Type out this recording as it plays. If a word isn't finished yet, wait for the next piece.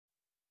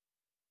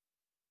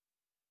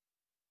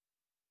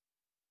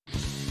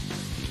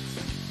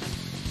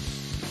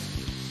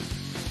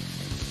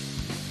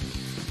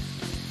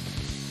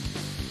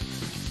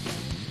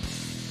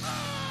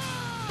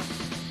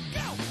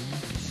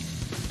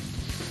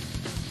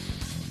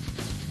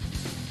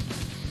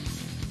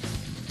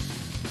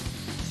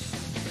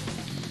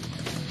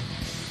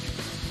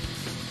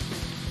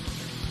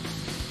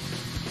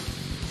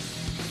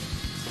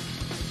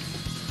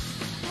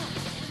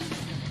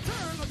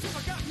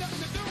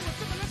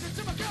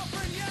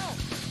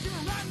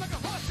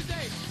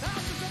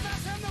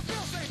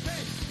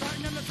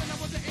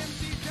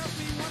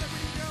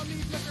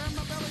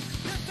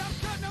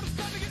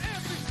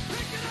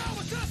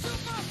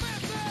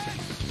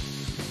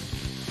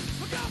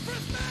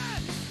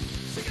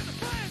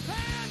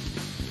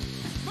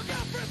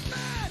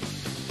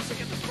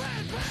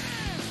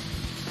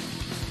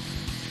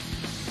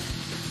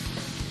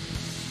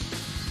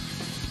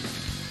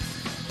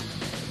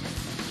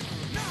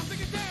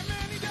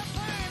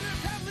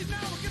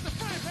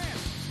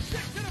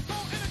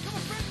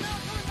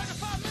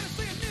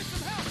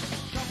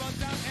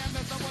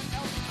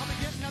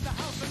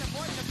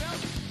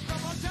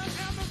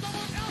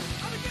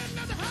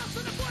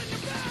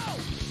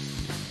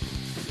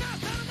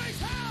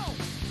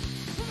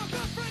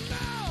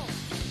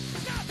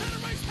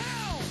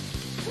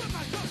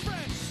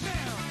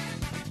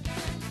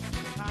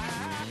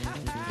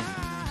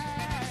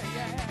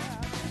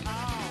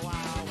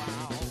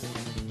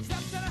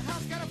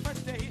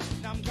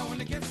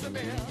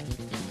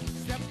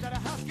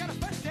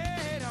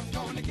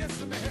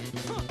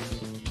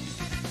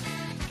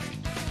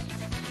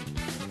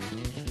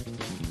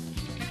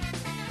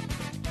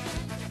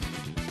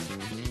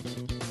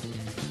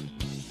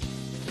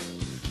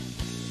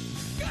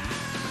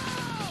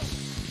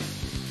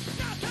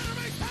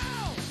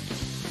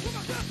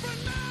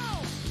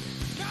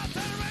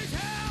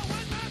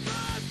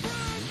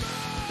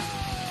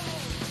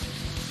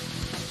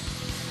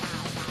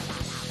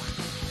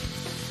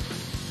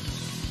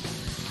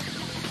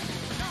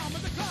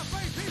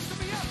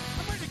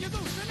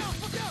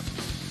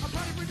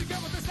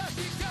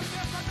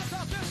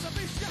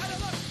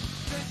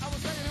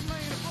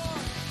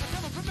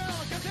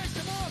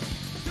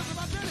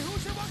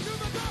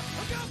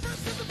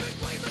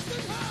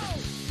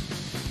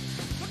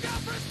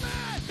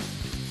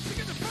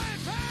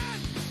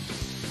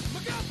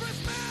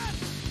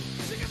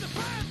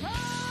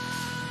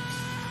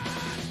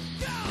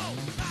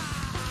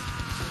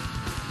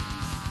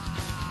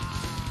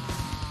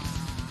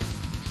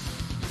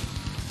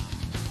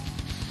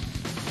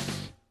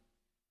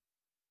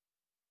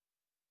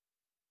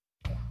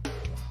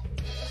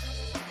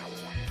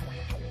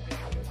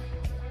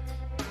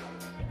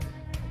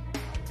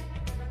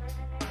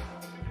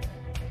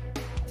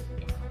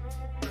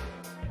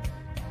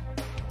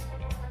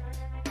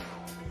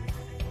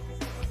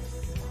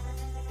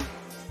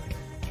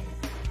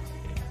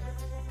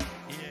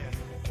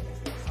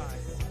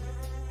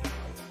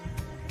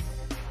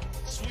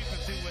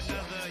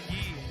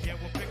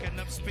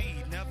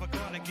speed, never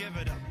gonna give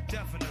it up.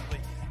 Definitely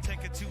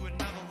take it to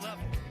another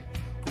level.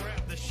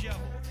 Grab the shovel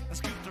and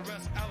scoop the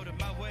rest out of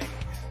my way.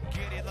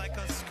 Get it like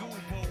a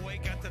schoolboy,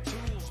 got the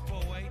tools,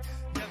 boy.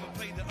 Never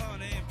play the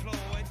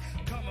unemployed.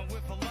 Coming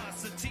with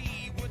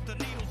velocity, with the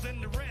needles in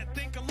the red.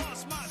 Think I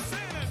lost my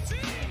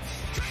sanity.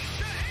 Straight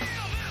to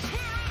hell, that's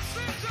where I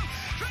sent them.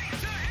 Straight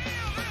to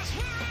hell, that's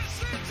where I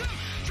sent them.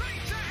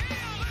 Straight to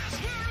hell, that's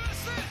where I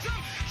sent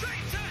them.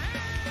 Straight to hell.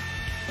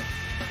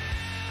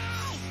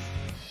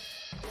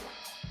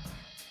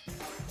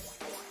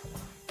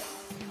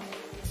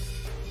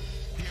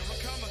 Here I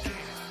come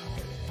again,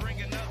 bring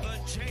another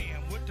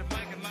jam with the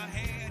mic in my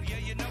hand. Yeah,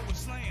 you know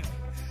it's slam.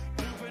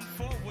 Moving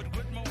forward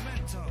with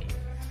momentum.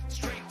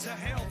 Straight to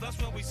hell, that's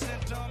where we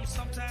sent them.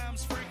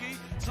 Sometimes freaky,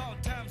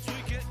 sometimes we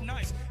get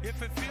nice.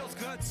 If it feels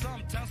good,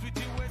 sometimes we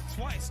do it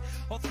twice,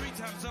 or 3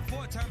 times, or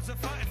 4 times, or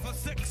 5, or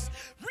 6.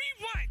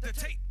 Rewind the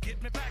tape,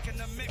 get me back in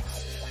the mix.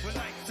 We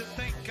like to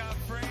thank our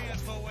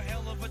friends for a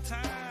hell of a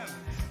time.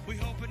 We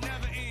hope it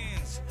never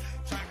ends.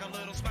 Track a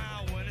little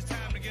smile when it's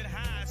time to get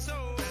high.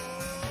 So,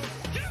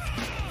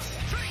 yeah!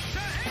 Straight to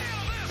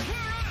hell, that's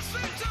where I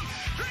sent them.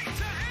 Straight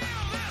to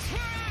hell, that's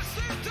where I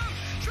sent them.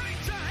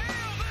 Straight to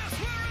hell, that's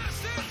where I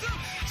sent them.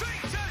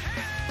 Straight to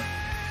hell.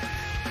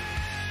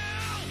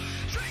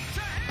 Straight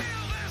to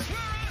hell, that's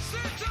where I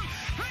sent them.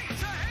 Straight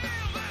to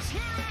hell, that's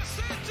where I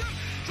sent them.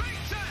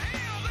 Straight to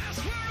hell, that's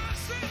where I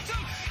sent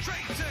them.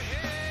 Straight to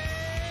hell.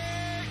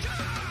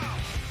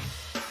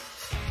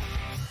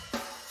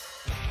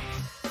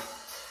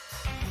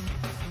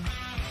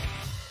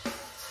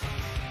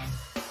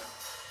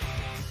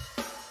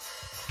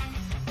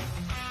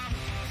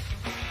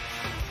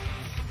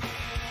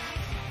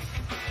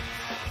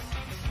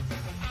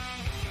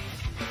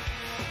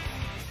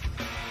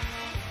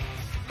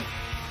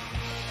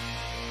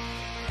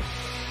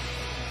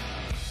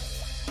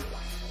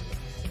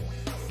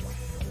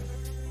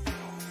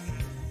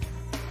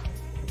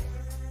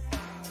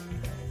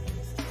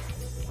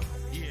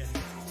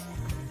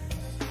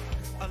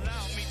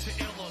 Allow me to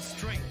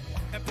illustrate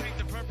and paint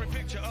the perfect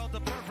picture of the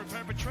perfect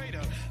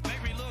perpetrator.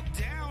 Make me look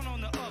down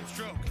on the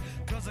upstroke,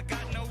 cause I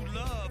got no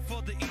love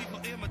for the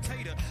evil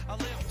imitator. I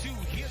live to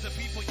hear the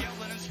people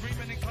yelling and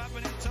screaming and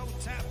clapping and toe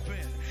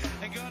tapping.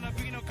 Ain't gonna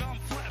be no gum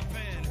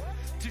flapping.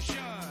 To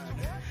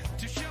shun,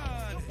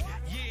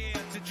 yeah,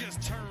 to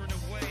just turn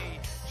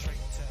away.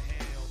 Straight to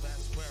hell,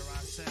 that's where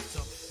I sent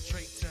them.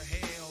 Straight to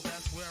hell,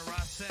 that's where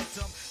I sent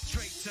them.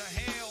 Straight to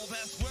hell,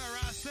 that's where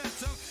I sent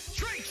them.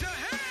 Straight to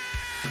hell!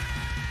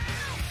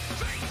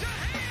 Straight to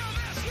hell,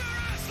 that's where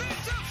I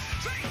sent them.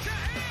 Straight to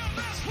hell,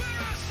 that's where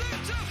I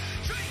sent them.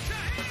 Straight to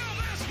hell,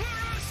 that's where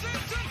I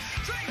sent them.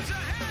 Straight to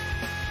hell.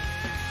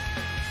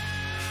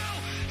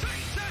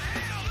 Straight to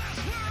hell,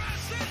 that's where I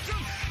sent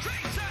them.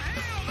 Straight to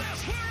hell,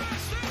 that's where I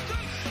sent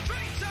them.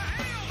 Straight to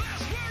hell,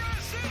 that's where I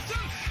sent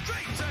them.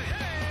 Straight to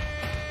hell.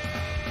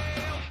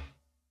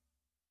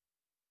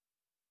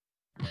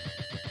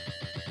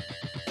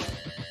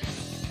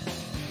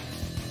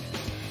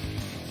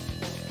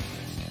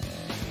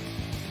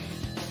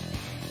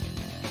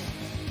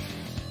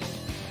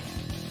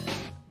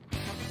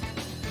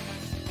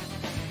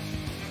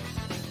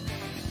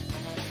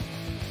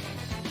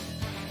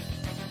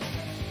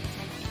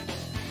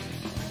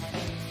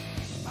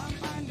 My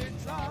mind it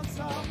draws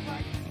off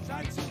like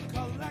try to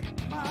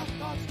collect my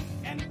thoughts,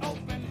 an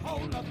open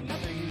hole of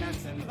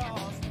nothingness and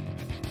loss.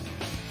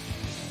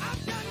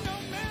 I've got no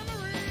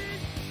memory.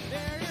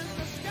 There is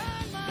the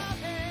sky in my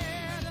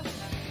head.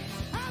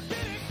 How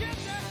did it get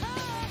that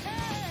high?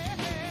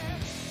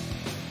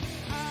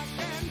 I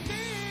can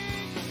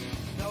think,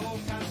 no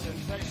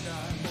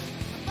concentration.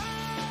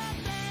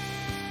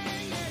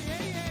 Bobbing,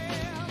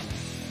 yeah.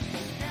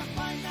 Can't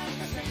find out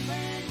the same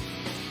thing.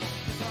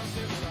 Because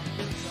it's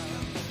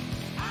confusion.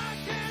 I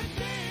can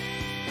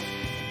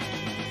think,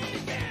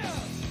 yeah.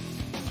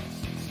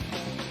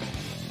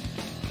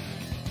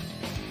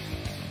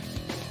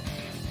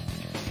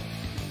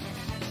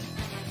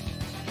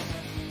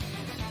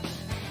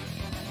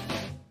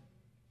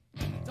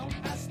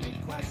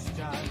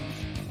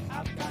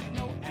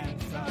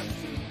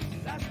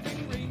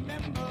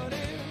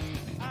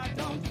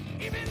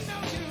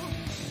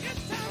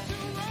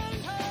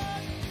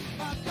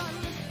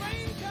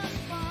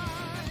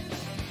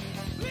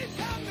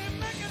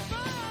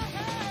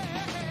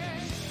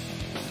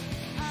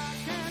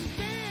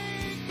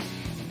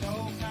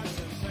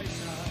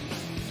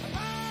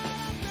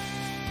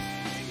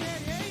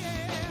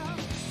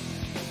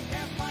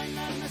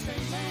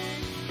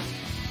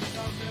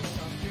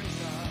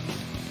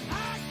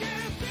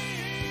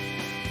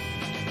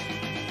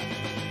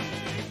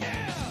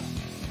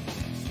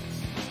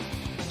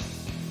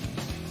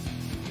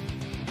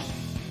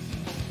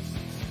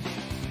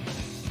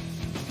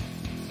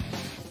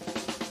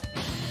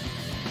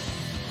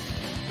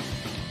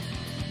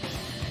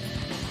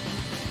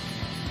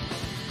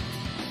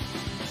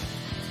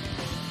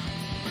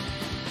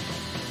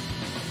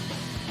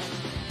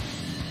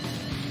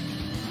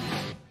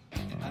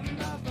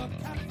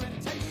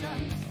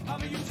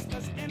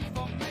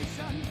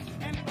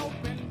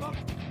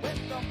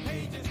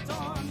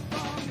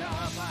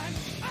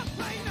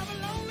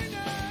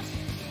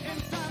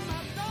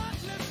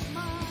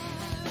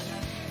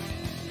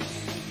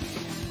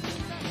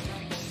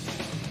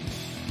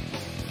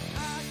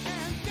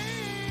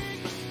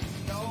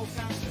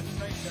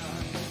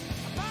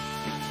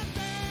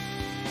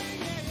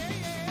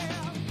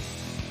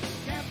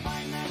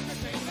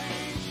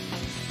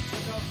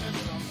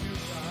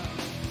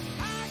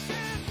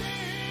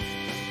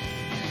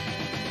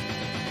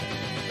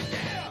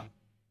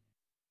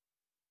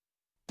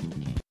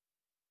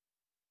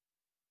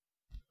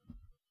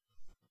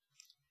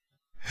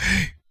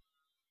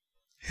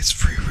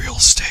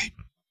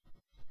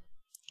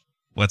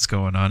 What's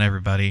going on,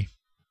 everybody?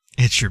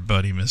 It's your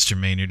buddy, Mr.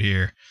 Maynard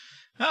here.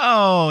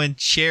 Oh, and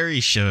Cherry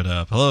showed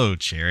up. Hello,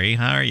 Cherry.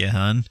 How are you,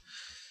 hun?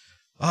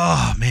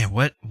 Oh, man,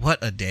 what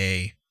a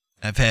day.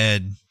 I've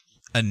had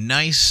a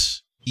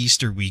nice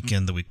Easter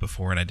weekend the week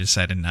before, and I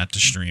decided not to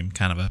stream.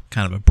 Kind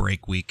of a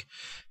break week.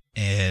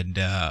 And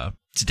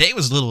today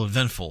was a little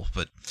eventful,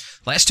 but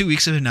last 2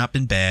 weeks have not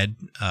been bad.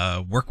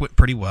 Work went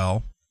pretty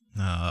well.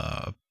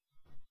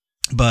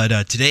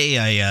 But today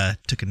I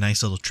took a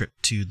nice little trip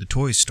to the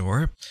toy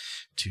store,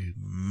 to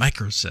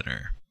Micro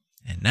Center.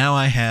 And now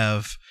I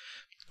have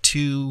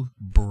 2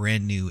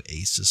 brand new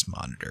Asus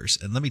monitors.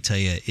 And let me tell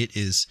you, it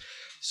is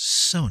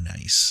so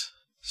nice.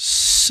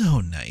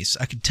 So nice.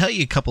 I can tell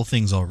you a couple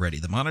things already.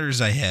 The monitors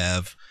I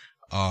have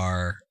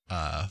are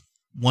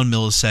 1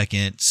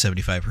 millisecond,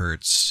 75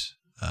 hertz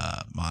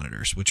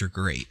monitors, which are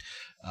great.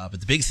 But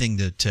the big thing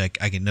that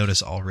I can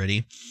notice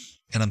already,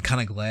 and I'm kind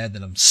of glad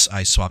that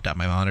I swapped out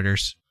my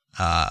monitors.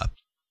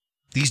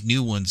 These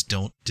new ones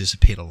don't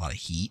dissipate a lot of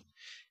heat,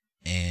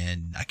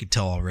 and I can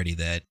tell already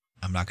that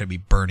I'm not going to be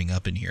burning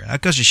up in here.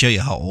 That goes to show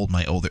you how old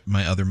my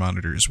other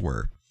monitors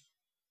were,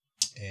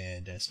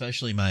 and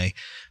especially my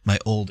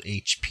old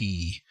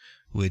HP,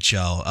 which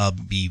I'll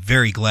be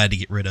very glad to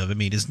get rid of. I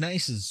mean, as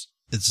nice as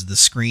the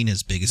screen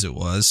as big as it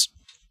was,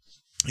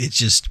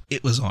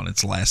 it was on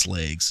its last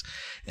legs.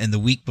 And the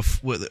week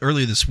before,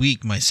 earlier this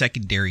week, my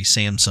secondary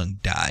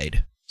Samsung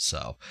died.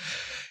 So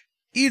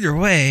either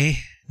way,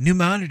 new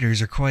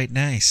monitors are quite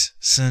nice,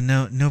 so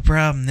no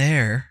problem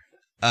there.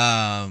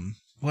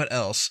 What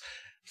else?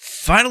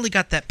 Finally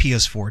got that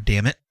PS4,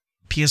 damn it.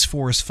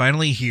 PS4 is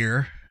finally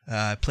here.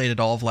 I played it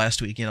all of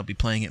last weekend. I'll be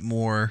playing it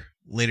more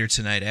later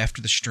tonight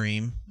after the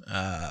stream.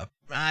 I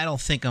don't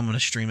think I'm going to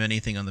stream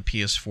anything on the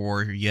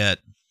PS4 yet.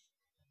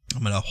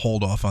 I'm going to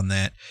hold off on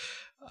that.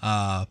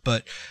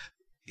 But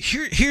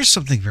here's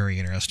something very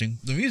interesting.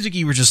 The music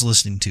you were just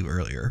listening to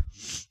earlier,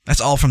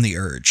 that's all from The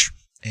Urge.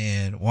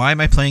 And why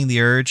am I playing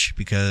The Urge?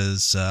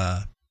 Because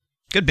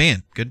good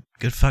band,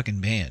 good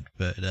fucking band.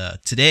 But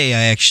today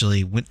I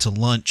actually went to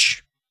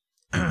lunch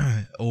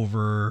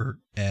over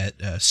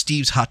at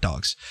Steve's Hot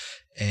Dogs,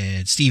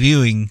 and Steve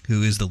Ewing,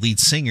 who is the lead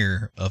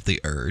singer of The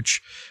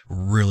Urge,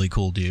 really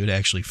cool dude,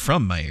 actually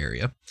from my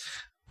area.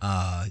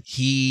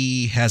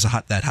 He has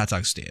that hot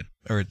dog stand,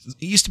 or it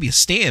used to be a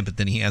stand, but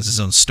then he has his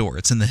own store.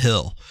 It's in the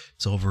Hill.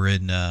 It's over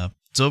in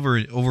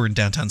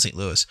downtown St.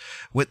 Louis.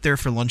 Went there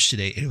for lunch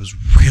today, and it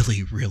was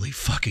really, really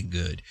fucking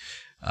good.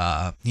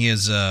 He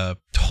has a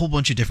whole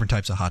bunch of different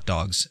types of hot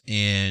dogs,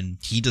 and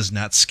he does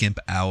not skimp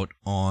out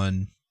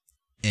on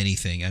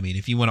anything. I mean,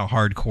 if you want a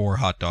hardcore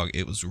hot dog,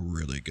 it was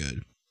really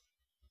good.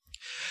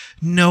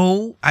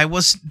 No, I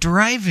wasn't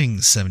driving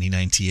the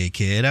 79 TA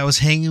Kid. I was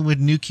hanging with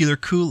Nuclear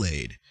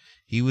Kool-Aid.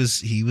 He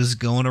was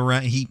going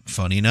around.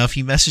 Funny enough,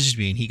 he messaged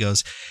me and he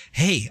goes,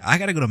 "Hey, I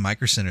got to go to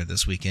Micro Center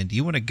this weekend. Do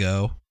you want to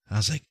go?" I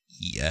was like,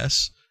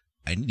 "Yes,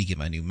 I need to get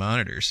my new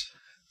monitors."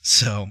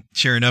 So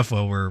sure enough,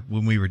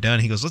 when we were done,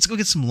 he goes, "Let's go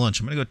get some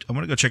lunch. I'm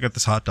gonna go check out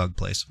this hot dog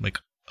place." I'm like,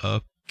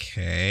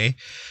 "Okay."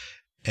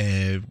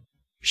 And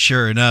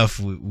sure enough,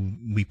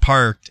 we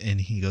parked, and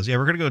he goes, "Yeah,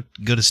 we're gonna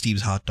go to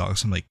Steve's Hot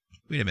Dogs." I'm like,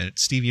 "Wait a minute,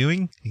 Steve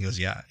Ewing?" He goes,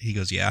 "Yeah." He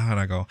goes, "Yeah,"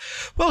 and I go,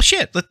 "Well,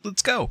 shit,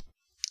 let's go."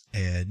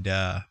 And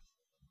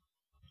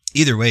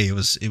either way, it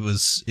was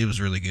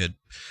really good.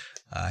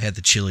 I had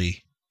the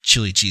chili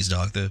cheese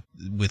dog,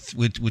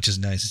 which is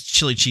nice. It's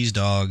chili cheese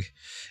dog,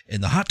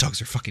 and the hot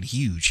dogs are fucking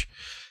huge.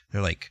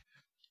 They're like,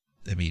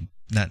 I mean,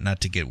 not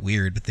to get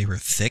weird, but they were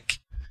thick,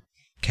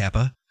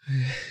 Kappa,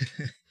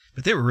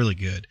 but they were really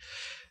good.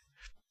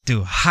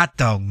 Dude, hot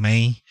dog,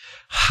 man,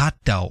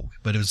 hot dog.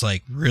 But it was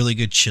like really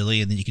good chili,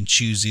 and then you can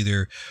choose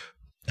either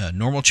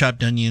normal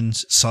chopped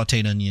onions,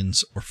 sauteed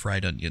onions, or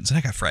fried onions. And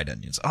I got fried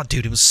onions. Oh,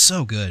 dude, it was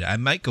so good. I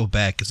might go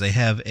back because they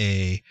have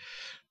a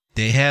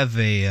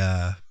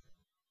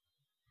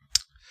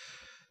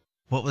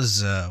what was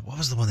the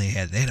one they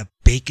had? They had a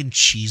bacon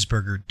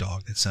cheeseburger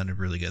dog that sounded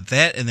really good.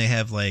 That, and they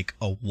have like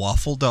a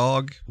waffle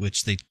dog,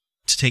 which they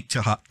take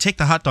the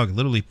hot dog and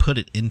literally put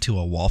it into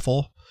a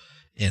waffle,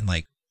 and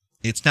like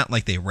it's not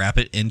like they wrap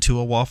it into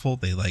a waffle.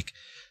 They like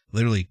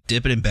literally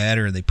dip it in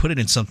batter and they put it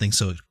in something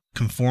so it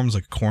conforms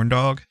like a corn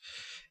dog,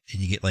 and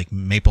you get like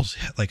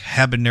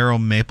habanero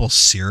maple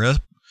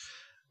syrup.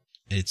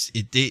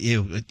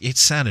 It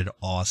sounded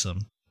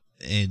awesome,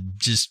 and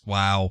just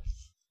wow.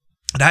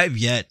 And I have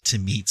yet to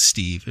meet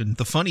Steve. And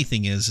the funny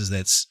thing is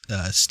that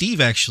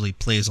Steve actually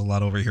plays a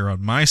lot over here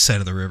on my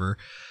side of the river.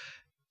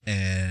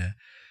 And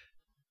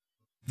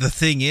the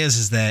thing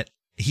is that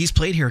he's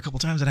played here a couple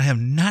times, and I have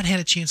not had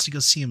a chance to go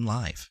see him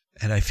live.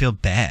 And I feel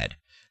bad.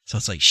 So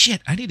it's like,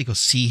 shit, I need to go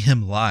see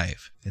him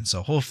live. And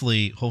so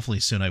hopefully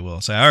soon I will.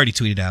 So I already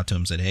tweeted out to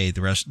him, said, "Hey,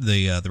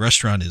 the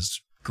restaurant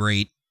is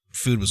great.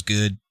 Food was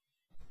good.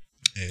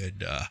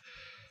 And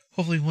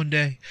hopefully one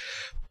day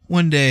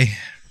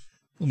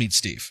we'll meet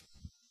Steve."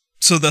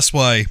 So that's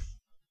why I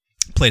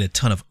played a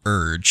ton of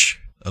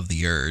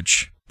The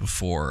Urge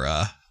before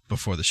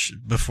the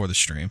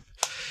stream.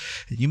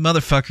 You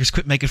motherfuckers,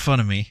 quit making fun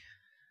of me.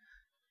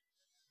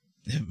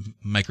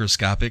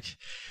 Microscopic.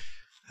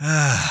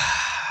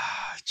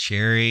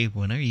 Cherry,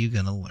 when are you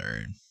gonna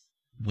learn?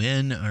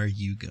 When are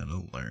you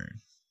gonna learn?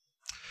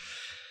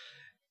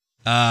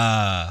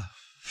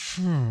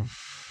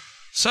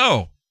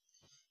 So,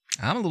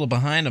 I'm a little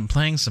behind. I'm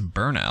playing some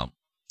Burnout,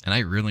 and I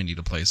really need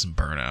to play some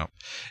Burnout.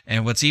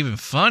 And what's even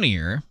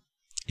funnier,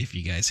 if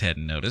you guys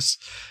hadn't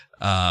noticed,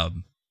 I've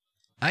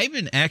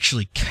been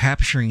actually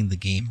capturing the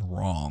game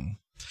wrong.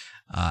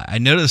 I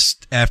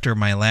noticed after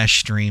my last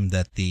stream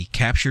that the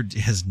capture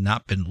has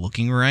not been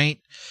looking right.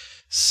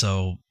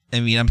 So, I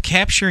mean, I'm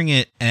capturing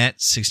it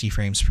at 60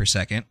 frames per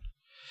second,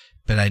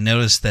 but I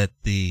noticed that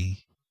the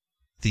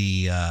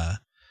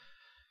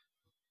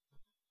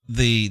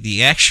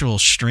actual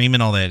stream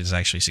and all that is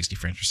actually 60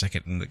 frames per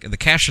second, and the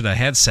capture that I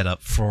had set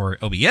up for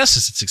OBS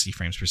is at 60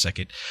 frames per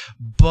second,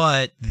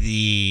 but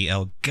the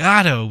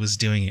Elgato was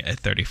doing it at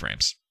 30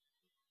 frames.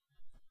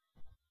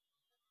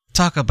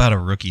 Talk about a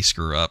rookie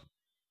screw up.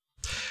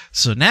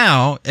 So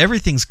now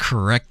everything's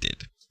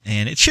corrected,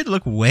 and it should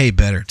look way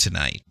better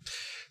tonight.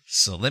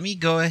 So let me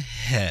go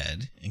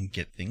ahead and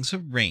get things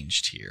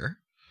arranged here.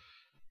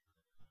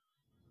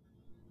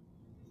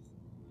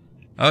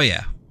 Oh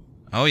yeah.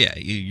 Oh yeah,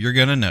 you're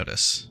gonna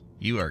notice.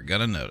 You are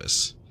gonna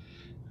notice.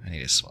 I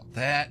need to swap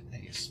that. I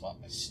need to swap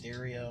my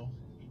stereo.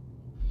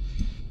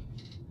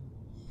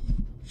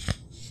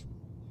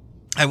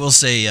 I will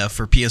say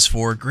for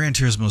PS4, Gran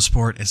Turismo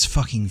Sport is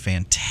fucking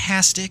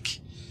fantastic.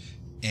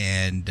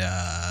 And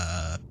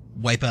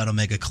WipeOut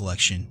Omega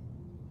Collection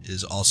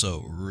is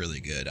also really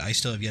good. I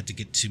still have yet to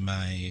get to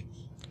my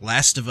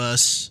Last of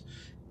Us,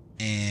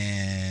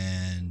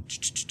 and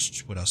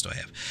what else do I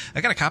have?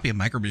 I got a copy of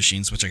Micro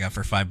Machines, which I got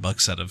for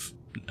 $5 out of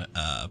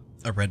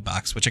a red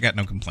box, which I got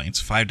no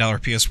complaints. $5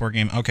 PS4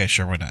 game, okay,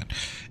 sure, why not?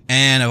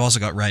 And I've also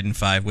got Raiden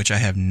 5, which I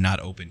have not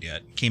opened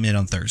yet. Came in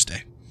on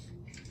Thursday.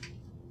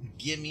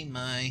 Give me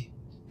my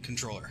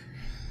controller.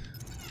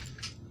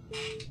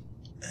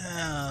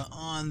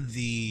 On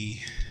the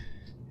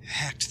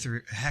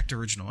hacked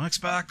original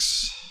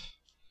Xbox.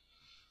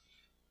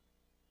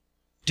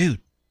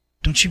 Dude,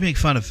 don't you make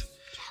fun of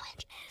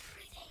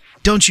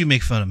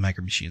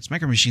Micro Machines.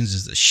 Micro Machines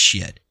is the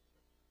shit.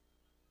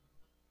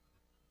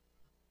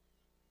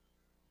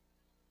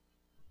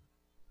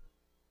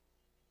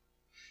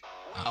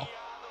 Ow.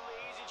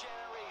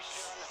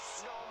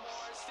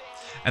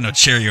 I know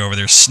Cherry over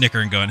there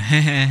snickering going,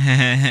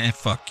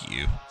 fuck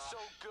you.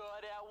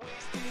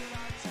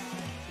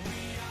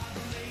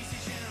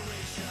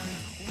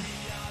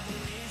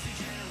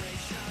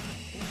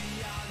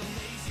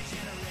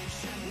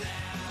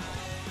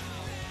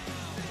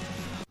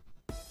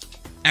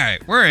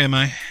 Alright, where am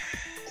I?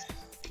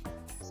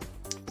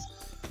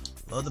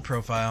 Load the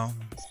profile.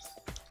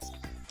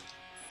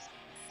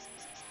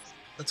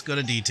 Let's go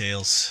to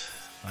details.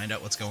 Find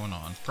out what's going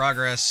on.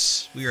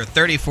 Progress. We are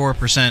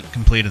 34%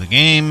 complete of the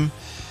game.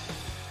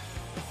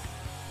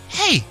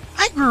 Hey,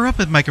 I grew up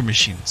with Micro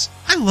Machines.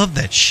 I love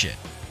that shit.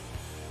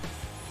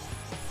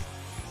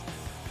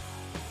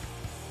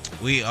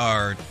 We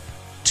are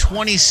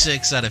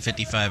 26 out of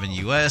 55 in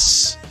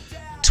US,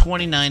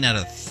 29 out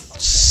of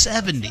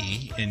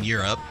 70 in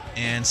Europe,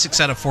 and 6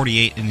 out of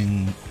 48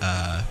 in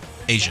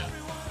Asia.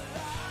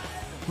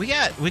 We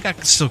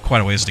got still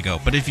quite a ways to go,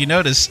 but if you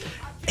notice,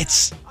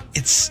 it's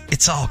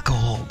all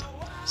gold.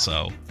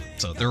 So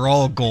they're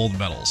all gold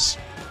medals.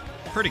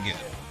 Pretty good.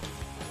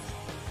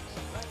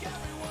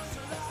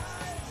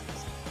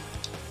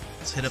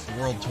 Let's hit up the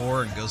world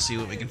tour and go see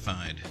what we can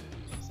find.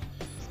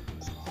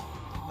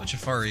 How much of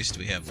Far East do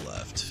we have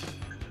left?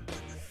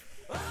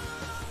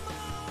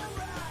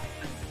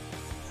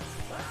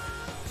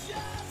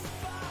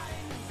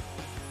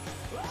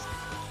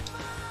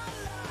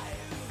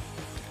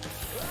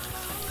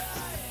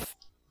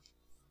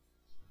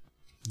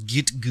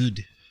 Get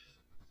good.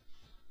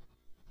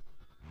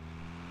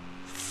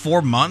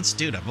 4 months?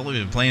 Dude, I've only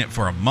been playing it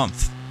for a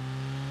month.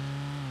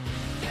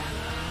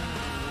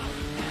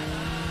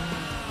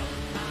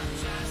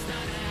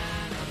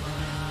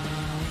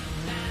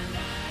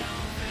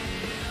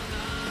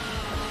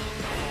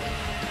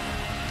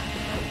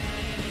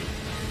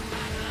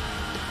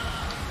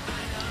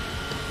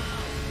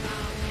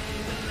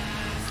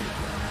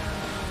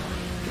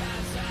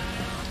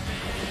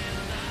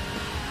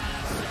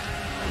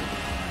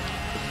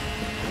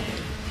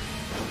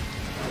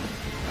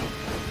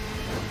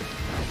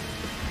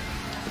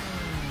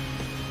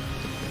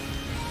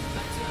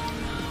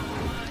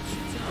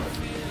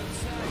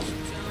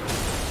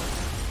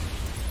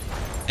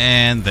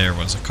 And there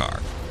was a car.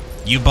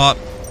 You bought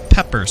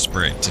pepper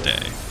spray today.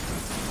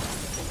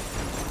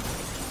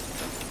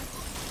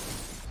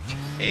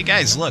 Hey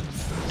guys, look.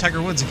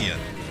 Tiger Woods again.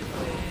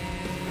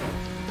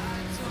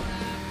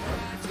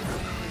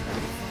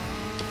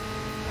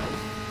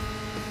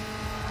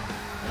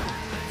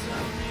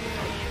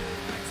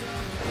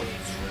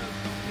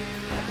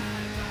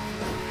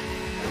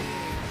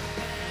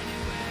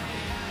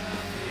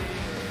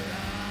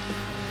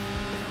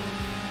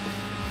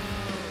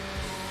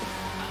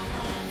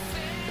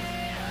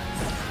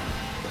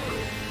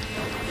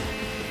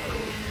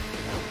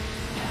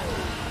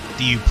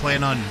 Do you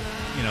plan on,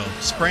 you know,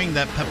 spraying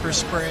that pepper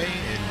spray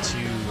into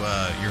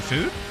your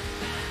food.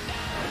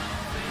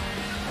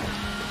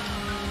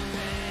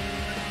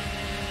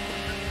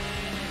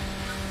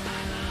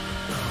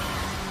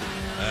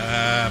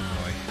 Ah,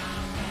 boy.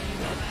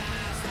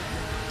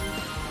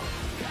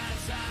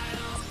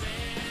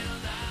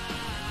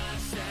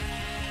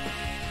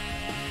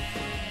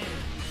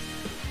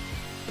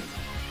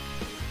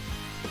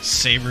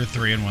 Savor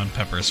 3-in-1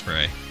 pepper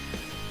spray.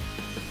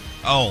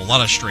 Oh, a lot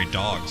of stray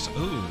dogs.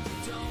 Ooh.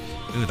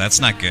 Ooh, that's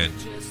not good.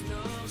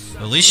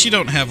 At least you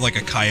don't have like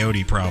a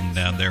coyote problem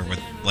down there with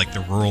like the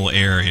rural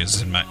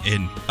areas in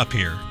up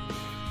here.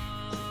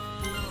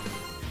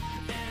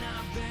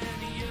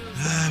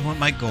 I want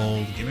my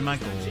gold. Give me my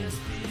gold.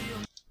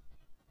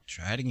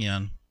 Try it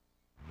again.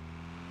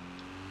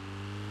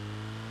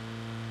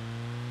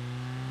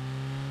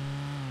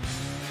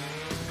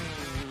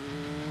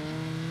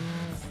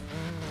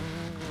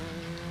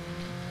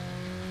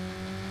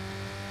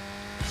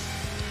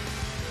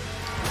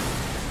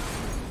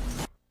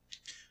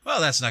 Well,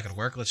 that's not going to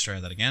work. Let's try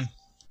that again.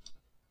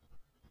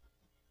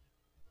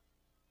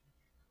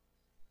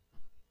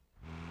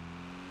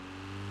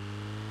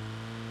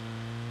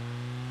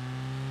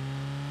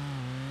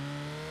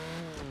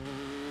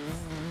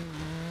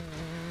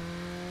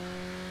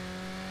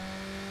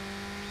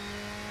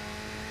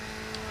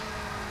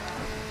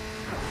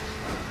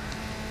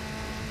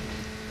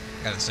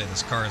 I gotta say,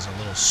 this car is a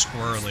little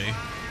squirrely.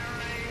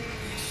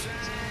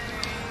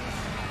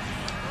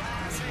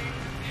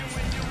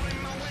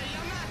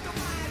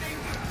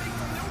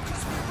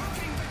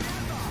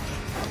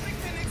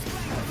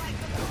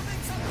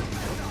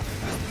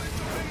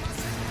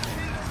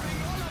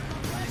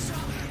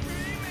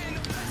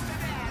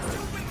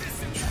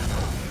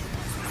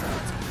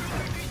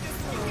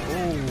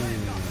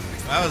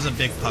 That was a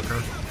big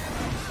pucker.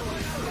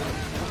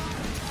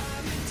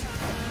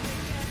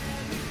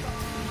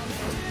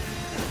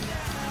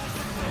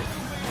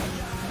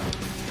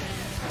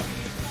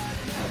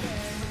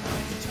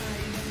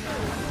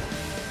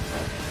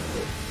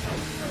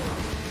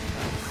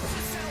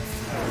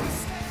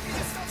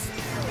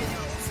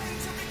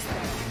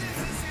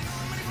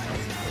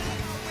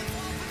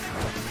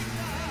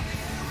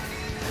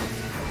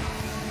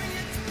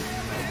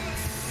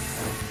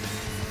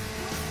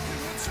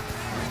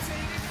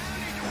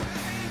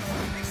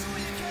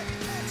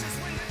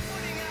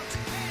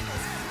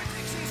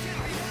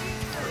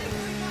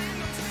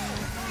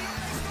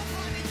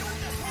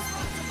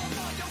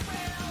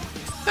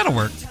 That'll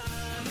work.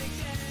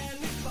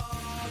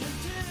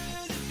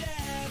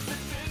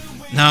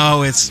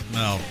 No,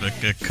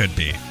 it could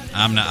be.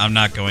 I'm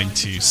not going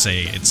to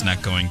say it's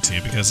not going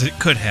to, because it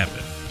could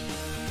happen.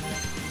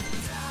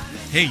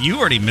 Hey, you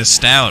already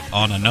missed out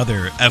on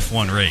another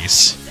F1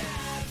 race.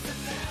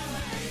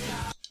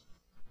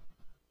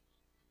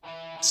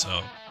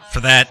 So,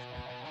 for that,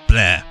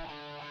 blah.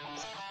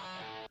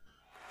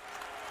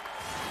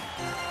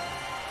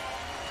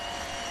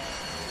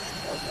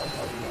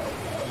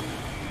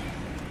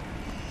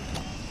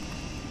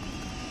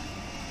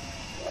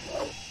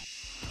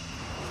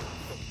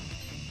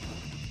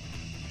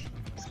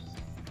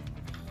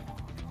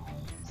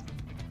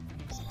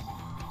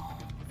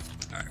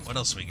 Alright, what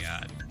else we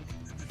got?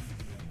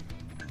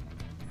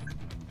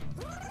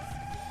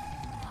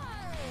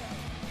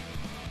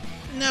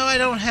 No, I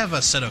don't have a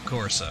Assetto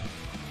Corsa.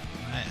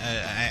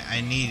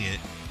 I need it.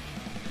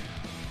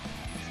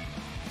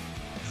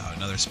 Oh,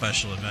 another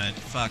special event.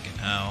 Fucking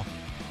hell.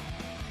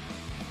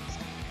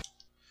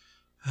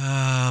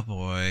 Ah,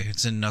 boy.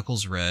 It's in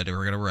Knuckles Red, and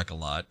we're gonna wreck a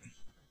lot.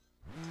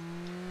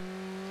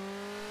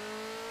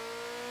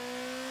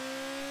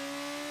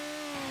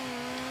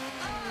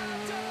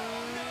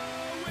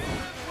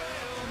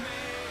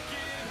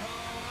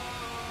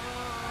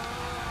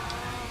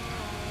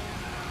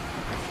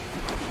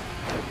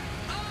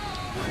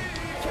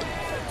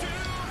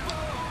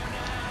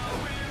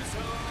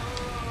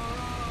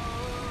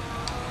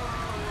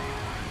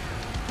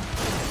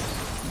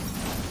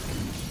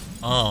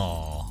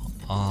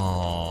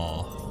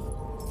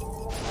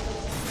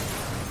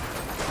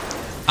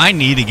 I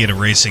need to get a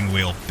racing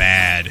wheel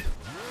bad.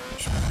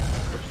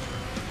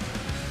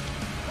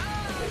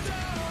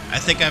 I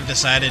think I've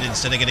decided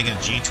instead of getting a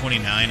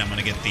G29, I'm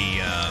gonna get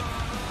the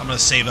I'm gonna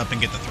save up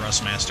and get the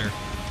Thrustmaster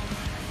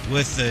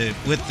with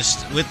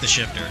the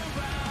shifter.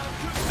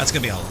 That's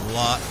gonna be a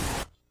lot.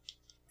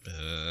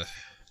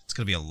 It's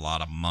gonna be a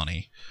lot of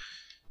money.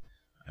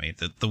 I mean,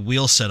 the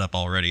wheel setup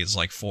already is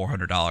like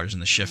 $400,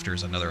 and the shifter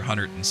is another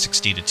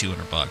 $160 to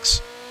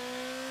 $200.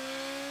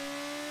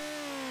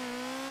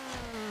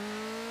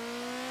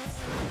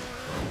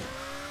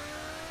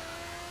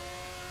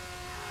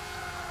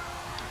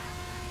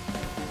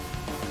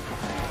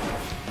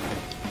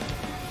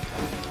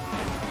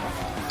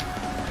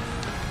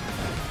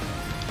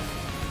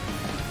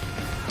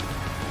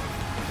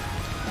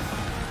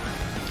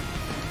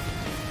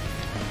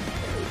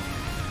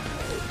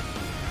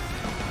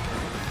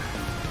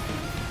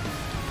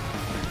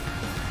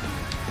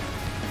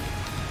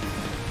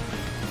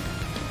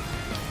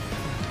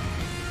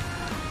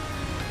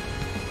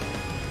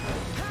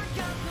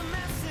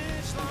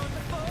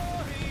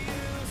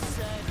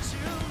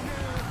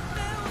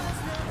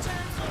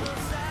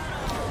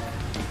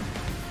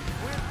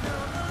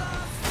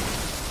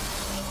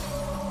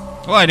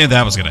 Well, I knew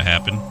that was gonna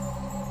happen.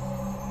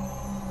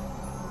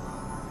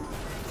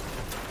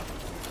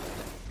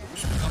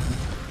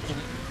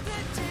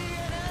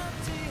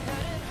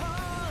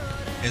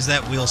 Is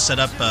that wheel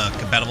setup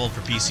compatible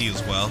for PC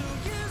as well?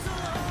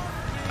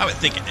 I would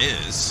think it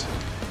is.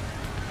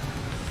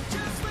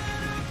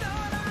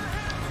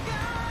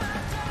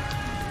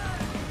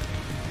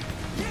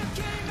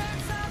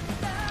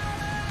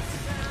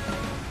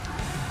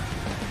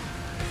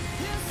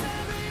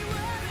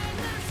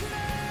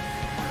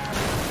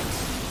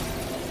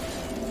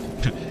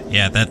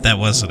 Yeah, that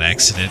was an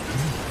accident.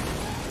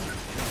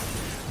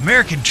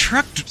 American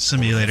Truck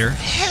Simulator.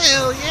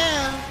 Hell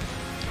yeah!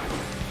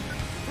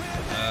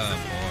 Oh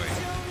boy.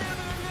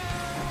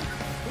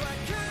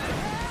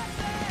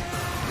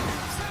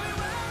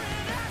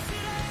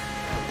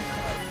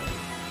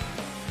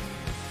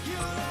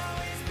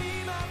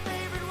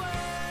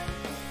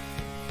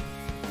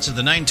 So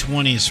the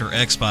 920 is for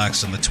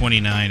Xbox and the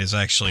 29 is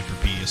actually for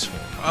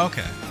PS4.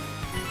 Okay.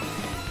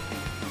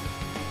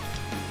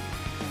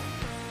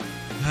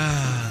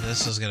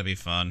 This is gonna be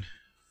fun.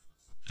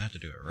 I have to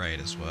do it right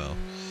as well.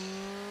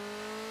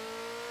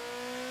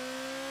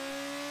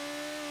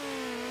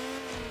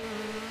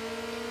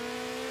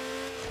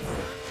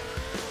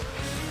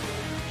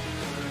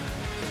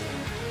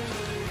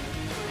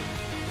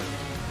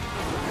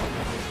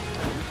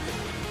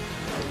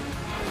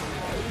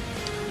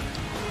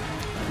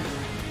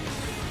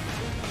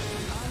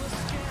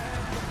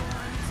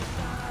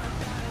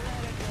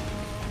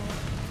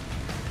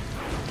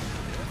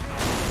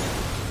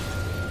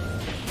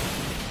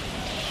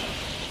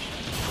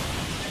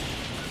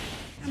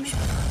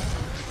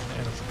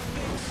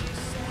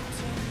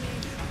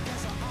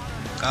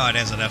 Oh, it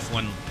has an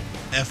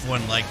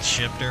F1 like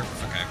shifter.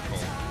 Okay, cool.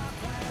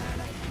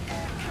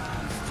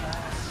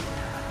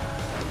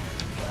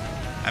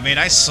 I mean,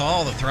 I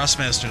saw the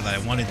Thrustmaster that I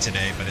wanted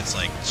today, but it's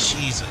like,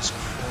 Jesus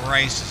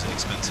Christ, is it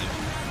expensive.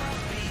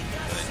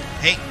 But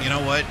hey, you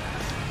know what?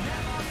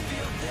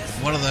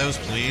 One of those,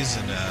 please,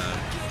 and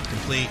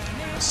complete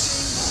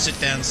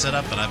sit-down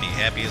setup, and I'd be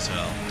happy as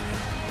hell.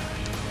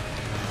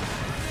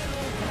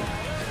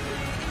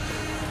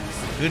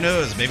 Who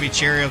knows? Maybe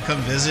Cherry will come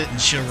visit and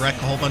she'll wreck a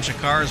whole bunch of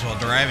cars while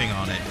driving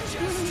on it.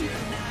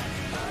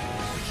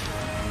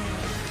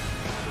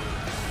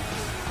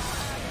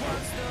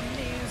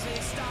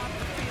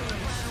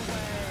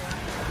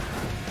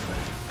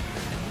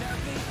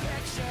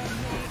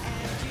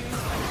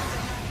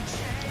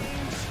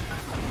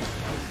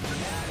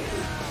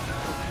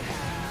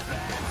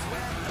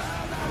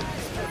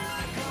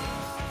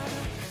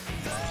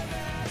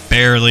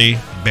 Barely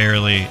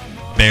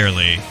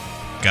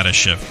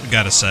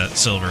got a set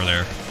silver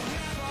there.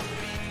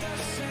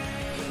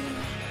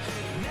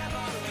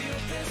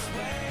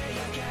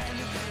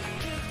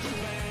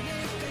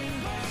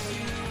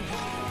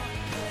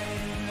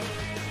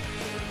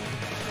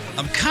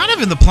 I'm kind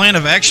of in the plan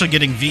of actually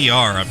getting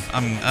VR.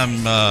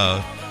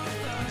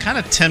 I'm kind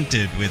of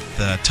tempted with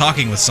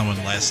talking with someone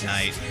last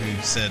night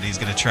who said he's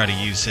going to try to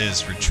use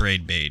his for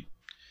trade bait.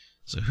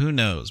 So who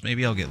knows?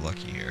 Maybe I'll get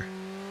lucky here.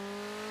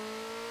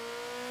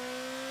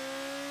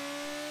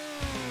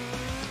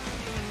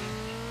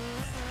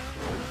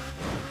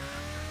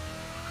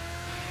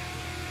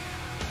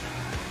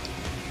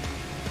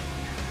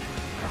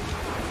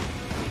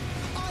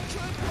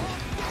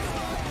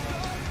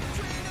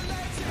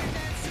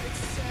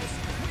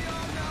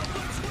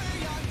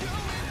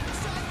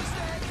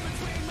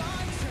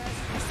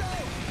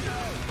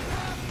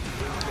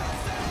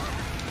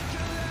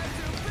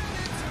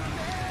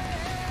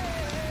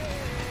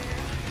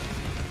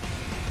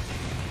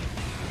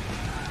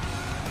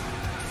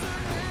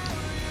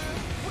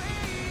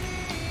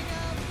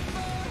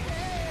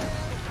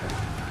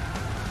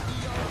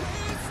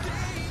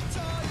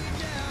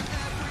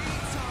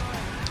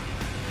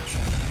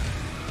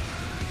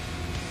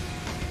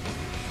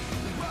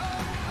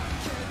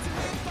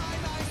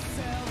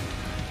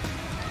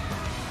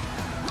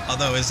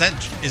 Although, is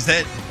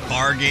that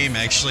bar game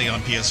actually on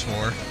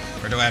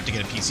PS4, or do I have to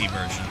get a PC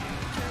version?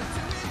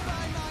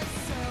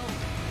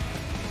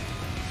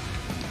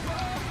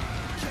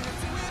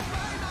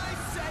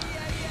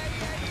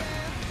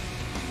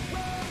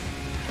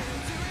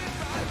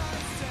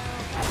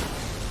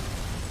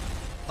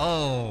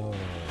 Oh,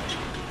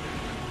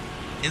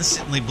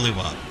 instantly blew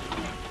up.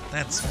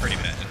 That's pretty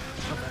bad.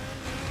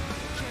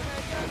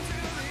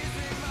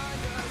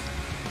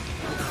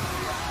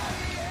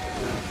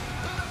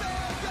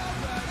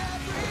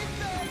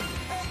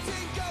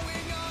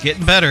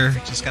 Getting better.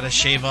 Just gotta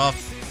shave off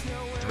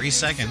 3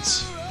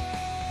 seconds.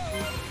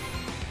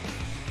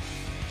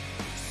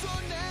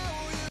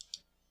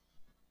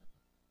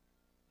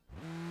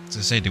 As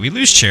I say, did we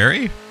lose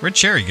Cherry? Where'd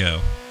Cherry go?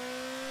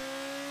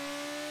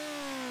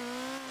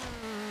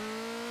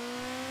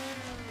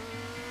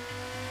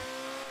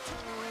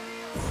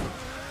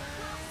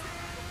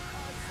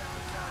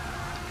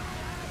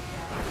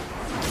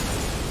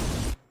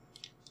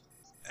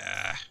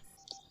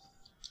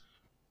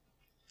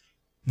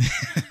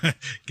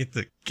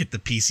 Get the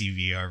PC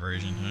VR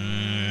version.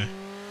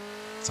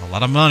 It's a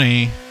lot of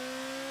money.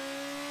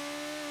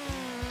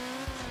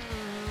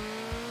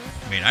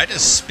 mean, I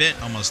just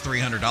spent almost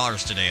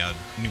 $300 today on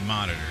new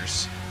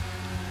monitors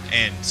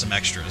and some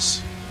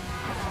extras,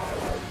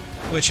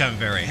 which I'm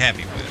very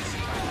happy with.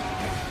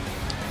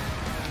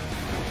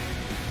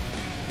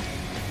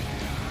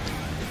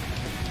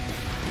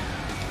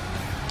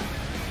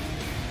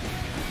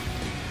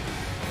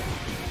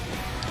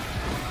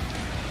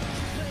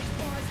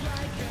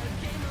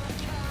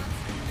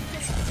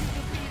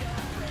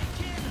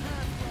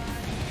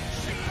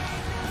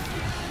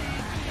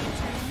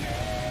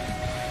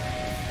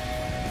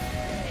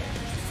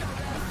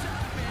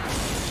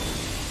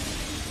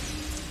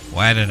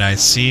 Why did I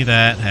see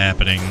that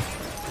happening?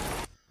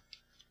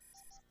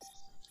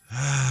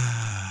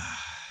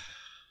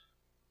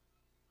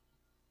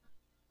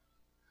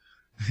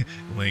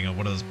 Laying on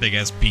one of those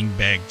big-ass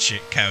beanbag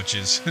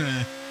couches.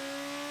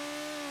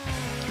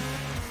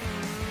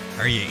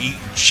 Are you eating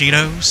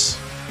Cheetos?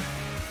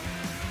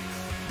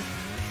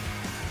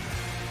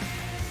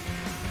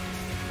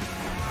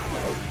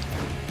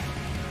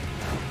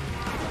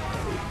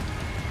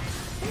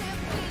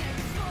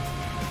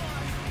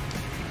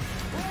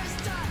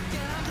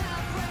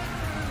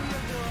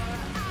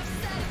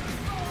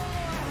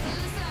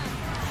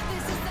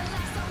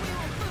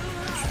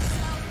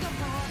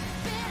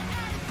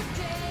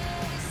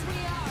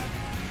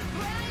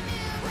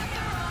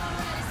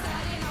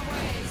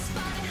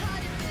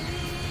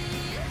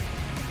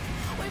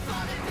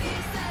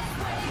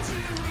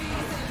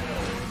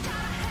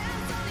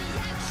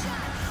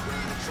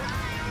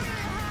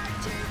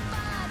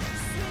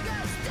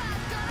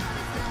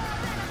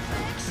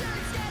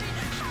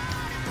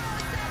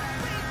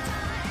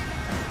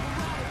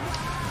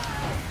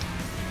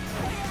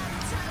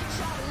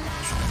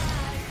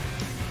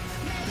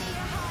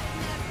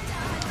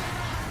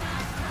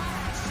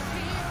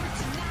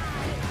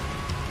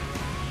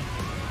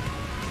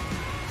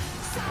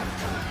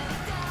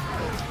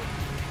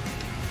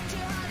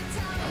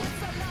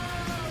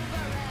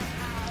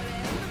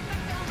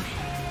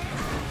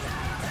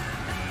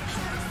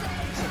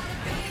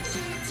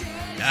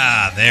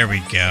 Ah, there we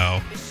go.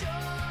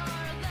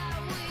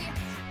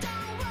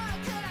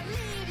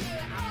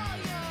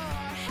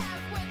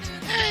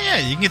 Yeah,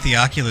 you can get the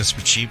Oculus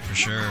for cheap for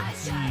sure.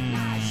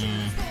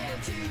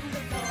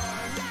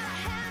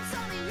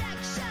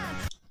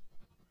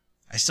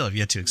 I still have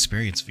yet to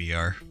experience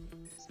VR.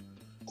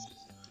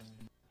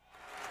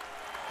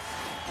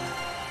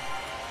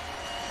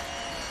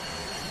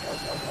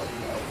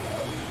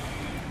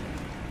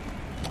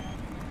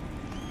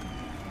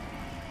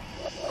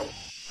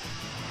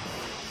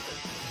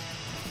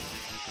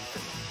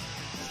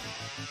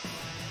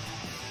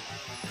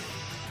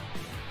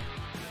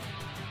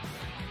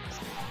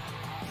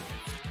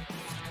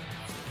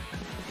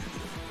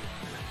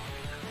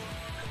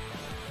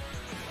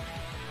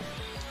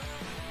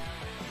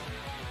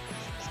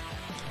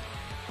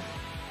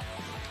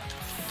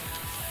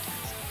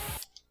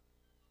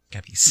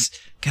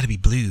 Gotta be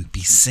blue,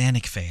 be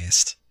Sonic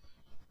fast.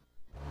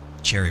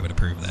 Cherry would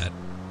approve that.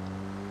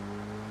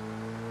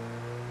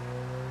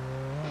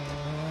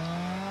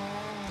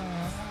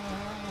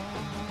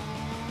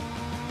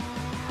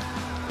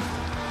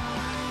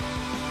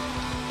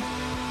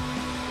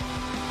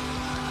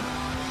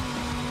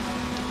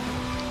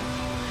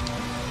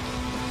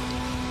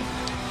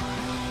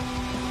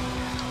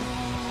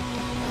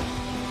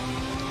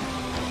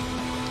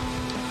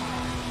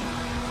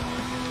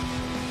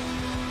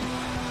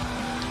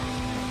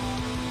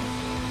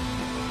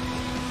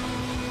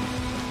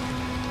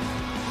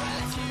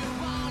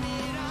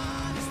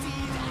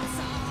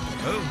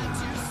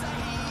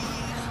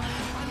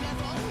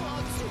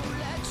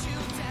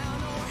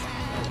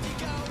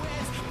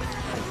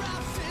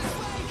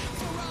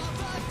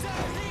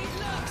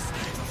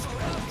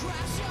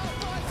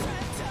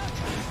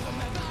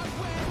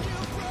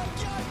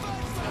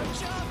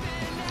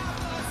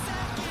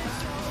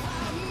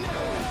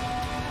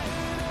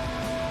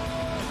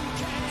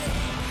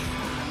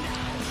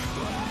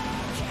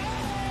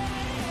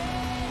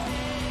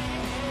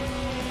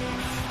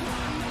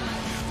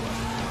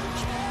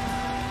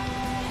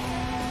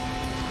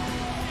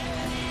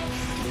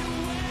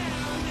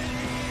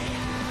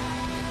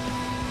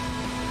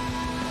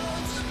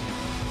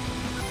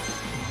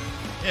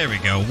 There we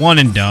go, one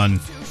and done.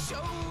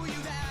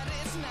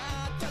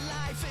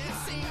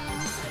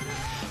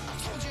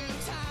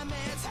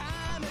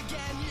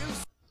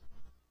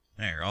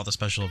 There, all the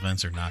special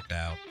events are knocked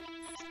out.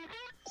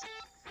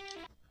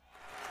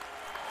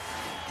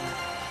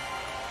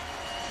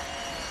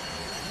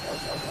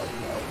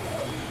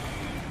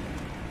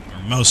 Or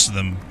most of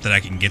them that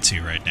I can get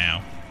to right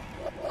now.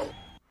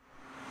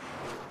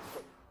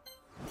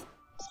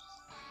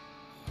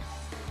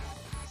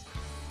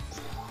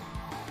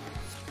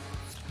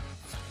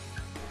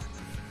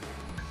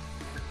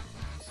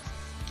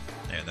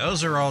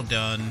 Those are all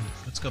done.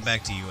 Let's go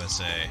back to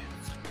USA.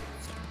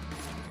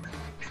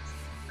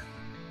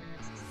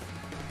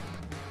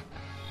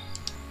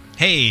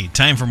 Hey,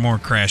 time for more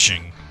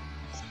crashing.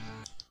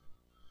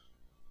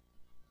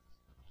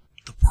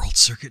 The World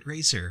Circuit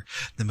Racer,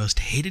 the most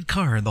hated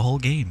car in the whole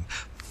game.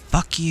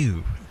 Fuck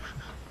you.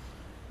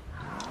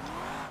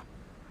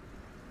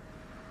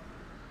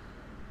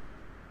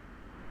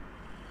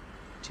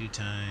 2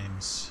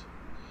 times.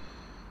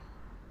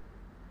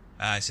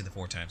 Ah, I see the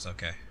 4 times.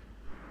 Okay.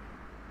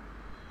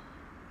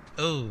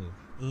 Oh,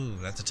 ooh,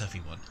 that's a toughy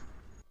one.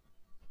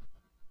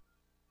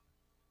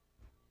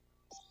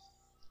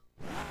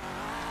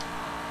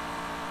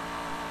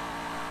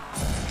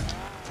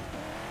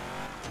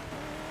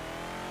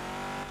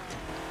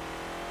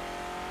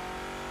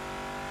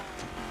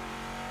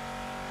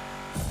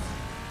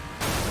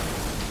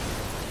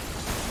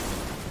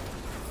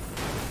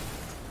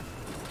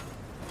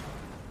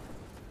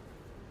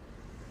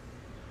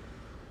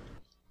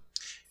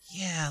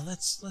 Yeah,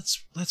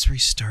 let's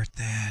restart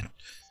that.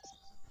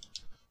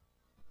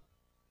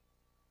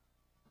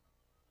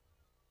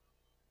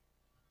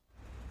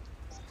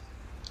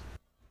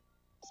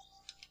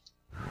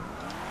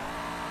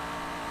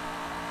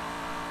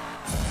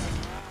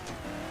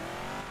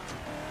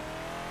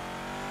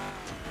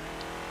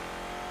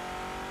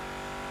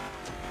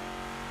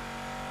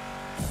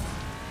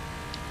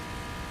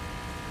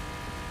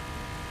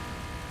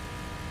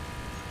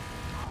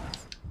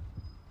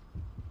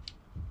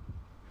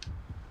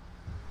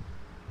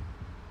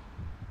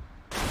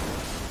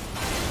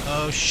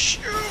 Oh,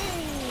 shoot!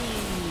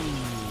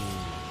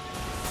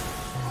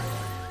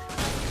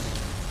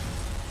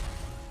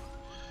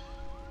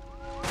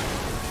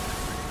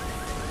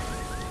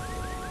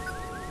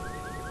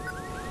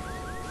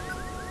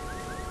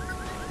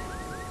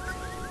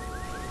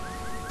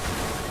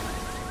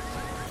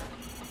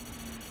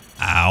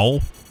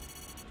 Ow.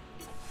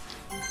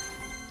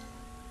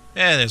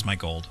 Yeah, there's my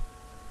gold.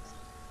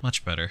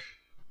 Much better.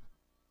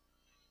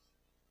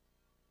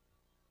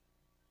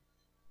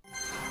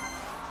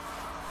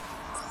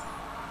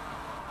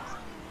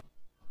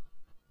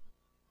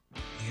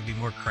 Maybe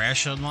more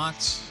crash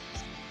unlocks?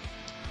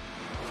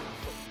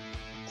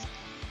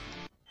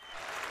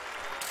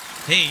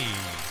 Hey!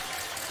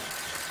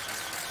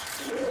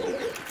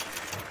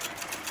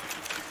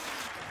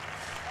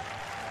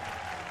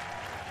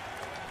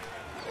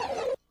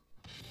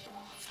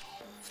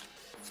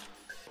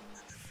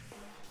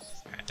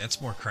 Alright,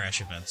 that's more crash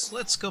events.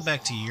 Let's go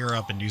back to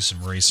Europe and do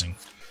some racing.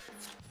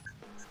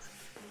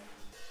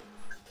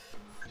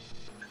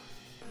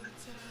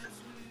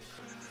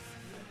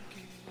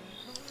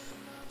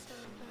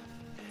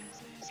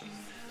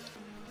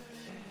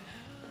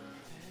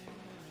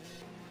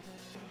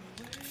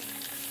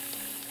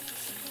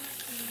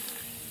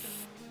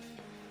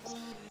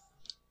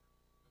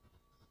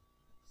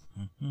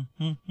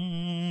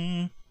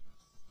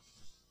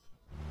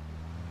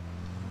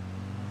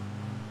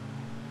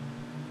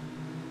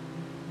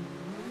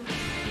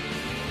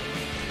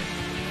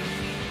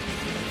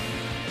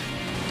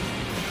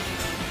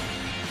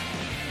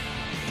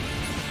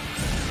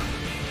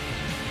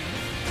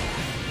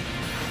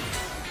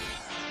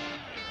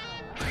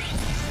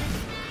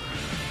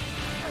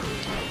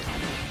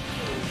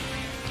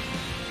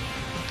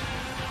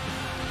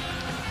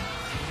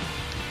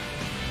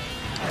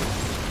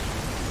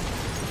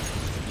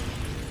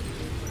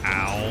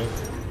 Ow.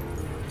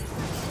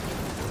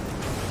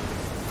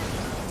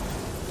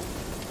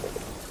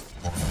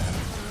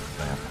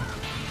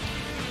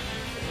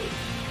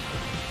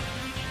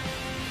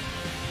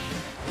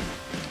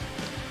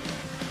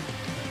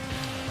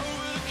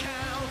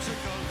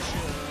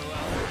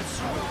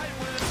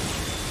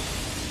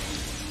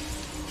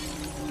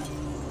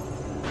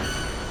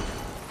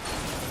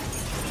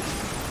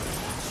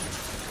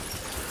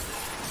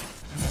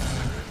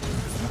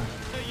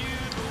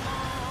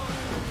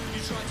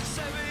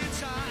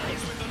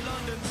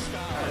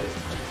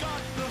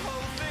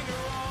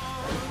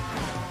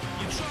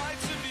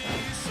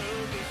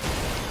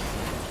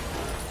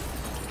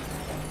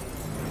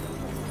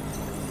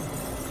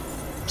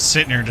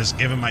 Sitting there just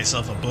giving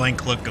myself a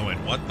blank look going,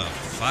 what the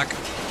fuck?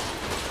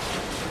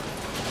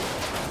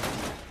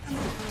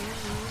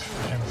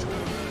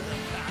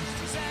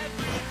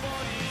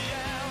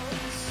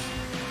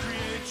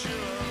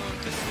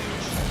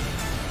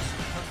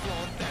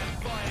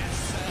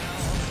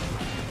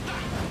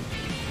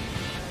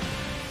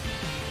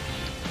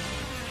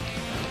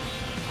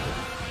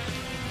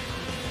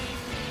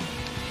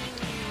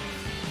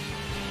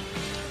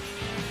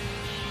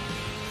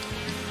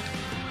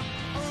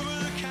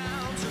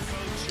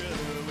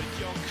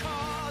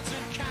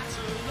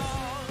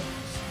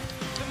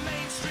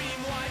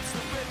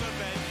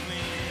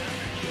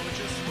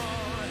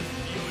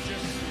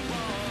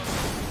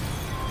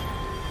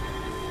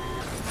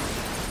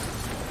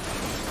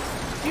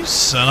 You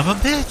son of a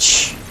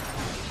bitch!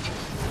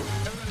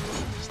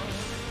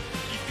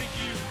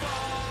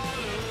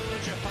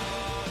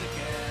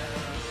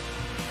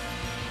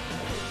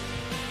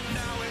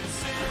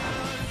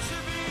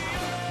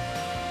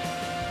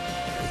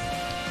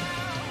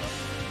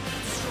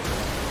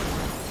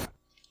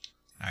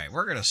 Alright,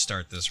 we're gonna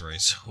start this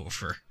race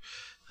over.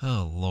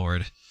 Oh,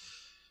 Lord.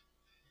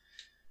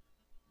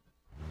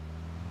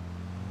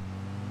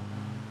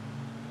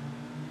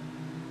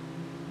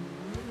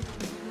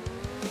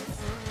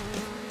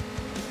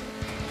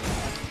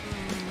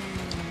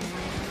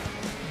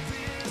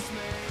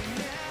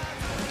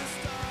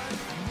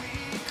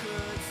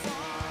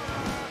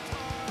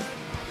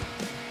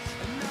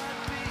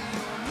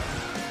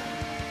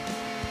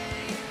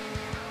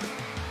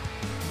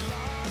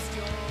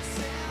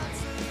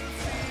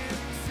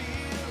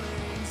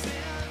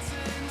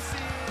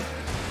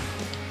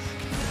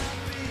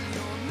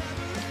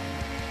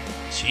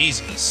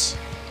 Jesus.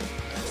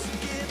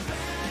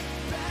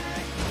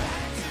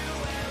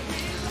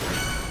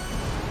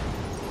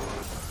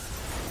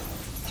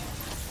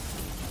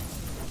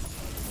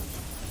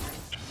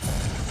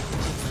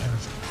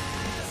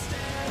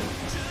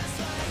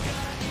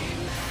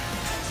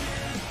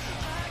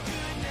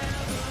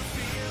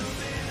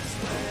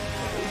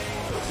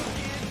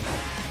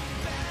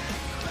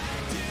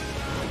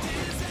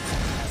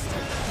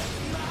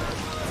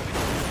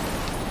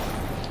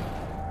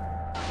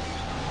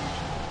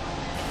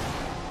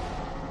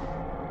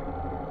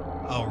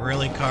 Oh,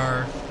 really,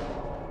 car?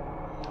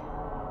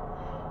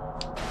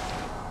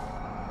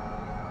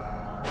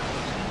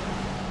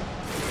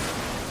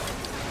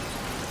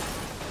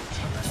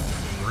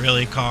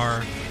 Really,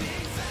 car?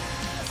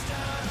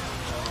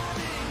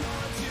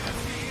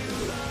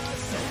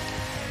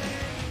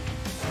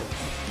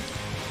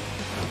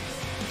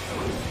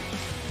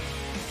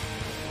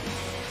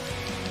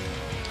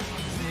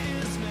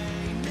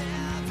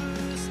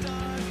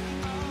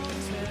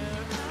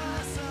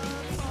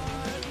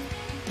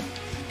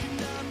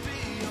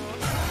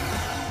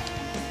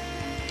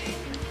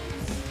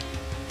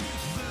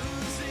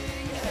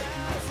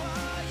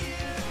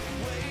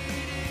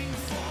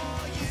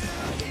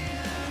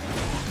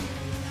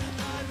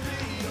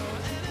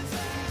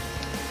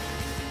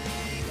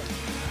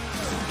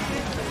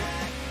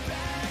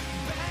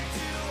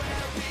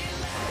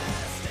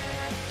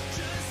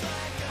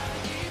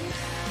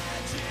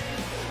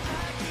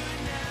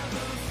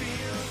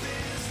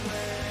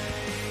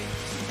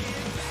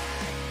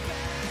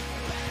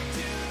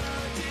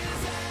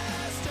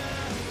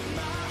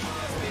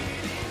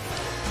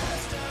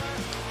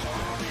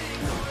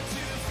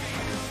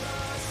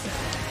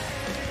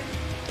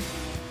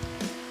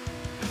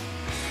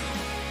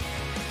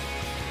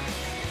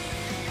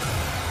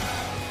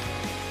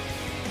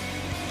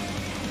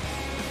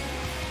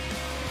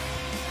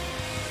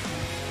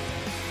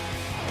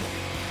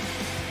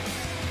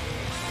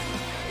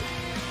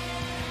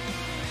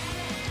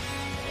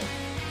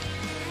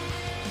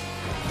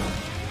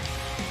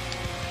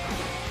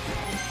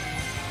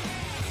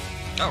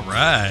 All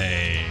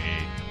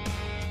right.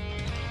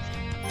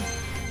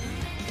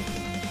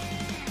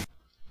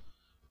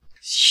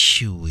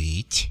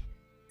 Sweet.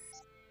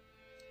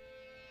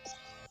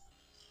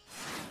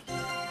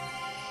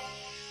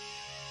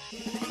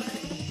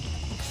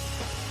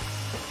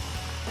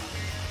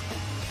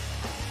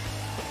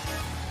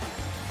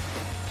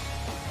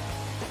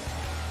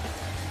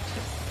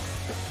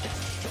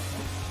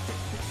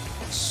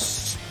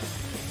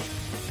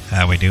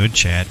 How we doing,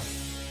 chat?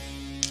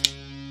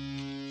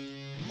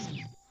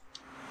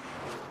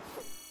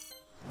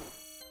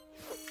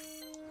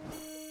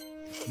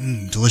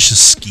 Delicious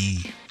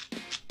ski.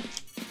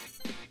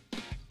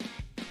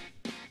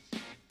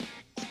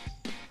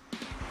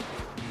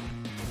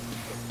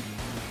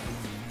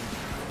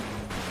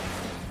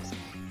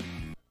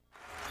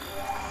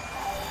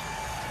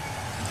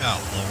 Oh,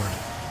 Lord.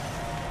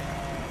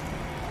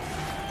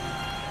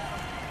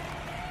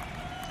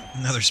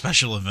 Another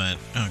special event.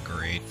 Oh,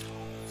 great.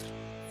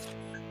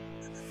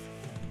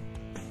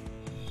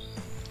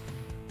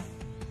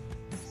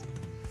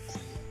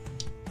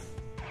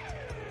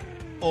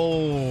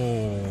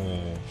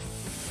 Oh,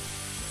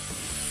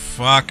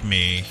 fuck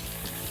me.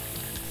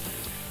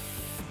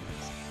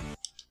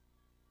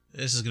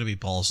 This is gonna be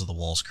balls to the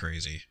walls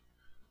crazy.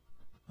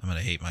 I'm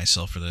gonna hate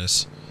myself for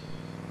this.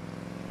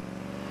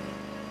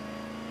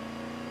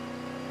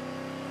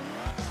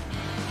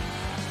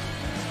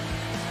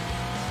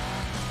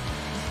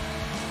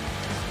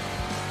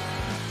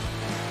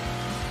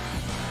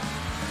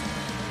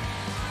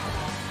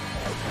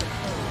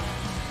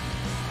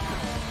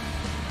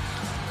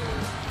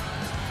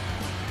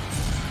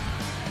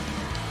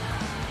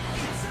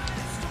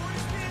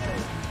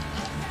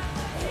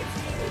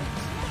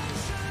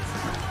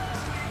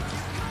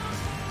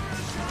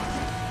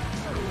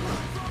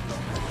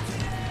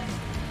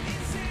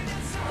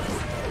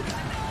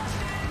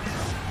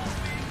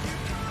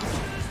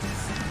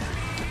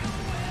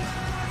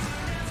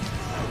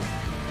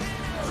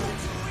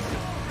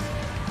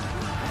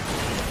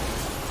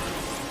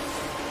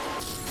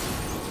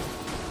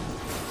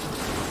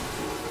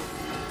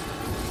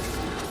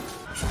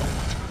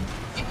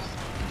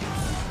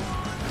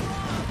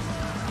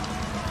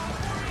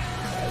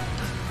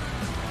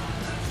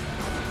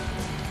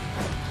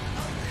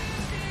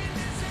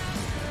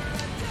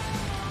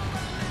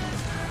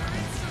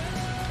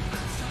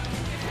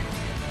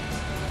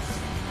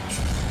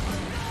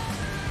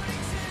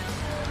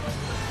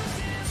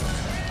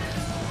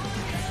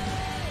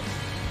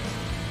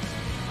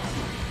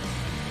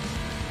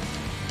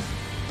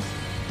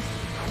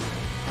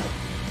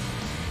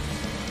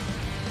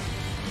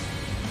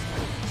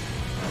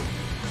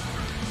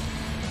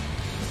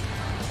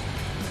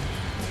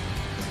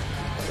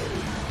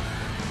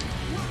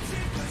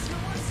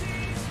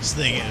 This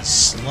thing is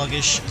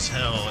sluggish as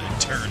hell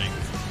and turning.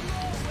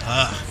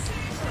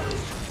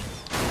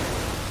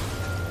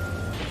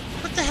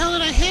 What the hell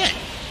did I hit?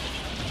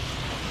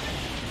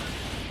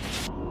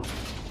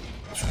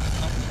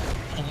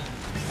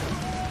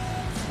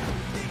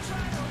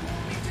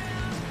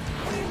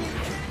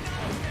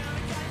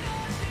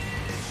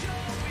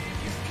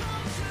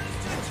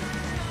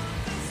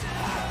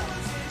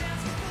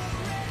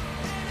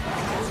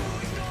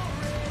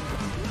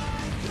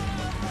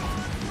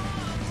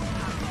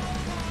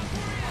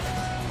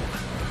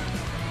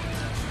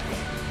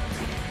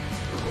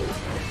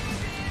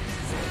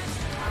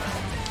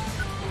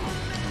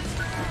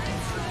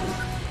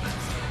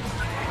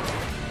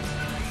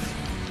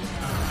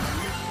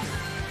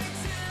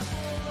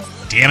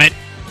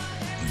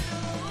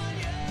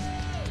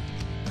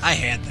 I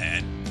had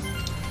that.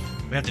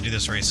 We have to do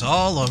this race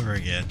all over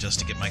again just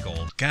to get my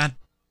gold. God.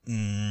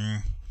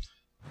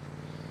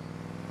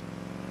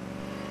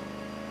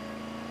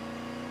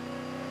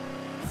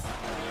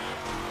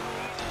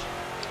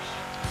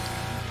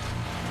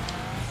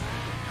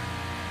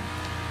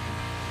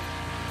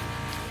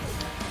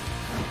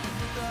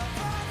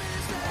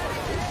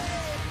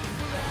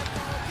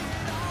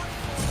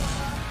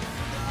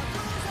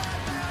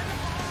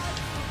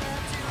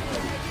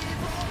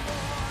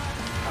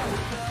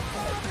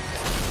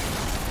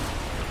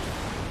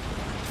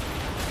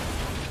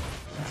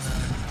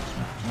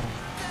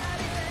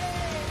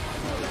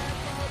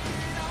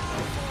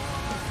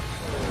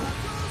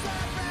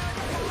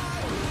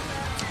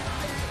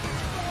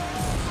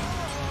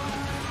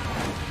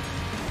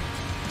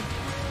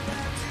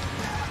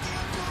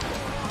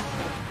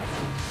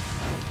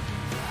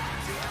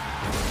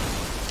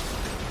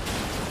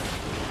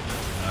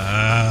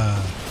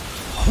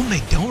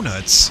 Homemade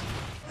donuts.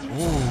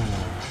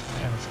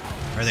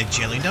 Ooh. Are they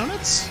jelly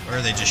donuts? Or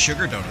are they just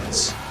sugar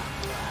donuts?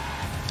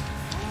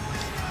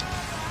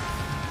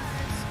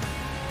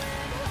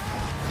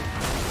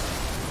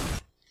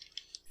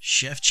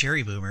 Chef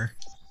Cherry Boomer.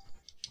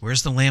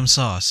 Where's the lamb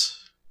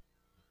sauce?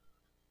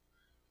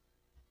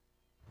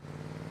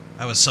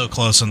 I was so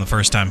close on the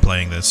first time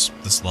playing this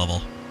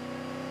level.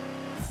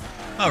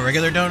 Oh,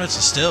 regular donuts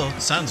still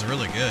sounds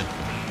really good.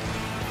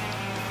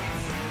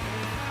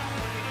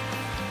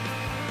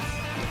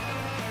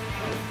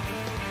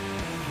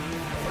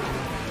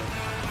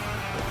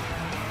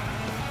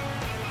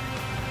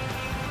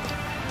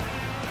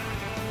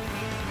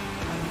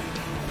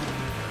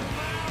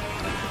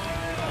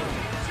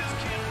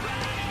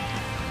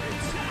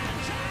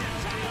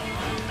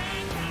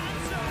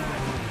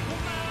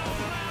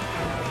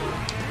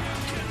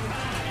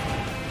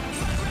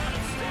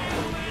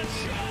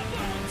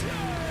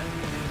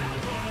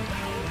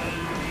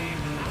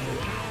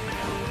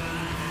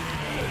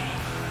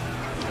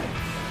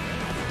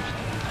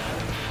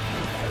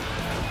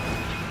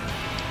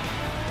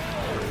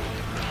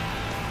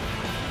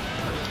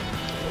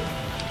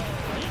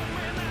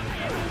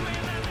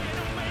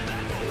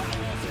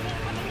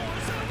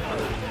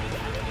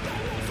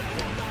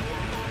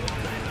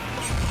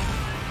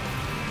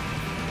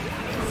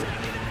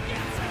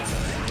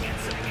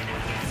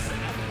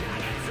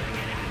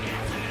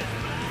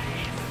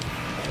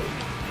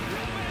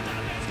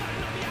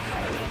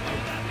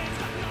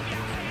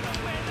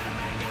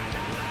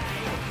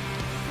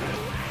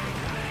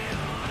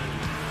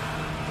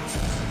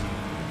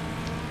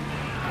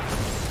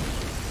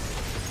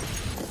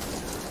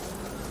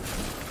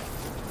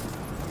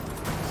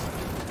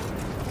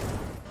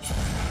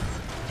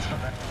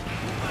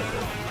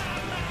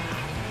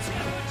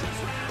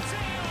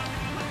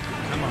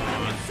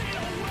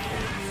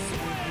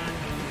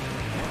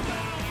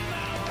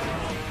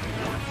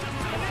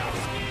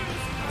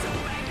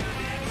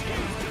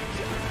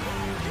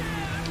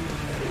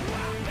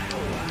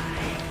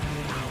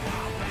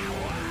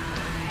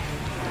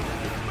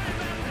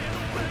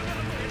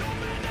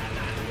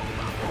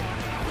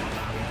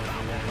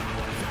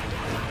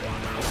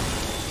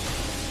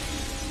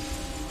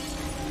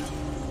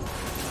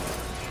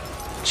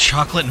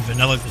 Chocolate and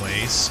vanilla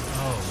glaze.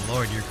 Oh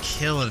lord, you're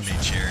killing me,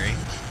 Cherry.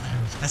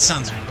 That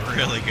sounds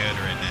really good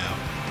right now.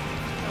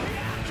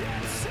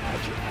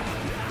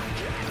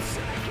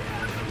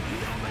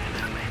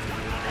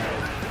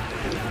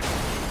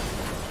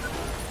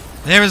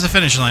 There was the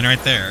finish line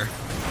right there.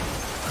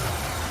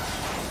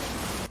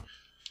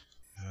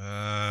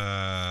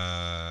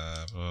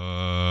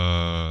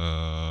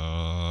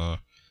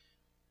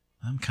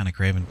 I'm kind of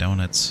craving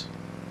donuts.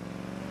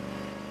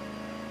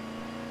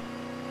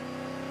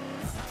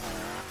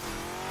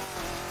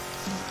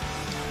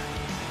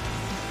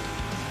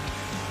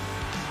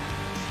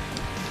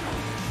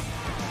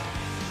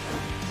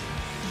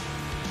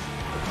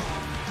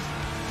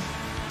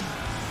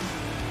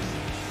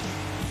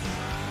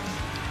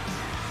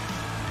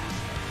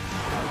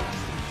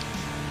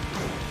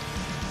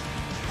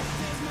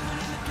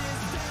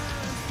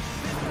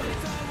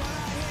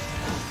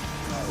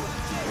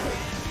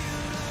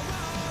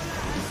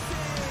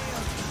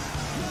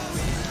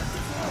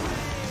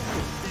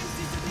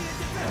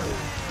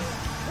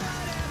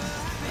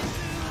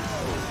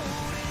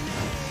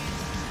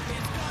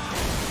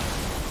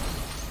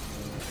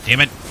 Damn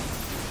it.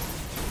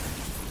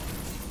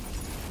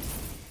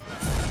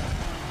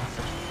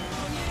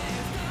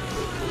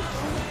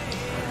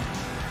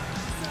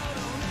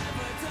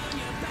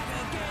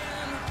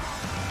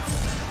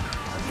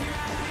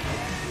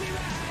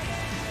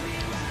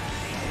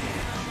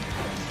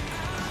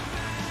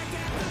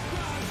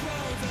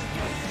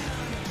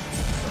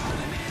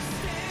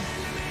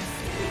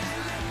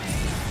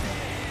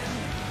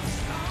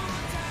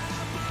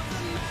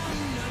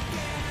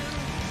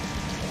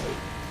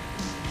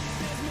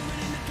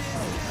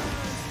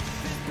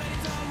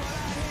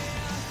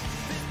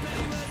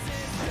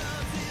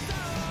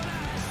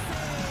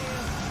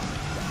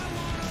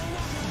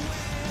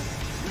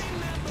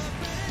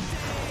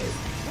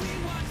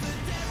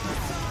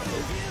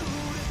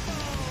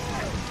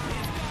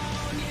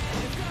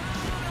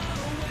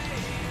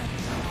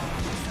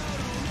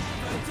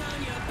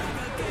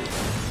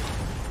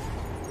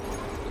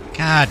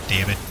 Ah,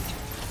 damn it.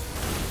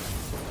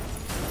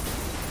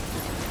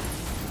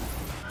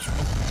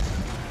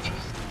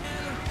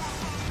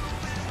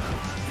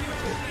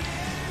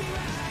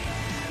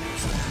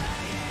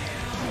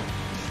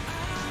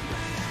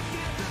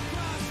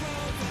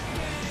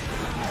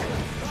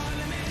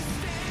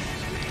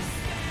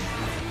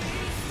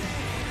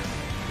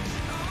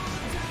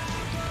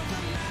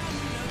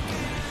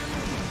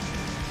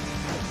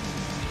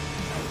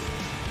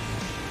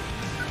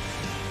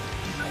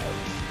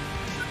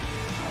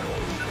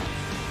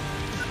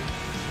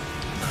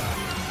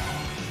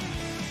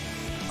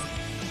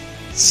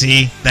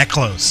 See? That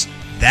close.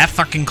 That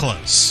fucking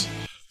close.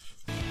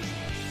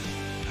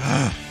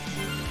 Ugh.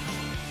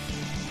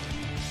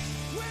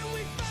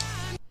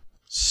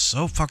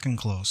 So fucking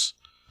close.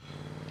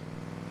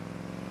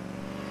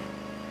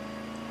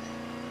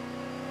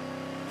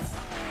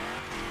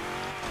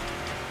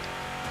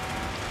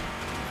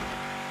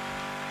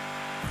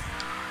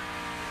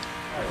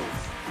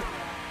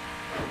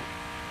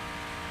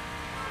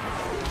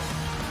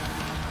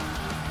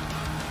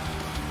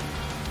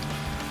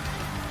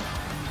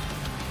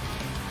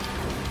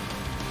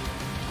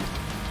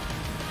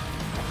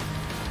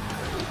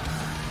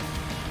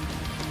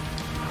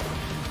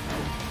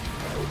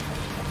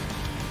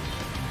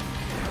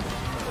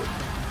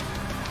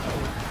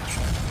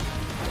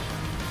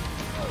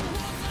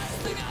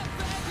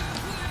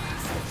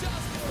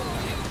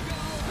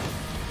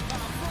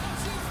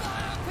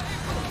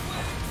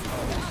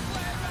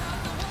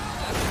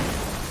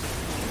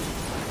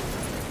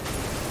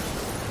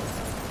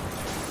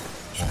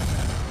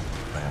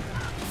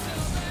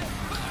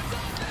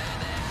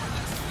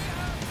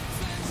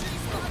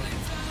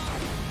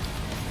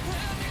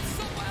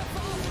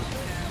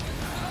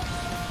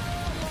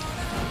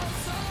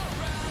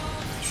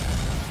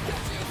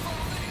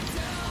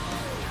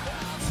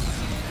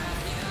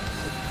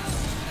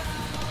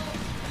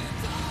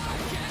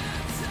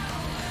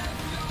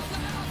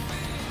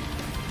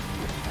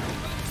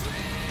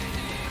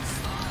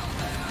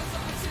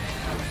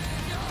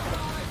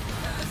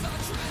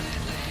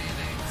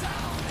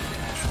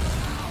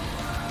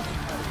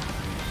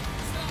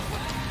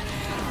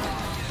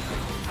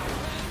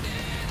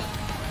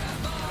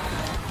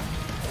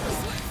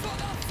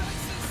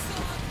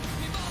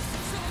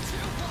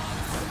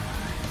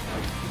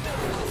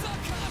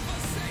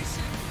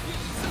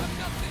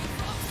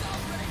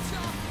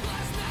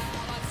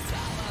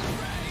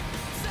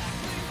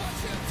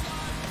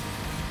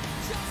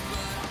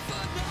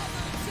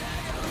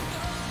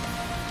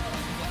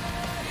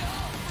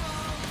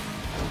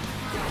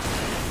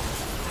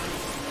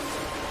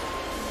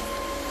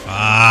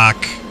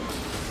 Fuck.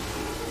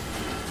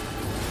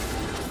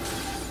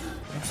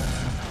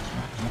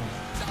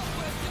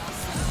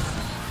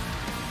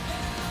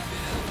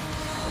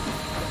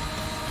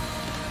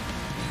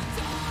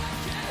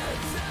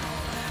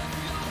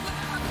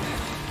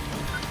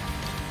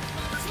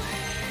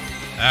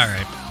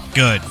 Alright.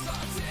 Good.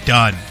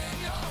 Done.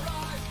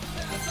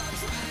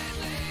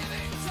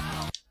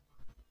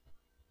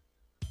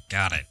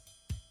 Got it.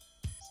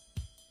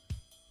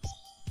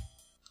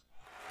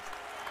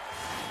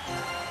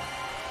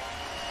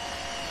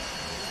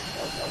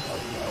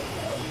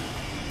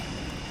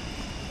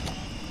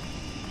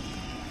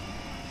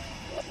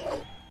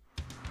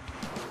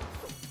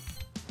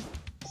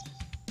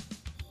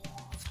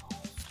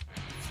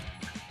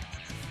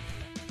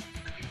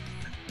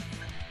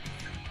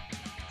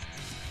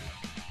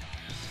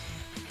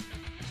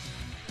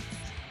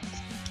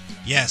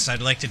 Yes,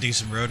 I'd like to do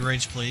some road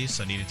rage,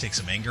 please. I need to take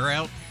some anger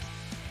out.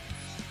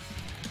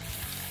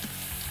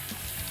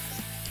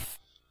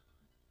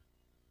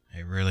 I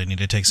really need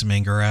to take some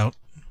anger out.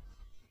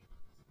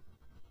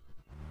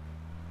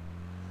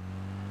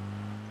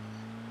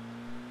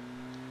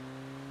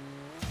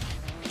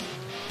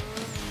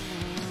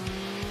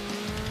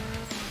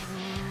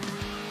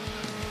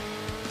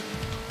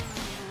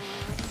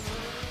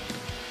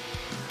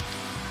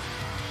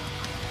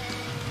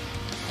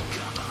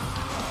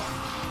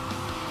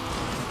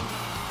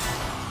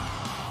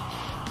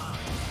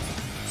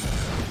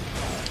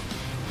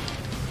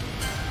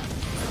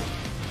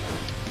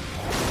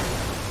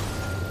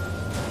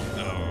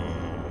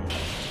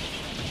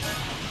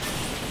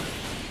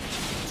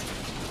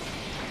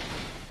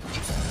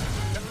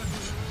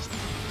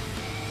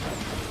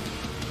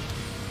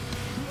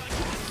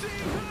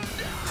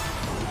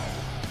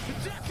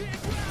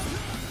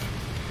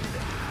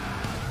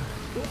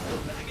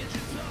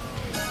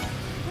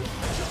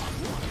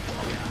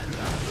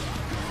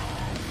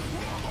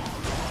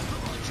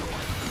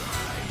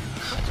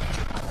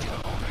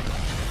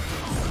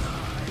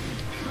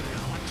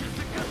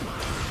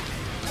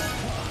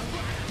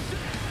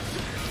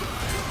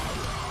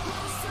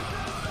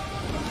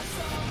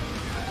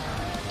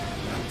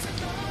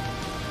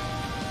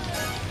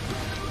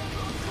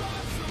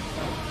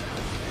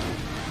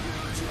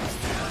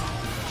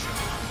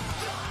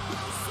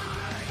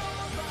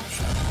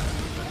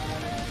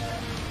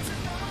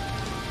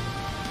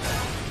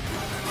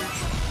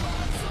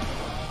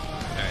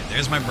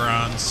 There's my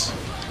bronze.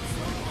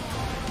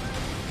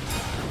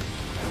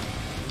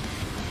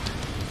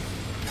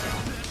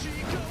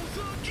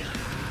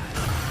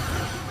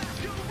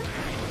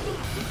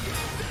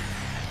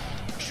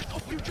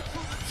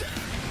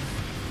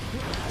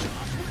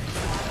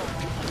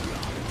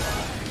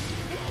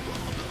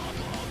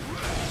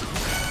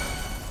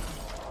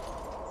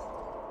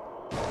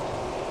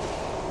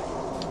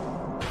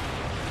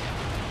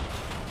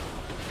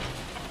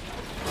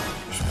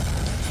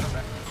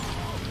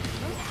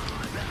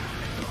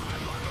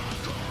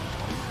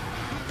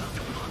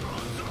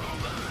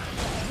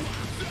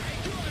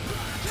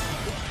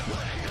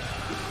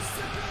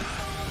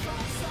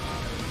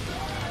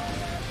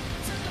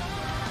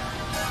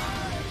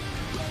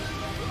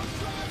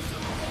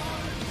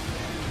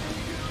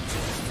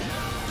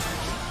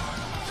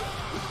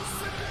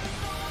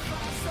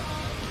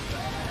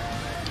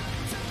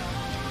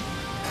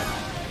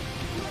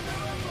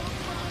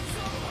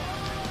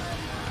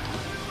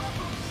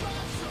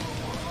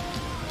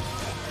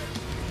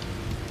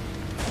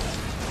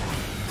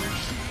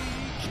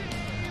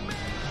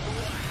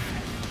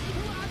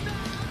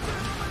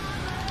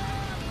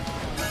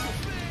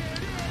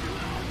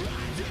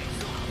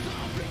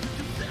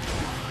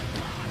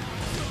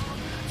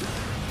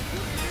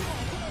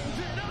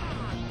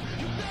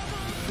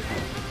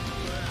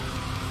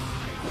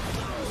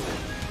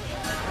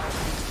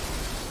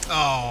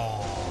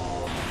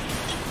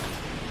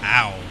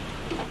 Ow.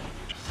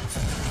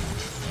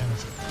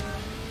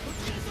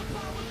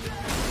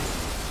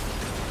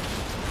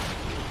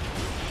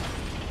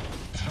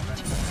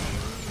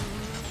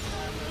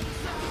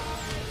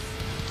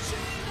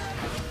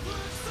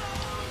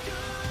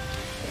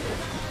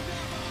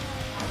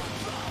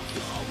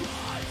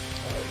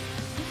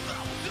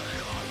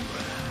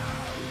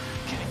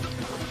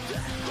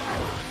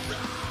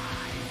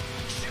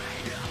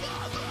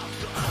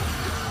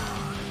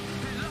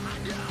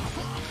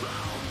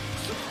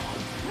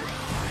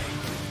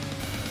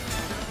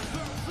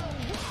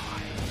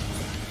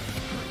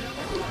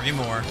 Three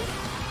more.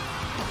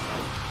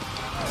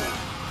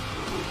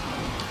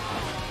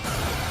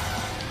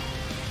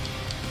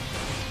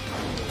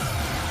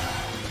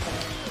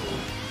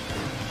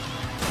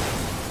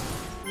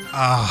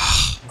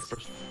 Ah,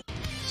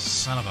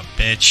 son of a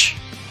bitch.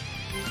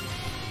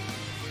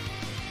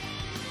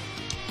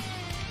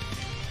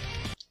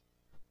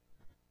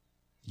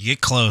 You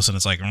get close and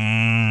it's like,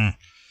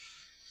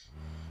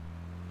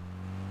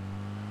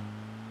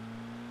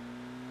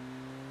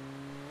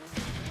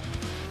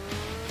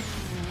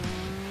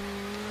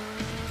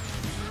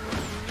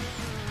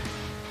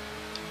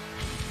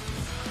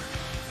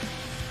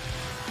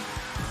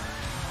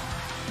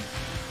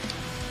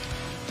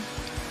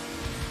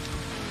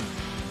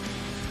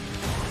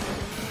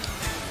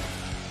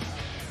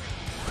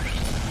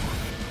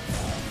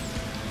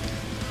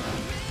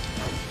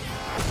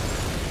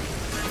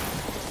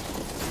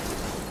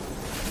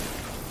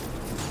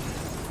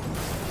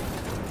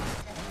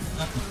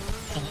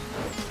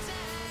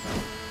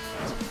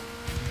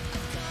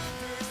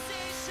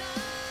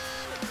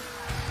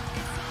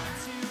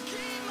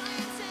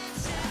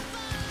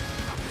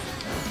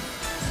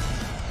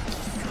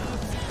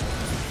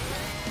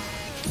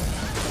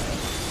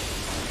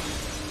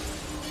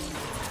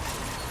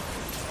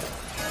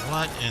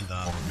 what in the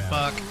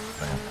fuck?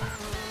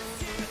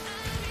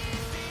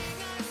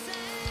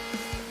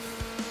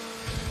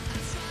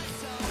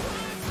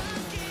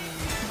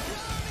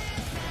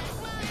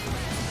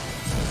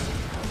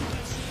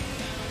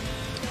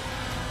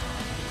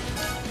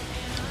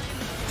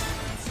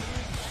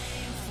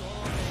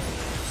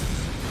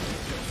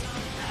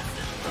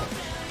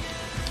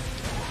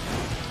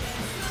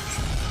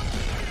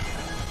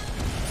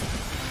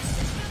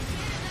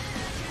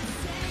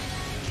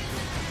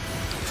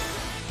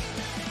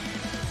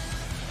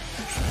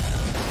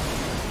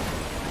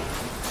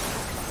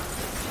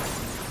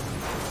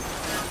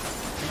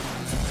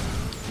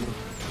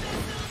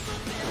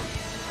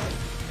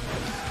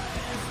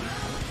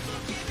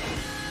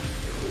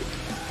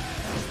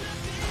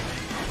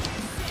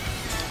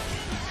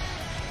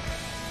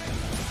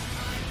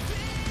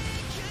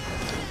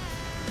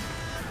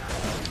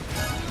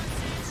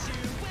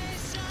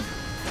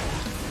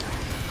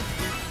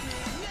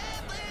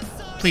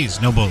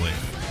 Please, no bully.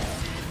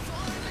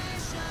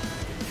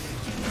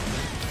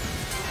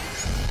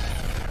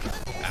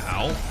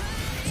 Ow.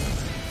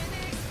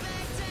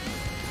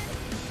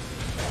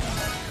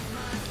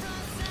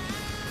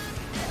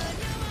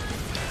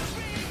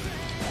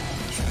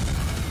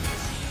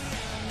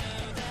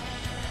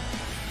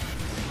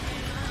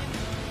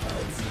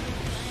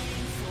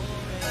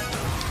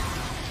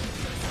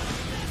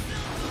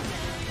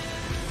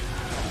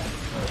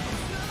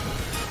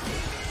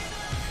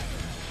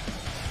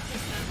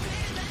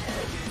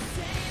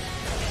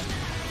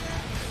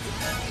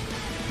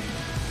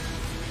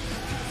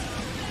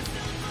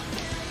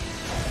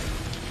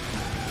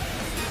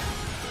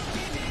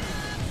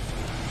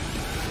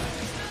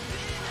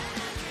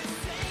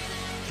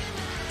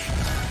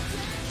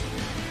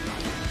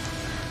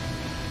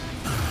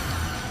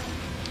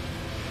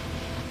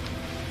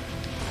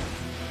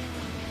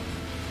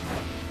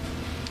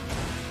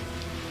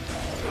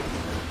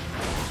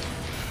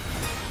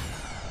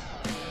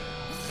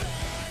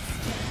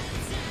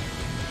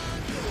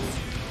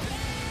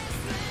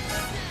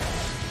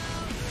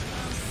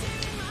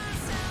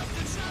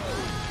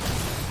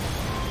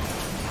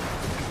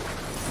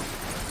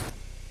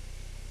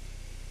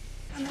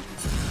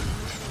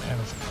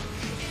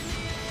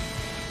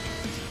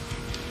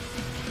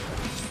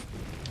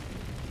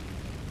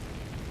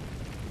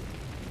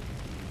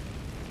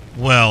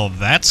 Well,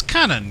 that's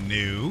kind of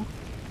new.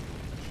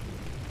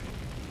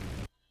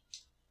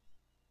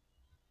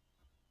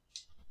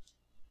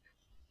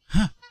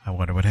 Huh. I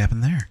wonder what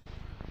happened there.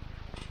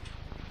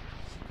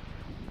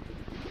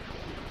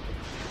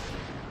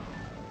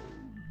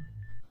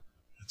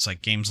 It's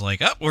like games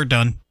like, oh, we're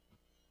done.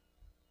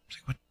 It's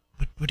like,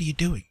 what are you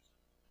doing?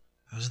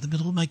 I was in the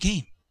middle of my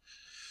game.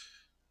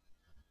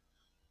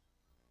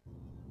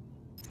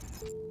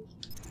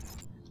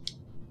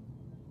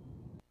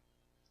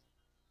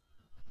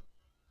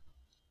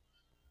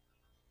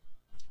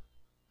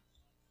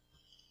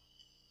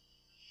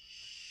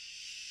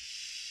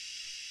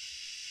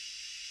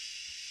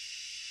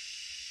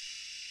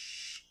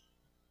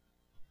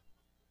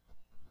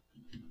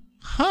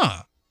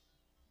 Huh.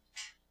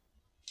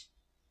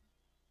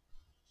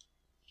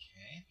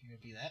 Okay, if you're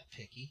gonna be that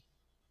picky.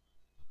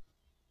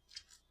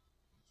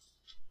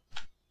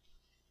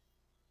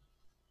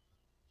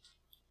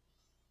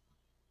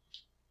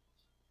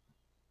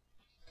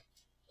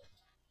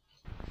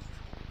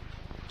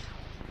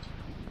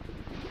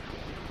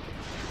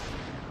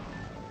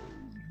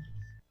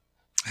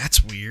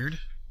 weird.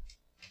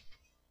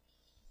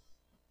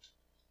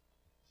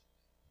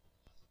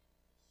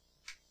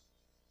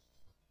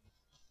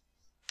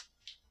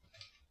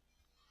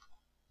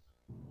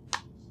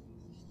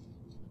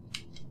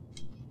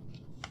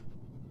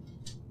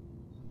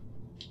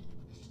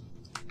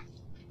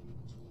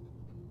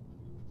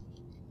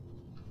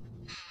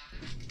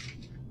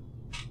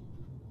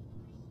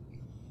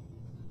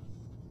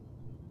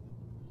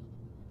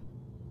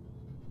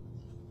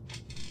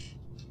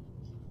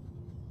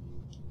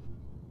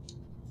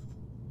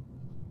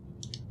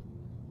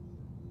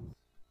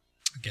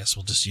 Guess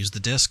we'll just use the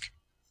disc.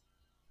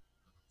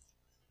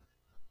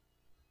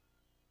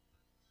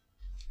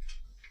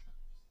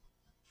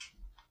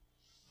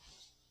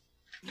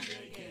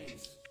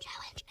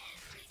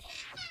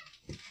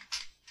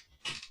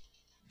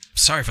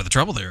 Sorry for the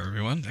trouble there,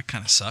 everyone. That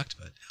kind of sucked,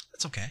 but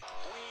that's okay.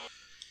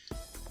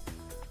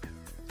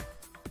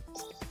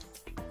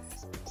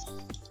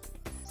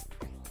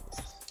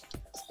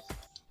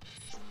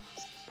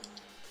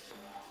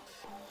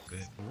 Good.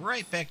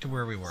 Right back to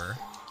where we were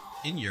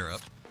in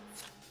Europe.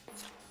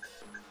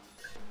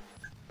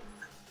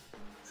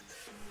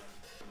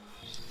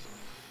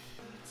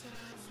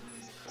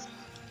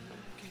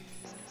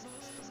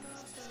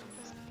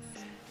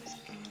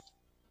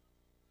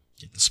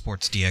 Get the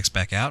Sports DX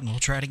back out and we'll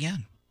try it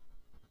again.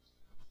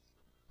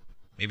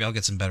 Maybe I'll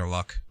get some better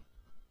luck.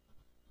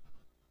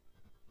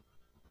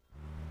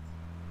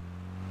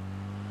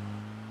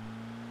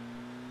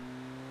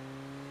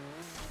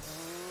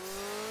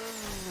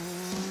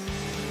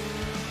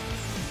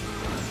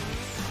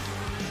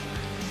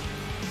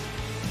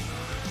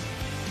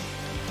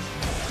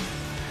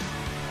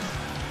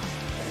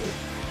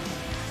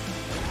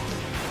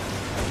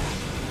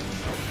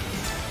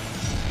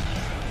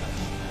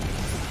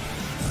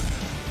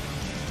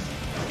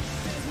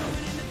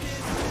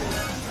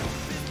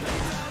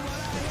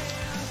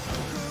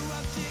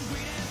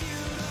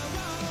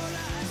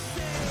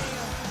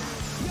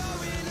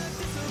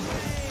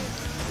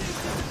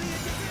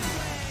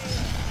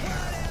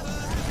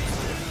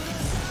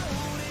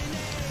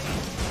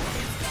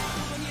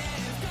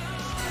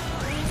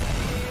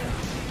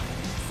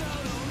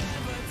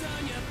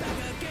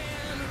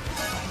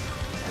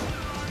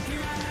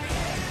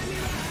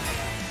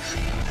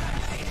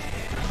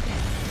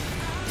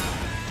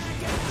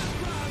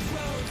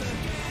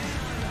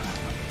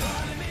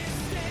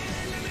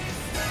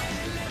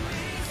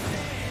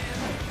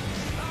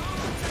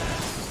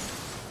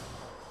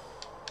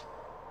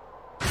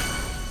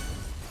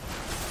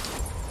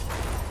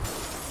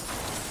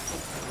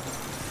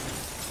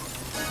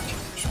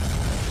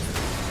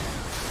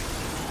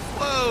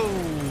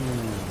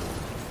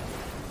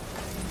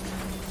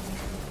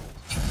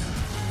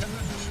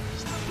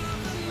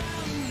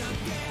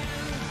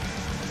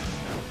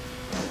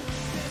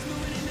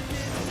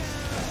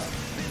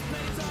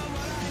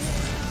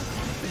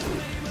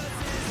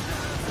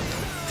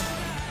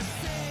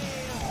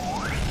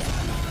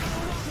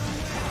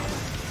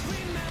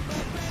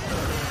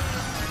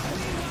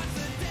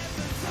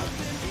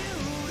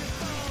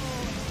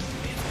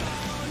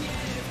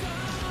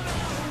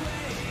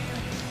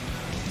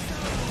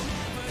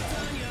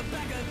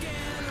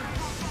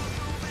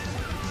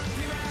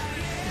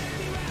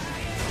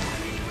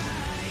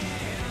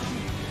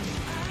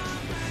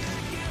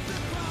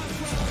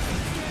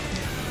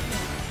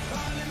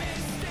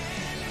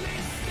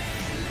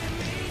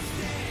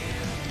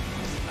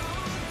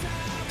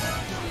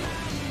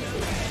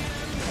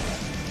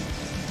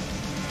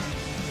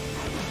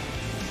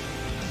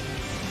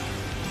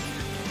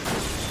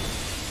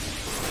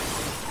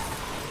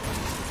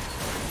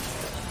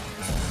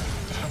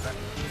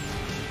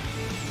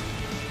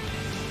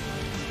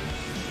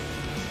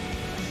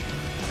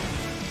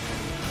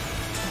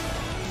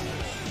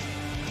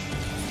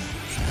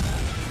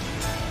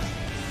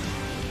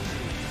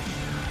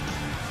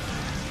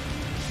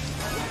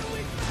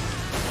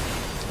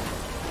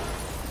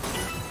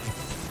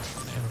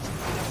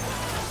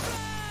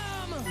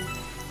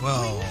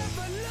 Well,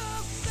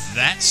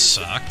 that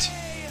sucked.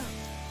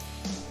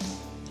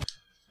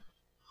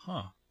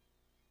 Huh.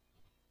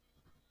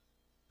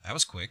 That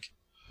was quick.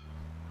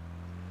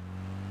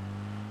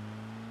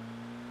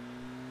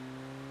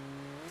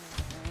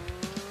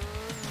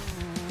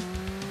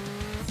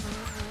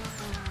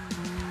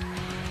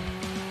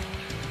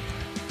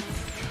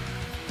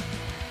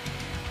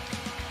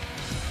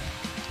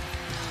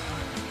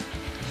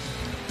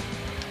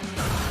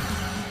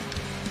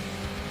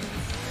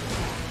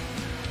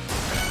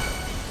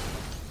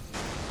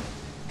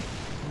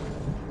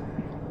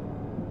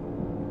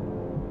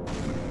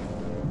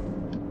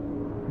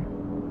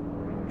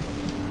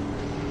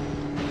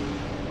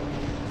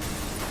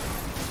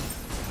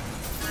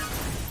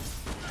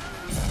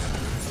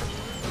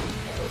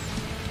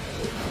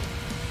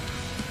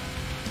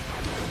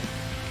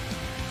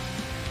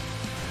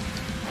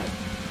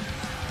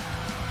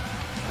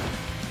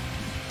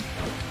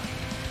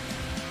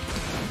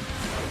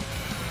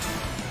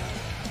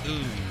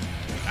 Ooh,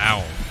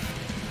 ow.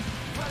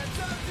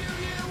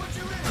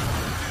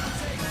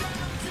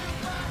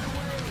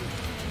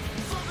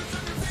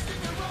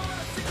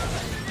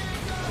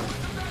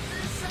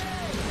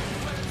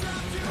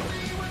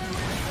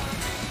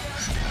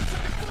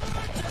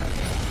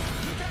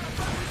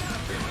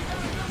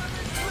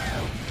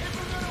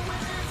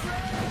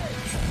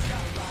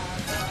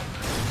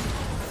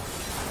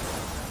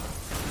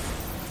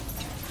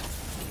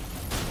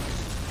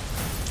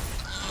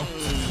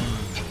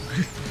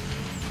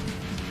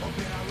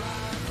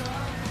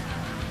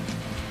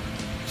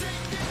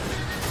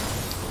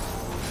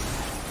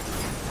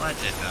 What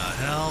in the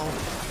hell?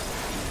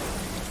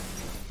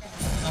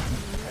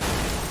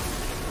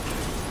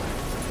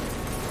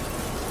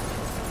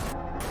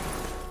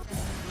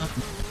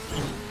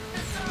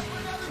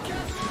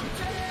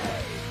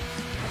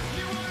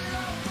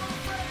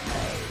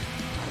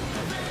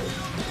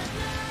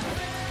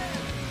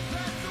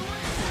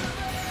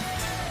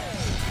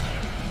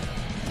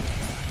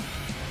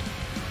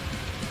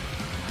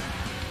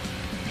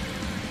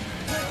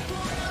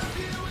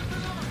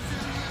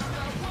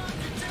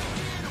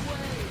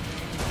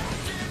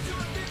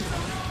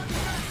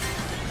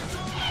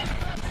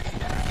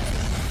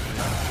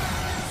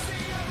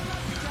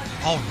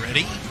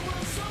 Already?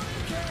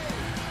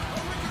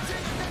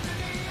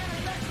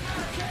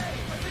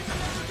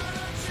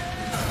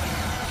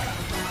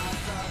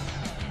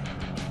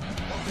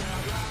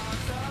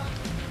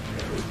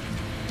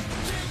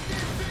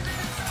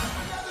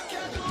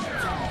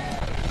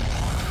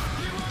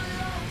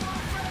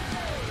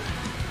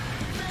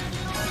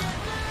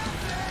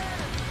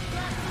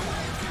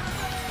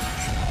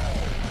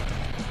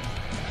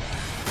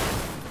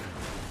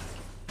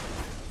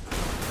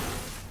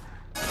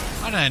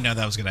 How did I know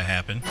that was going to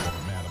happen?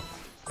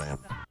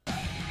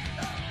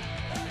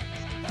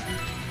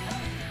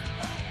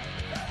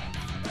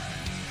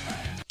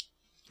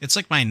 It's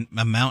like my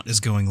amount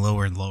is going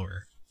lower and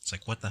lower. It's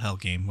like, what the hell,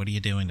 game? What are you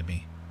doing to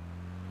me?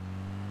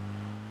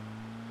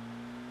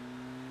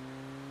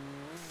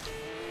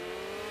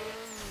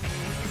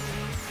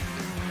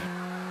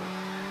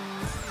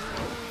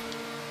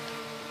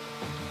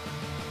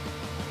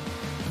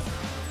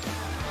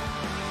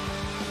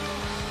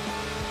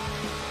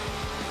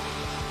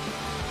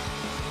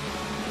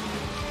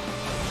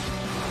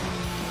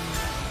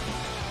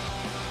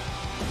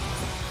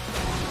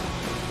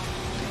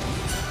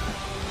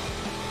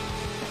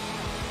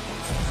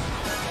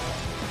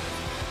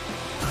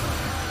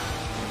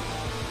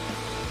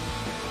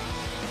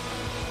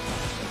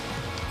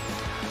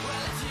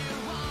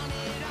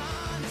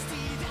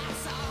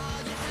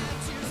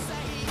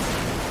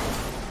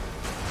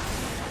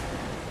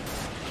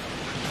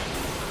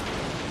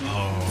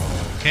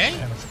 Okay.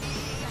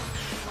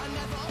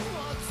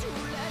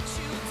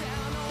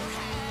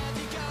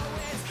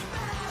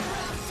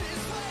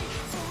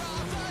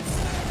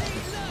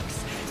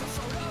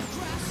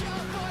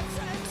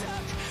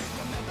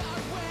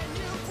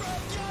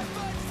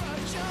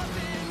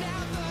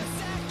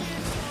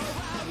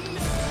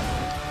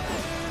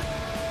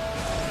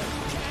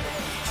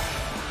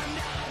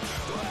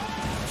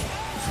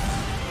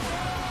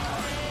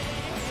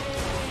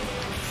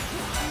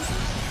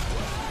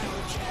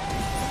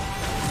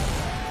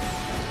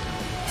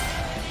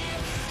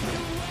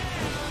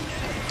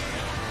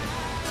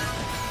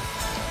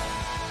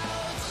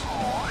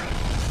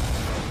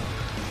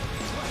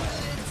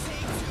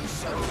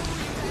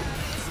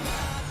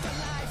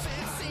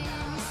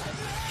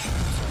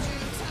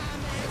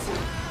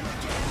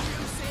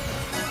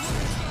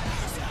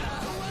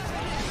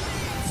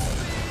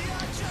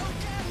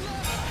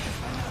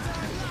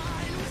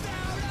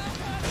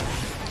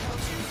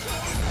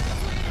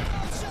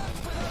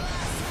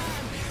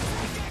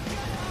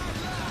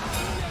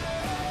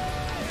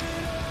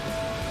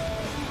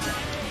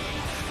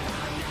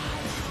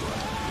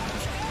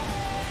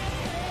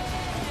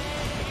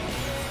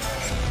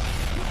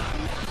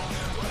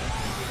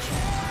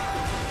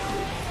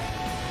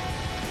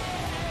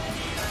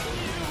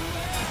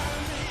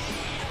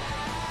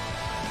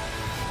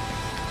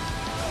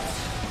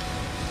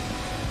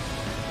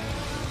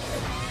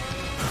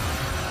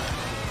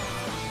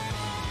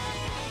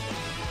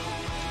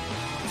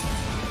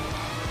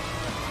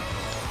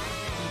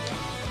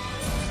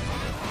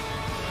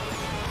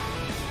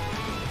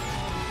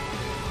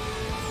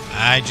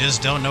 I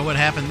just don't know what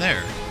happened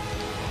there.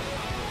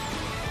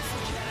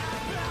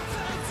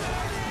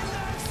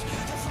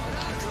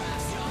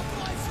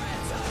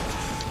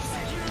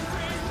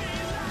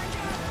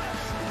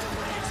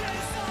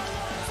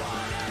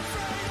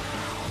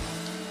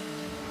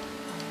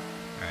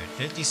 Alright,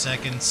 50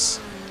 seconds,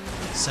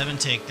 7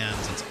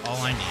 takedowns, that's all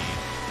I need.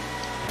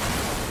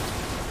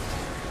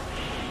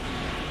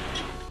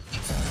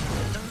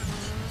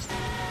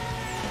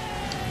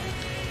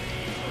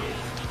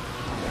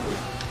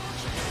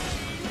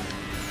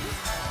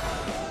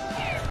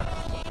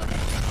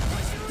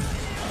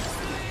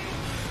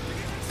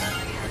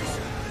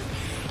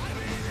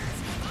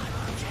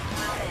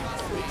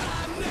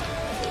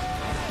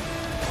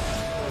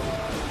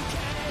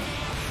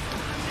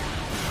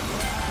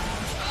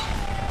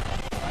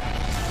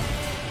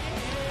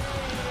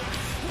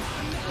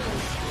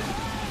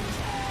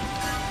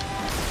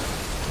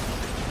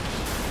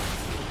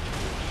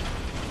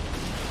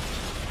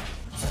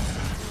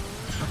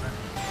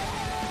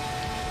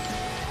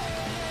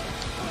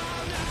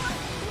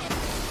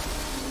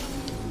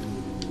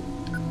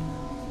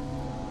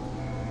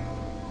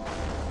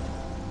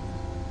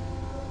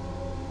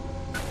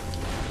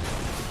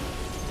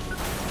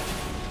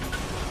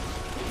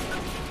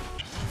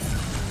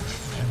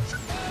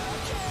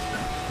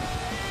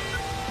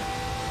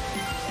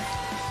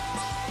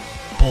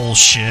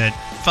 Bullshit.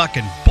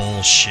 Fucking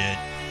bullshit.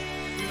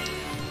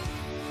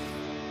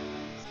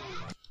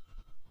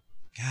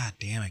 God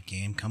damn it,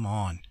 game. Come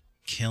on.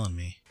 Killing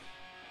me.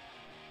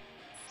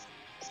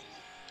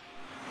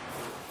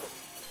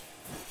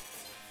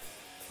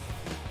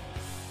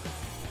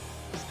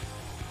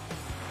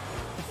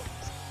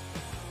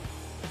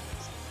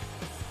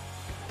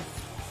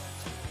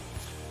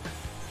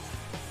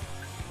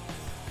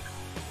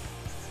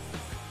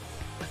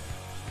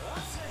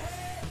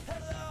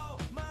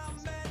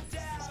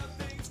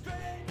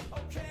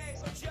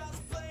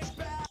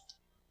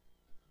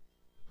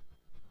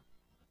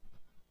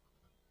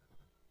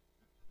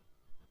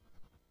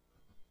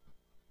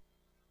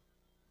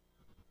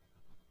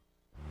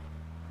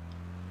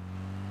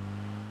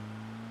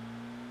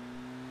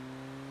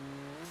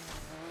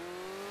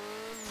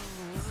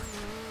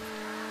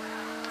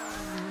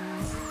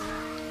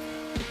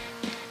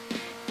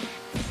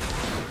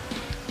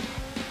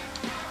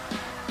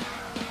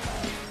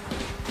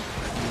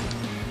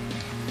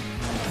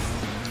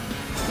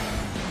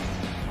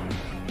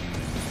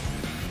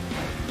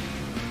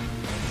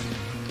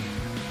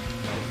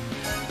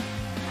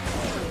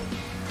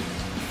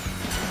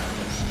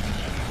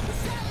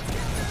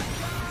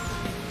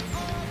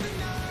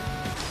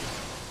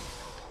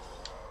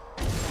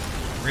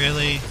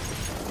 Really?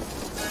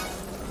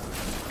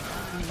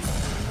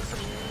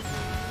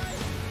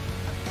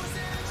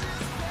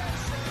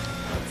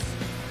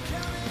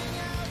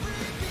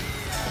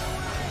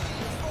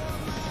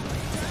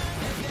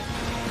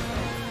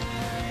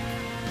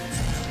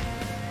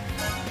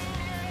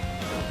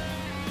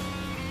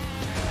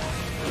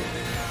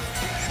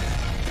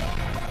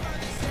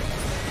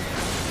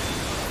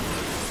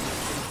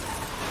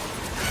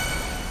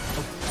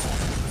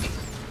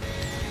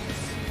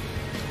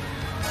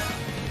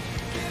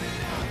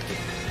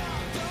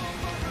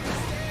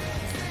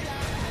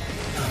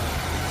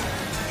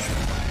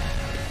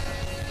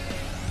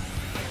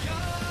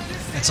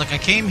 It's like I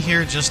came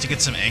here just to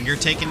get some anger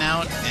taken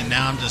out, and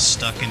now I'm just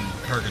stuck in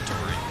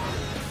purgatory.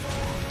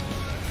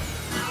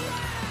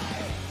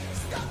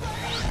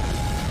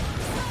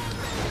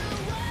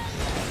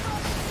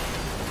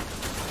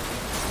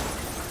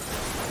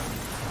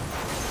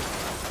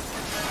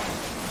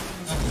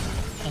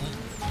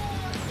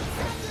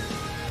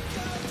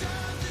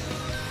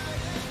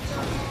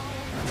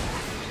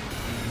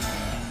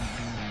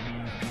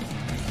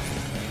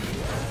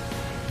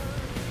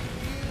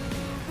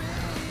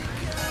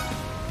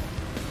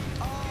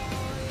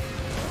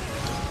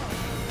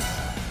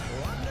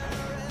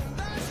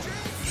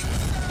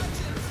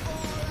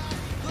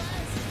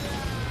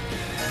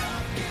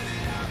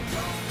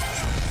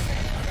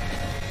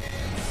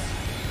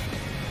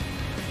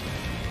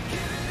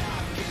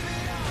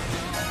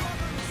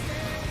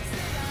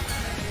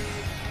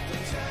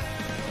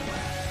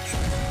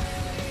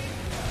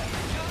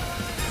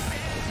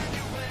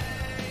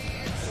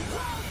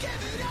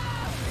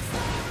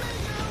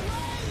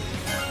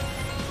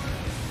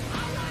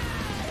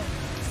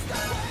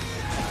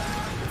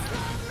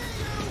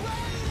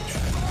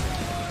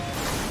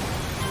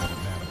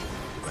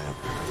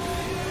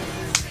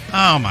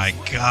 Oh my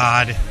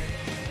god.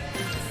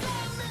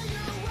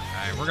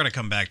 Alright, we're gonna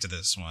come back to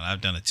this one.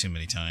 I've done it too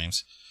many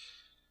times.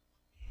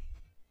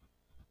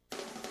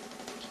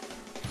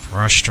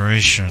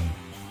 Frustration.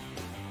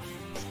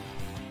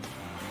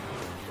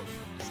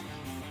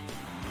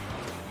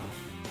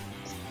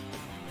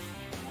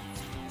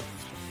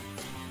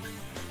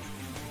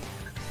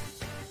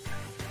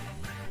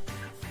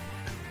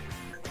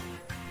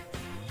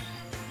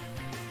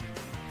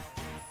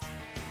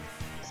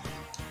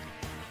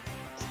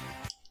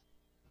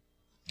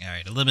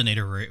 Alright,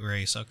 eliminator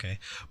race, okay.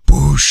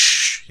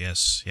 Boosh!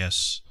 Yes,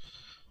 yes.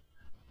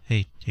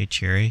 Hey,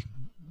 Cherry.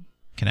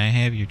 Can I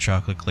have your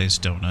chocolate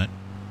glazed donut?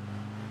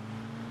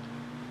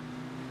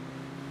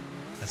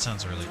 That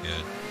sounds really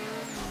good.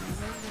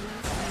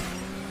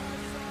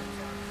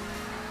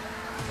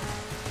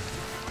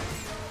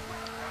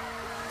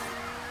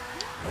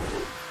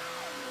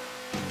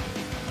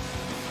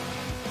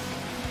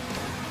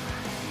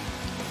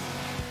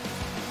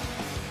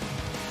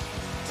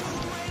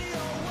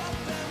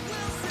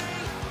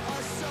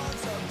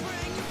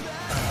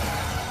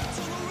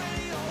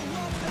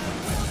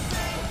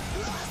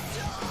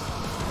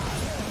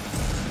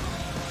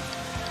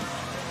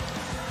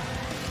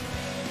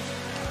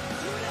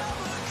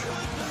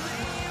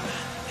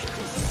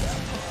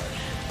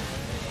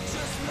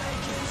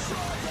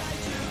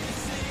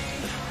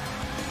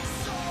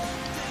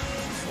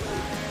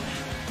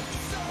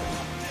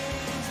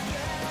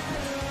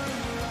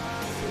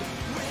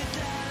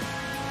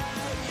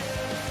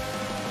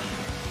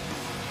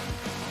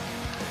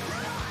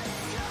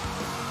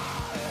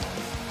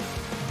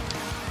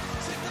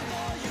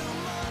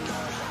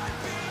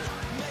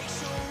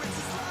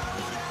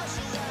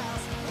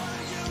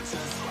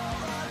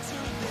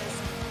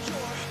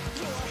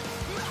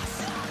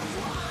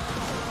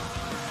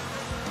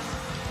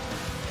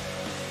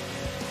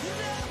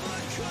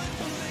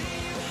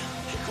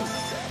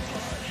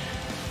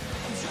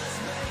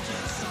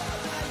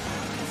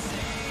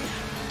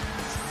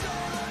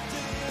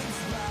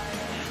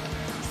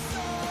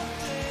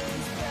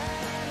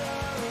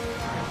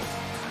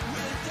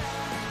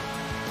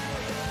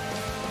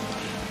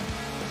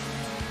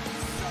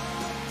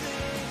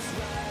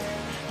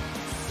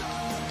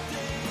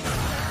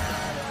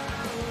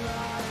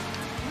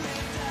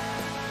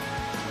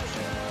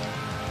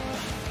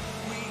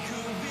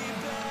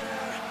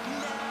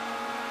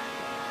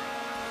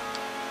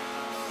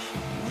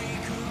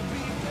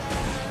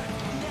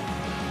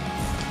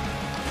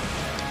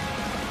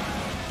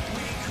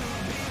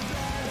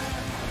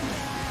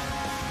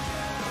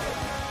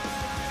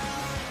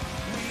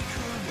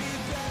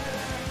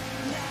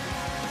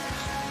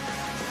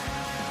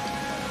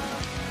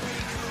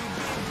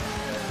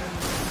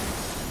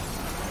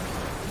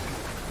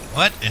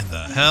 What in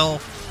the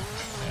hell?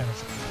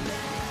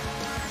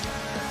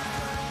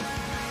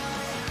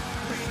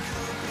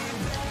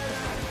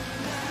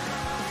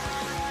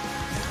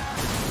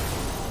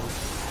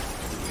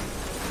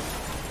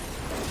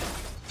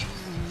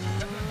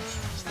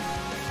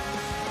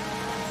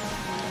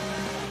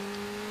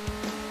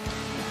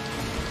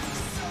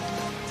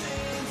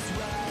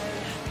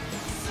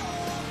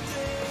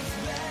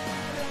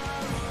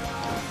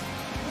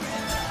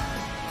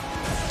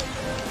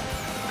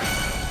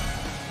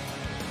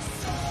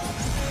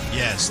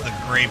 Yes, the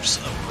grapes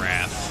of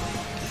wrath.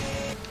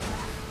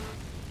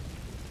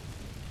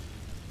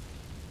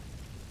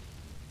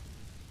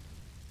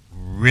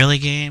 Really,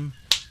 game?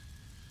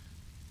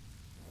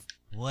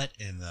 What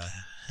in the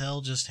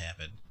hell just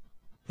happened?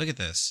 Look at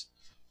this.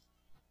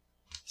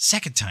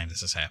 Second time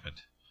this has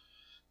happened.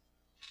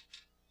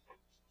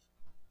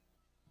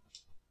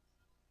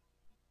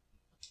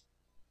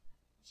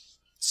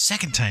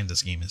 Second time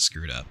this game is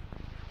screwed up.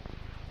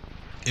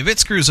 If it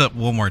screws up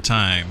one more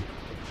time,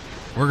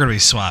 we're going to be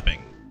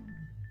swapping.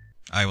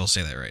 I will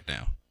say that right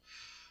now.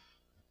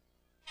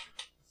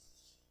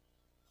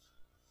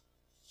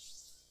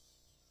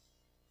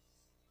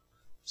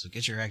 So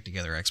get your act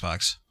together,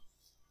 Xbox.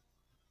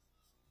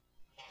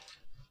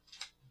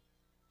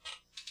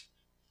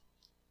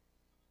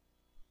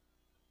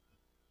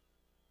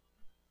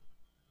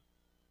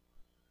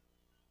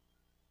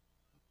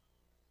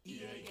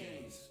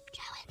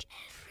 Challenge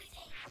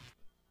everything.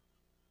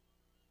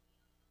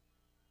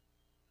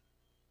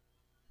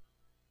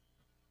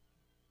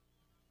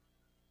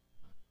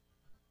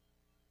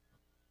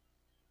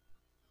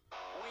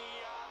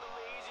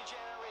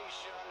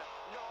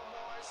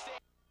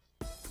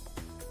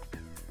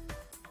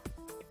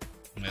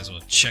 Might as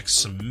well check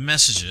some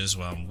messages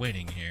while I'm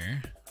waiting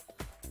here.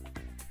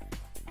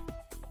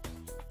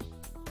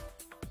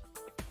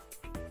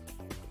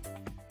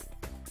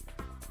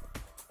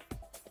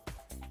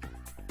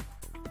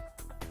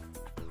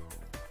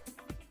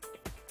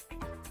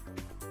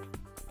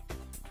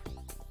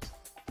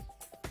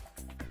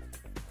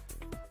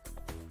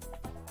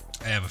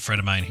 I have a friend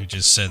of mine who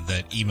just said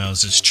that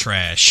emos is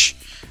trash.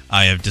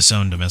 I have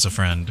disowned him as a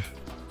friend.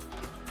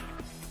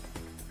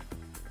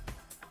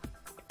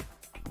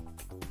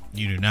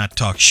 You do not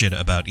talk shit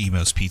about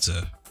Emo's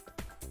Pizza.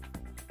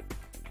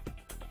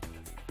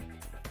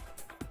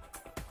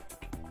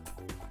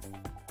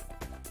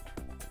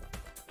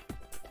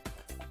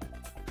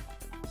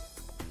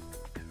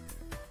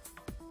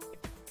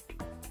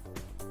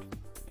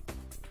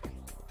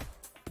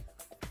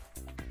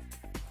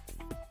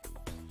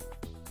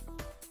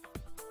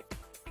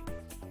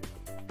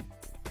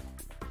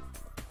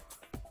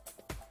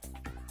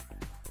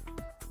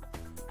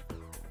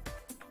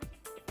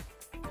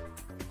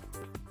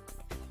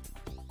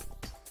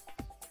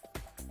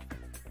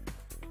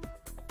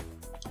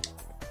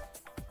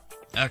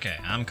 Okay,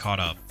 I'm caught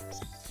up.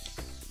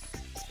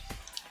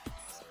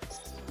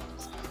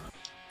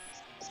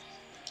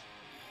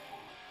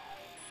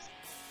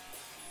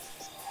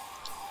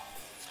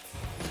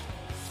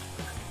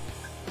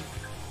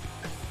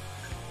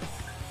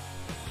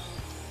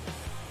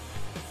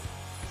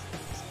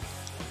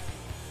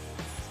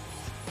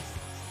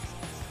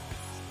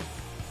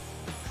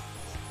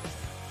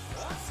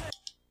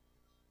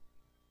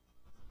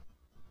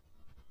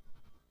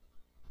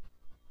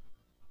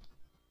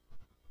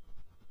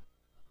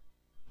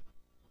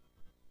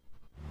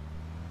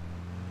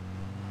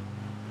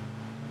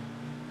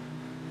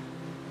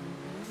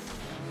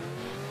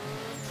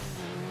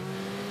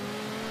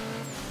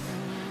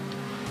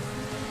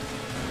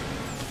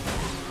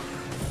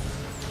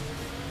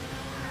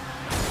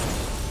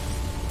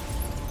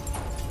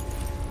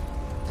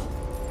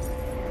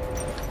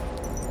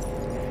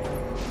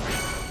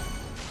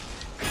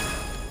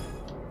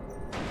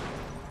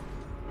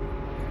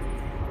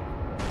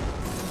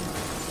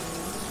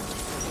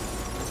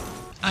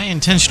 I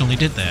intentionally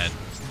did that.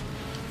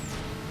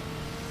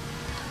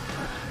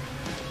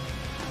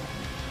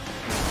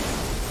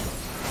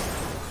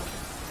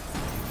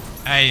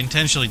 I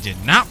intentionally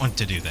did not want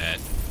to do that.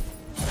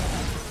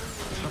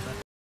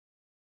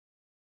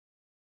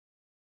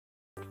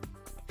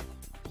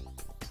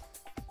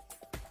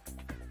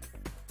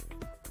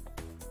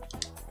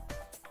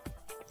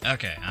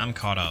 Okay, I'm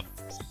caught up.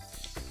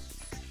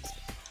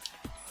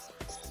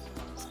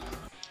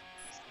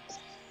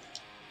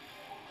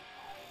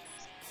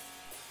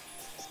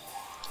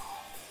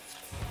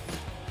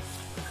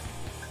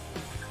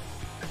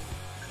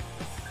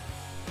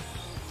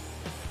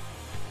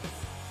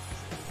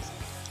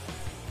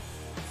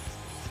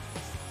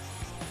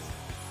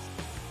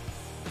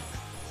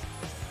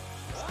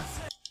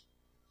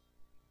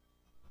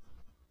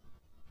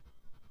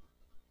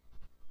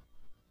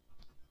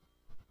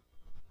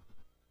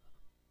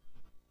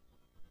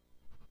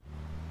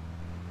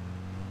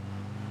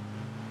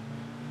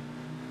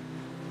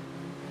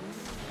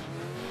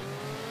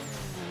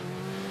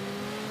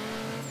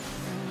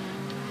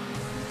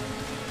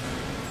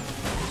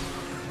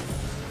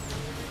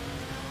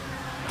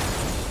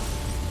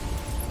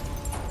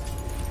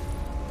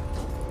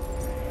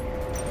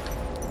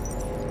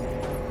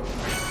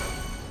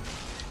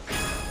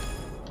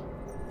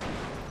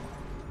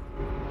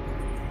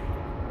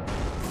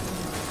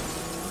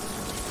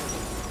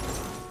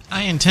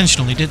 I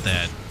intentionally did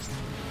that.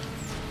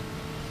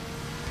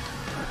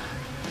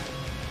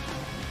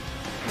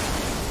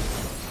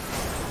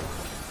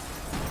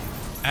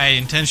 I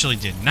intentionally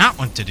did not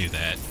want to do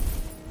that.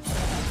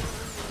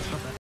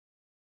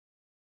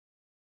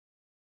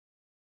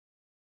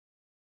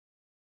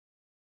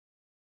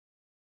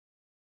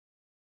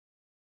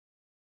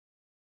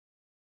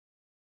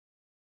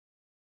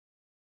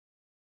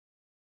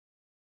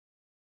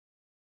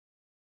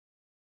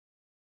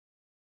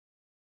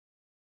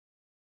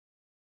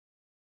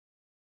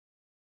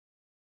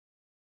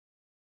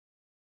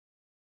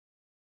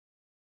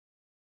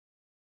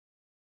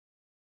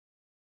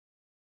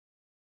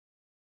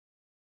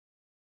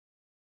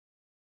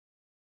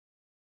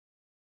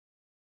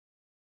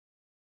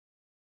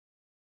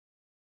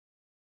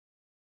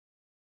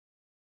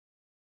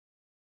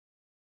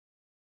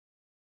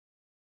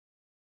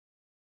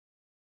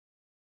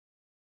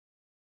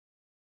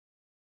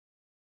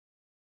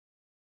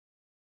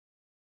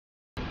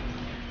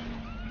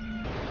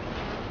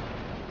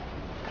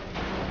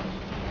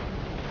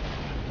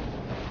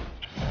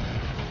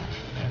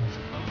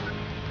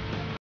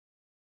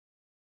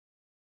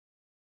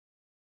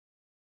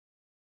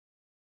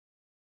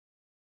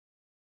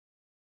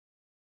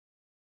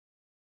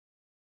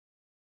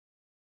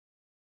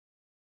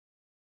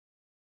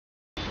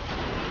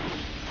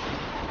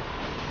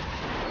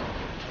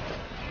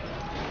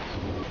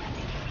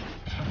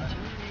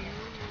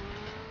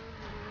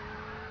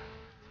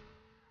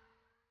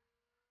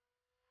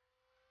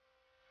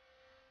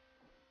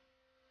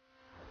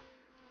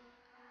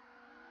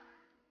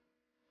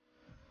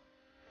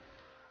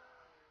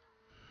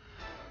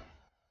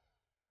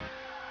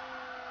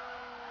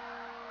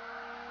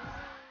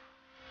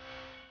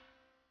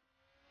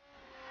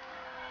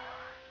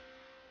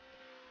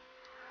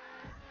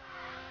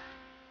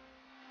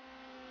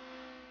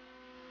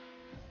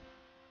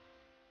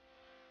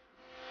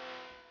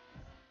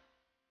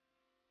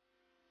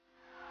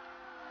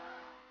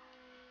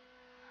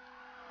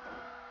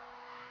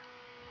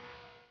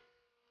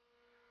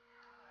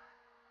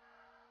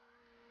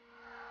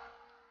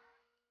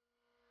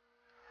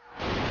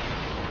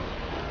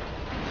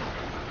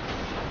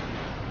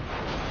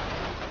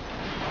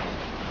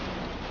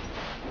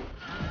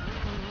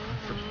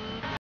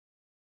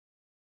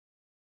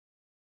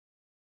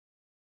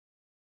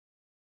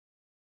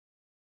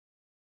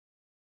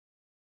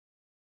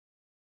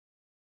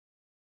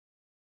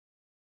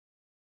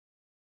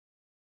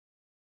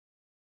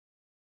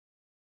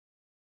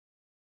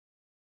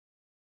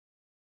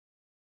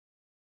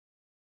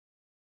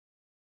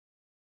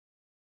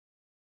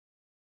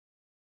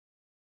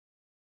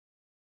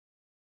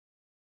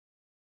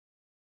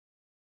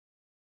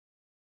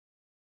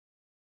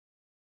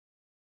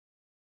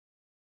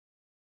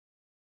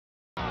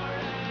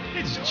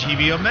 It's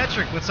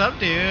Geometric. What's up,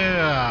 dude?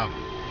 Oh,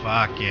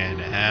 fucking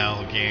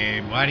hell,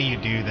 game. Why do you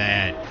do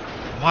that?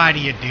 Why do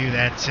you do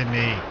that to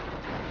me?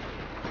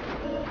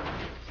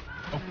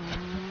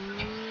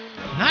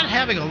 Not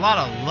having a lot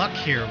of luck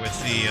here with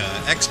the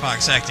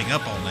Xbox acting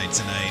up all night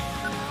tonight.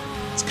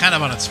 It's kind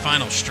of on its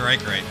final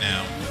strike right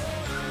now.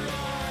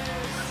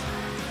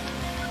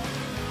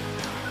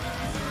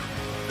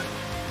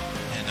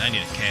 And I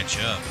need to catch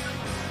up.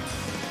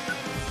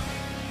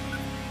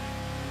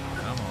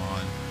 Come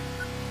on.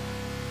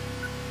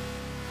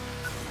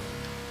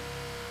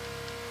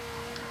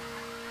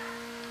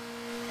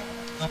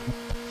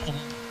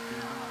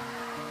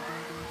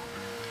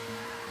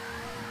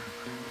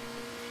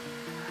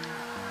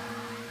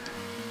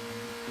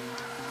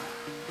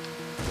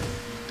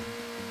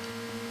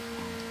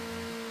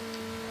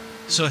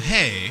 So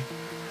hey,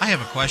 I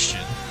have a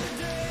question.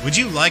 Would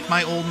you like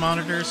my old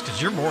monitors?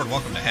 Because you're more than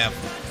welcome to have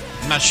them.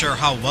 I'm not sure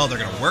how well they're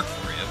going to work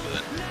for you,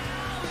 but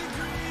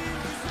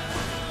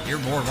you're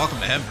more than welcome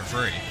to have them for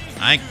free.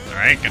 I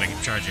ain't going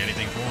to charge you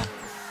anything for them.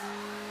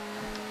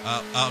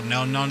 Oh,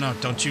 no,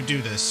 don't you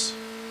do this.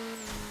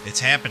 It's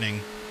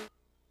happening.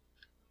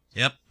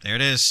 Yep, there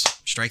it is.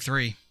 Strike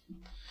 3.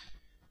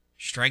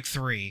 Strike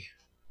 3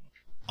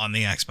 on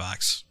the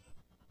Xbox.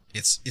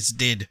 It's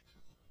did.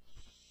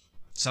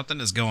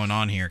 Something is going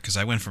on here, because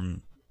I went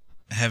from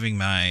having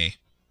my,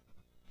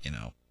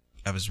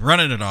 I was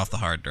running it off the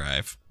hard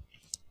drive,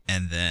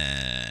 and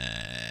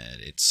then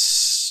it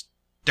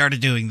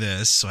started doing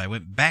this, so I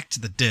went back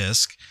to the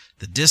disk.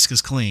 The disk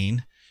is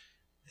clean,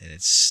 and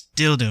it's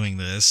still doing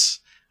this.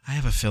 I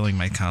have a feeling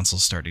my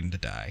console's starting to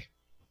die.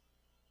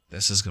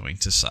 This is going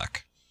to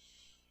suck.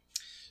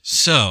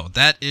 So,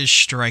 that is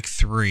strike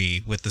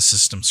 3 with the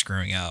system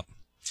screwing up.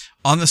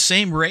 On the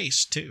same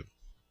race, too.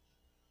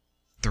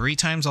 3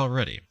 times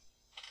already.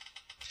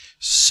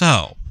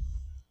 So,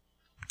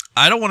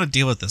 I don't want to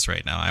deal with this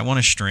right now. I want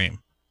to stream.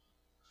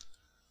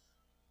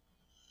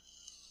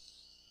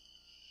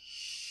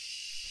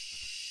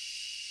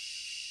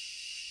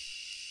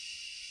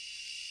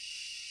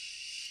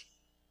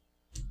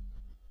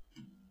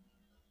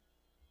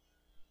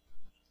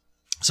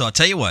 So I'll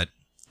tell you what,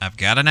 I've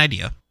got an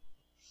idea.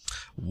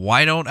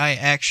 Why don't I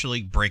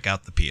actually break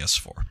out the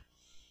PS4?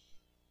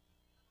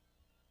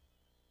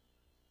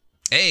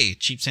 Hey,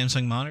 cheap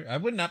Samsung monitor. I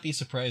would not be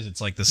surprised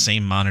it's like the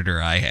same monitor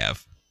I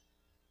have.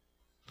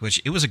 Which,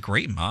 it was a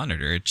great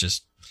monitor.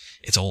 It's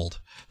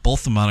old.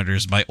 Both the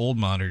monitors, my old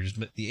monitors,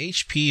 but the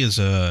HP is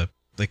hang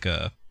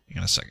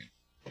on a second.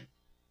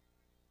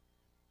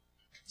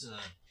 It's a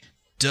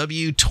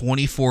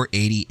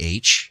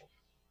W2480H.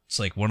 It's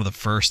like one of the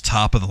first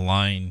top of the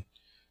line,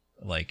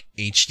 like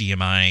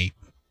HDMI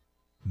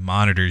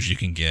monitors you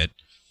can get.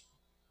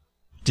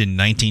 Did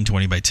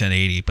 1920 by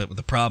 1080, but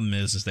the problem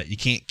is that you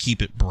can't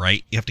keep it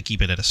bright. You have to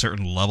keep it at a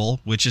certain level,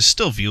 which is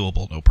still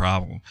viewable, no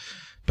problem.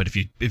 But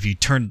if you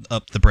turn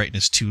up the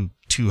brightness too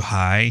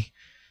high,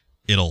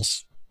 it'll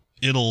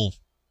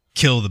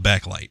kill the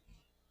backlight.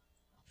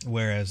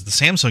 Whereas the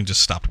Samsung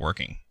just stopped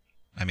working.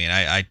 I mean,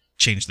 I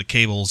changed the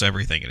cables,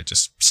 everything, and it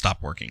just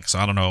stopped working. So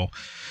I don't know.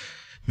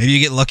 Maybe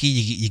you get lucky,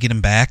 you get them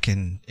back,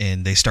 and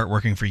they start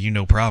working for you,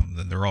 no problem.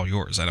 Then they're all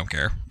yours. I don't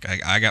care.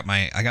 I got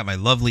my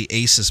lovely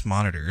Asus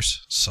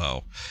monitors.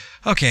 So,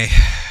 okay,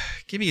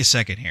 give me a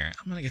second here.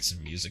 I'm gonna get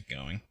some music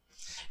going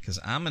because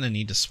I'm gonna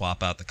need to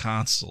swap out the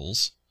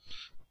consoles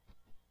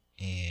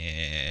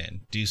and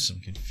do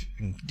some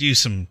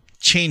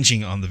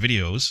changing on the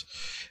videos,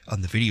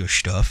 on the video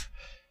stuff.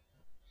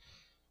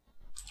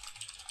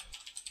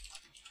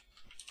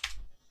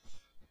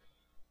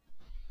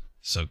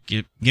 So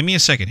give me a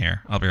second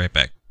here. I'll be right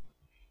back.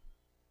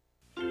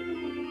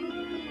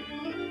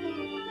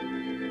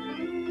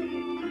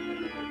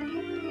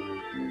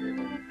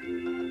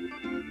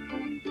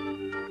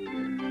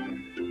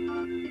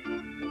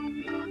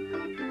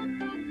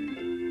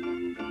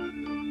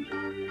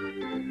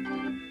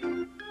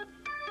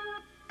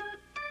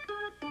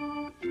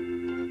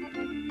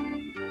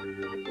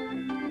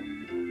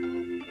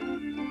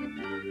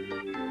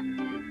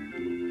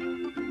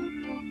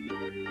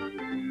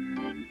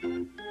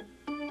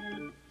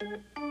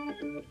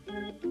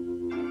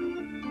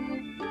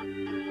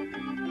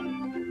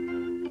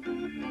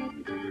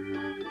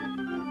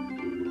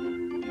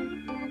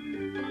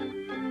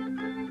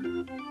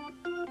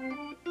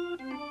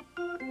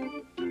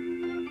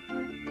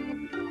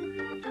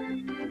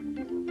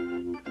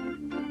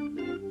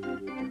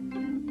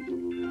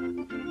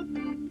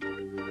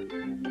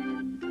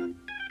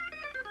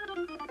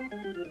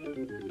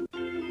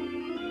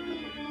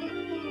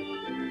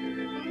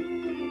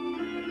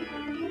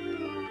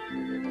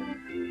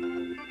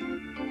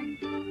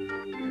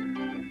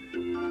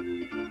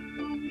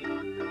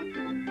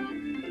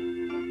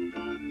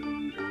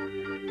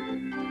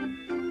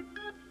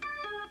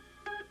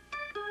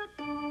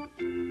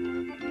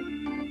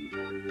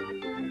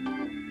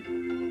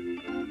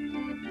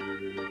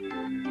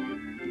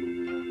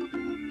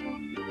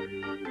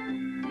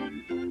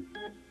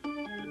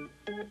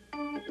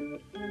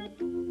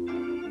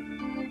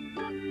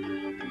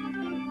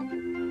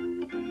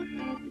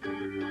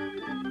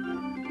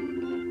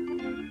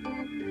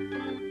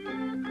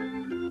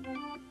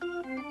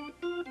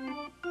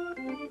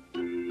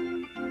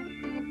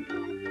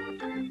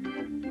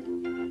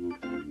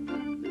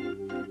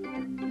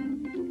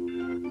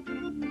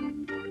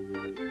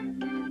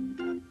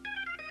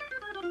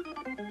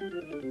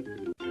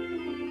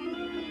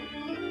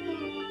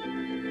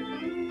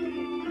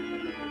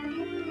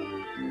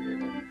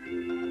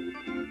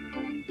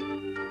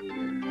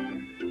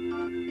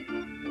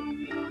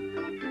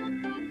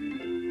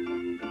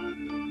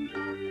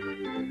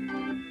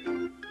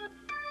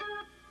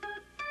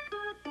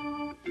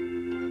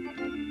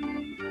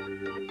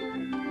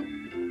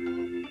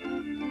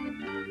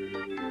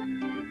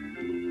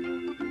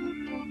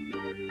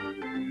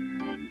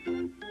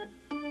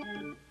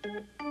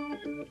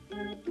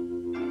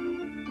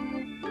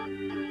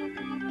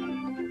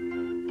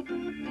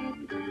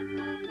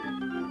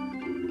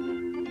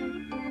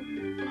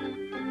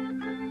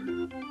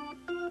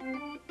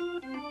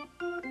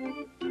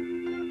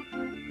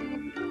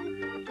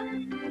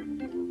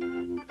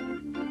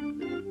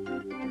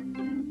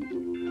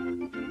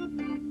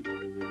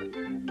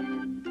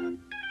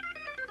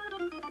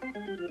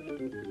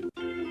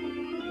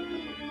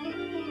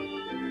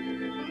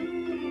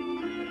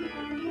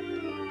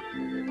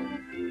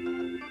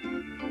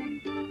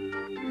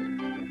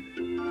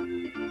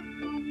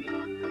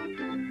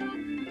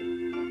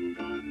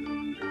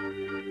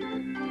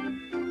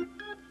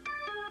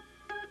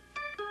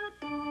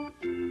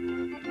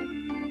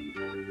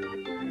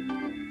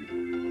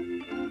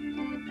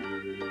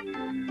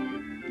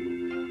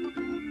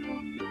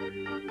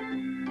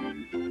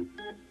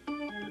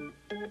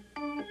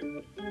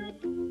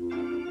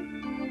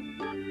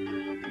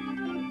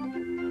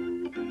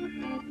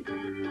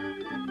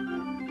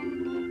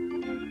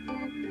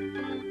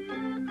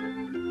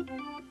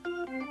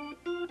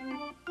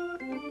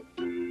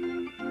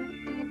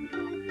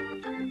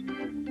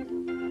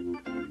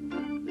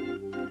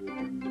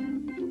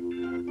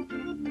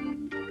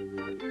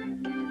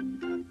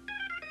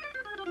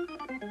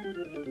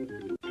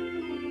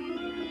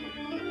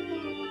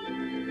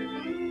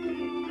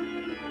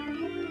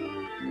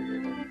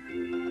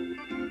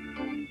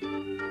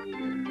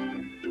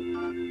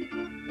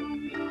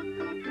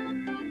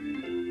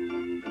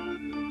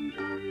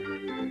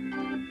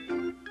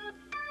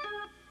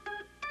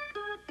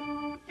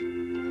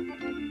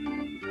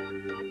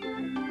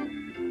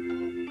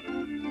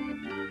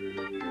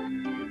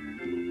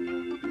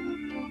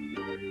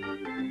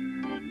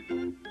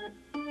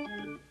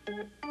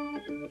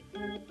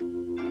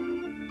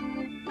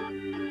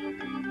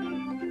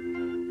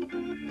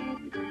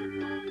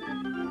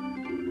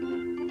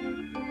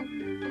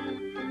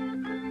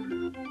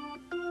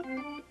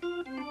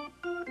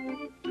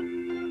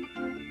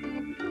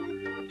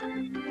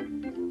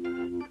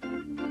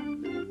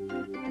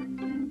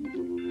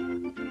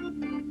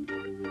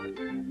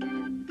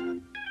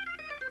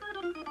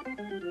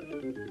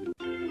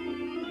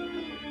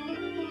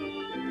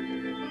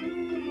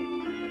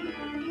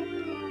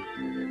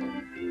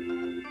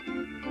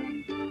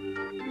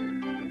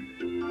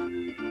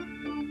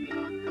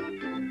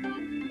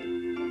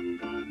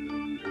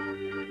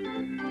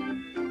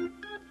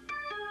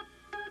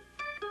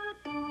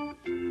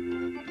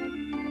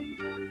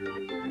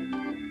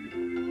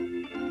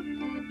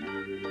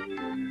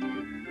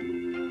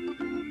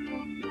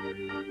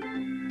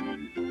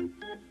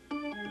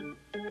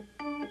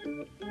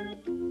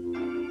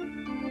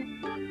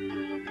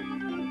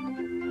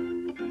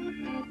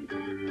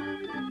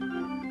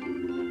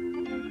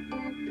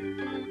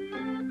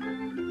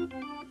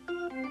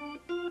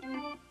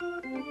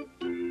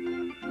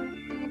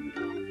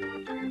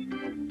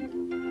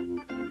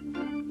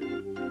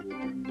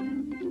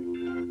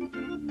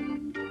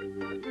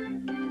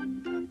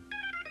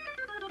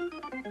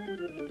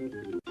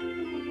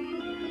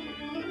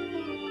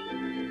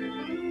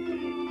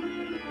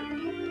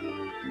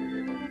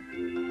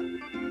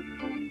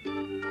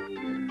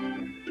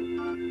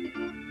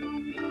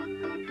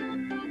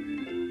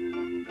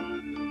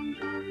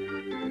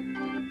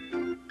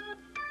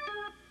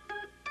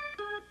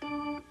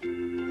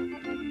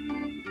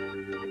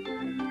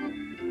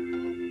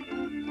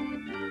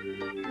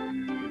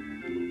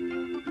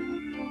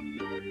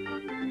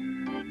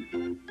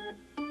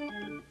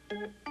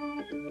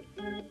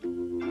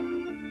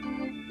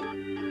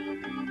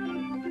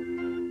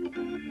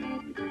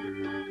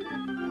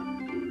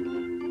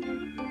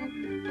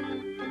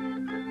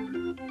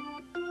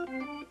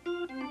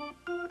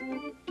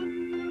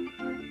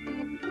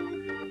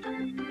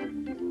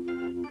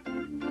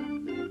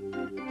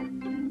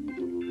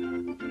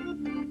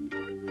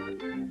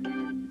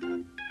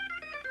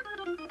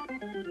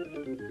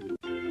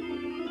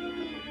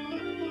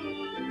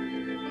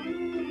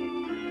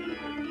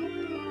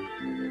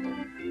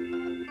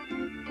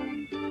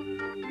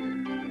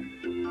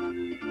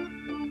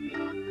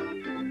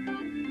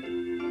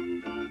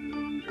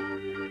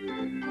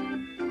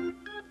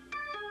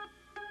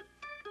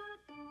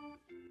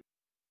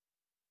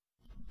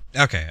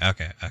 Okay.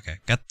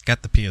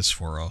 Got the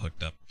PS4 all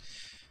hooked up.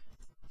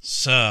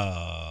 So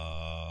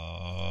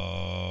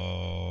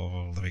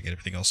let me get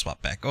everything else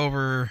swapped back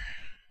over.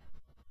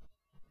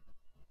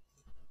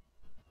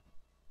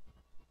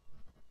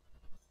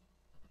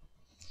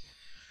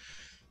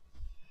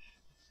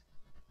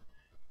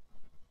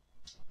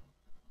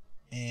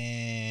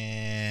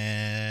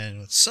 And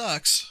what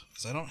sucks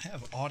is I don't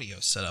have audio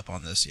set up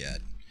on this yet.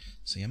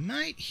 So you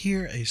might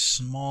hear a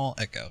small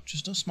echo.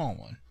 Just a small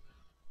one.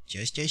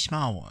 Just a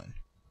small one.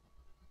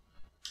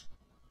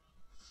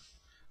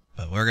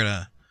 But we're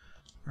gonna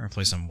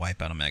play some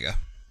WipeOut Omega.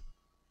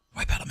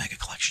 WipeOut Omega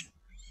Collection.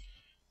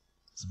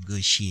 Some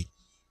good shit.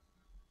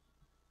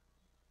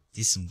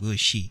 This is some good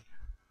shit.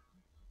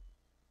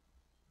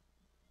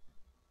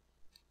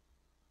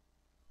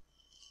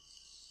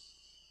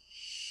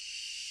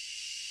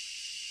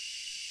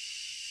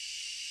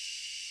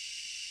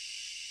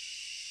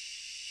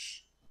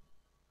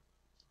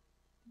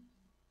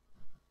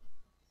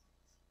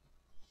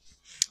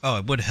 Oh,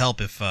 it would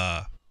help if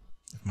my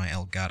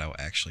Elgato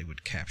actually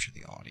would capture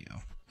the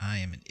audio. I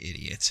am an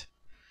idiot.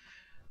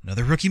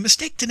 Another rookie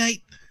mistake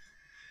tonight.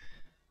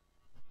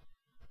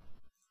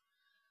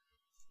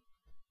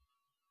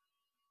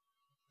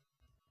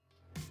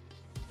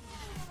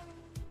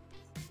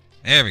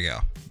 There we go.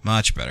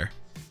 Much better.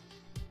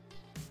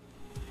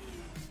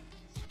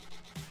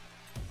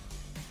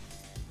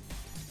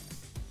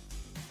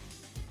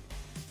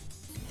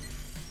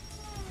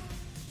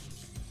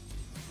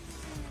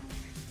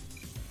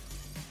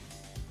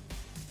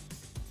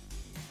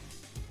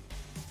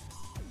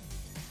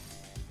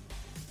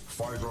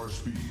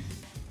 Speed.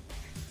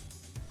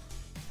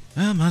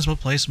 Well, might as well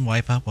play some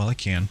WipeOut while I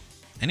can.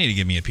 I need to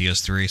get me a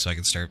PS3 so I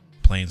can start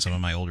playing some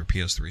of my older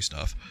PS3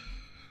 stuff.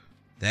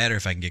 That, or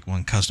if I can get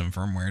one custom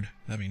firmware,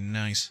 that'd be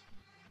nice.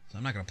 So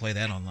I'm not going to play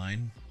that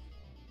online.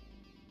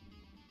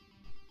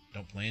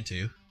 Don't plan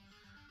to.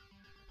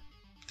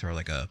 Throw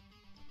like a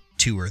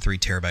 2 or 3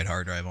 terabyte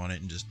hard drive on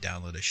it and just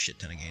download a shit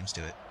ton of games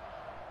to it.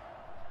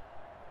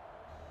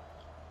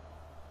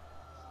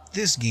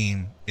 This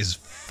game is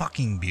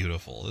fucking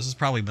beautiful. This is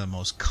probably the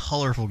most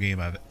colorful game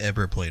I've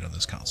ever played on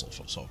this console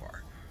so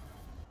far.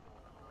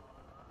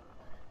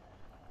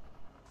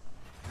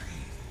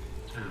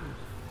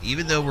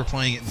 Even though we're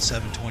playing it in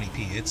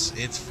 720p,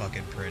 it's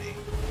fucking pretty.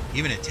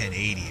 Even at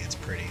 1080, it's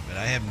pretty, but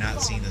I have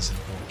not seen this in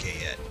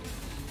 4K yet.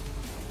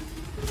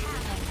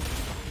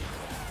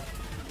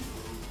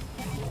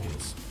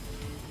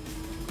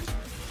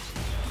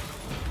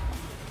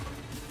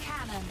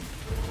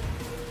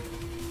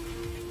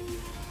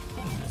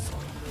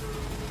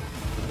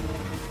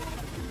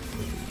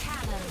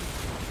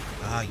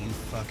 Ah, you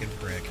fucking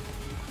prick.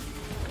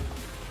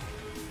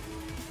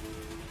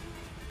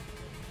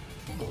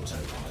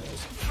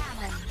 Autopilot.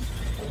 Cannon.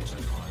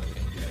 Autopilot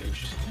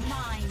engaged.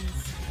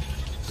 Mines.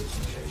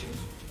 Disengaging.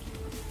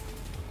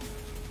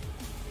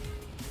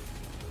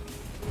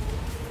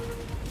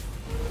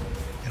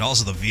 And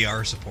also the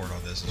VR support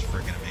on this is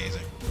freaking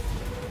amazing.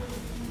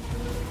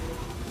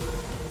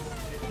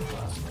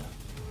 Plasma.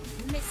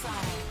 Missile.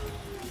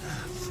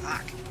 Ah,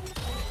 fuck.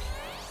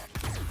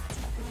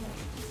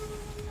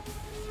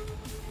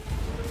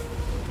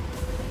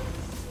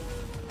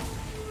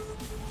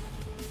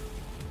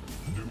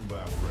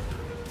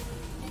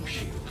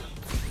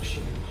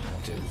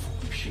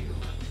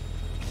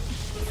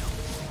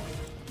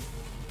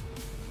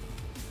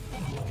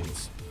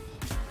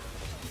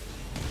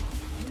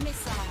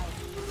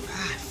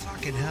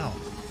 Fucking hell.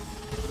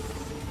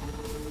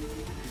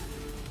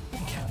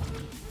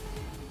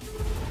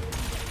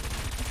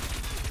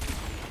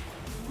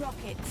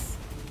 Rockets.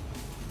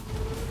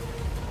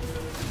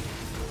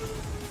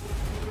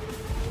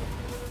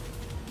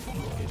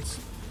 Rockets.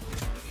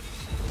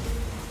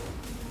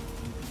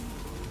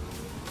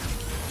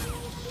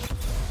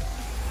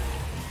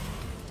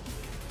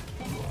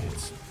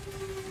 Rockets.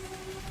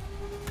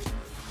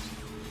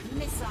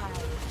 Missile.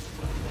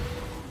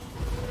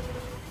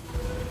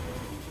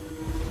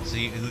 So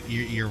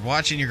you're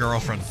watching your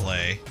girlfriend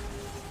play,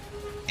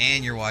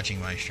 and you're watching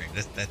my stream.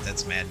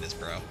 That's madness,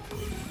 bro. Yeah,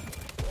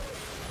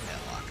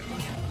 lock him.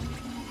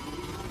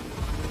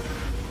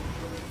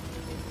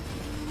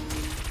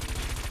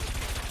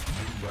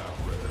 New lab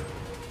ready.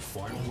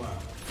 Final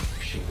lap.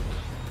 Shield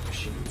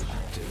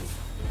active.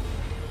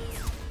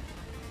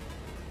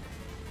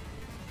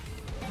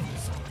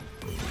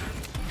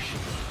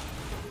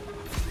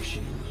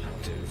 Shield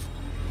active.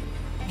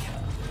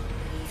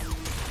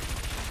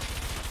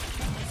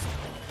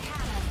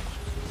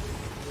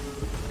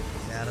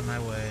 Get out of my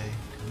way.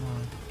 Come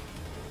on.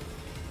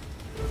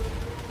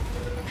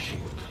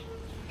 Shield.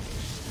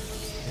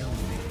 Kill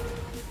me.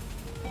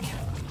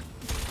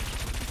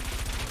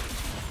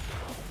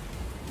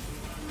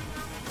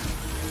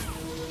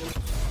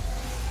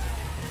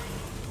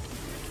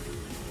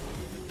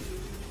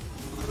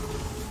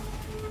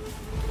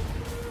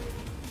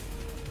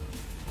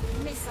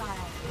 Missile.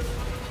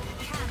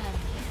 Cannon.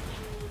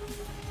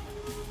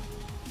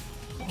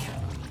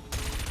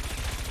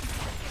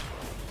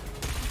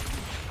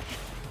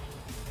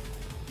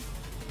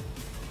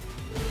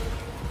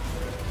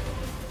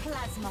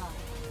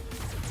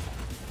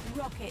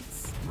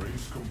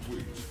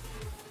 complete.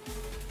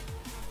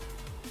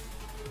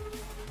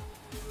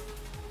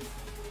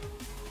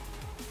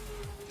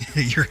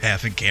 You're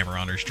having camera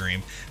on her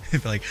stream. Be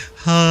like,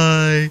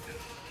 hi.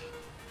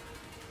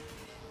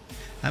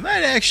 I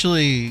might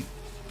actually,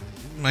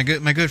 my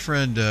good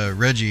friend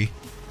Reggie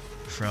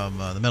from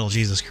the Metal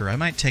Jesus crew. I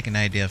might take an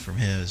idea from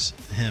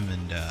him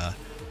and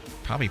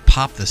probably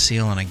pop the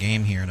seal on a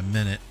game here in a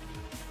minute.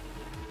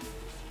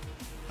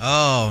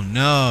 Oh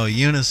no,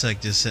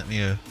 Unisec just sent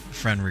me a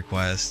friend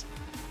request.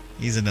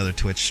 He's another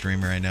Twitch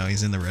streamer I know.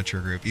 He's in the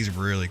retro group. He's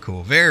really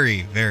cool.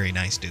 Very, very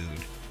nice dude.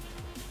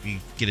 If you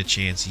get a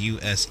chance,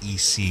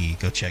 USEC,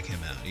 go check him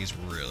out.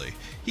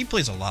 He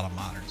plays a lot of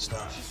modern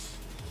stuff. Pass.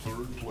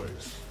 Third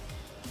place.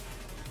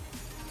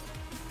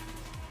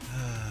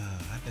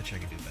 I bet you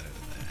I could do better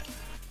than that.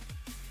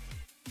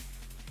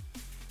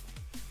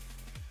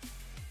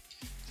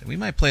 So we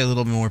might play a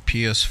little more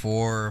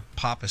PS4,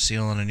 pop a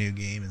seal on a new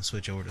game, and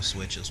switch over to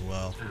Switch as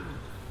well.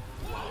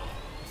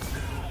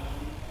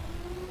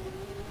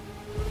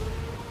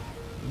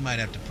 We might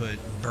have to put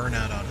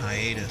Burnout on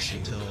hiatus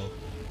until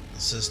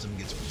the system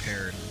gets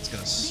prepared. It's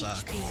gonna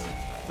suck.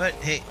 But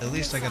hey, at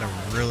least I got a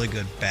really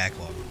good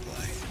backlog to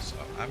play. So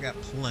I've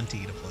got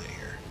plenty to play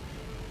here.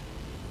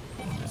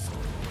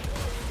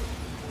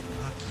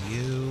 Fuck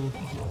you.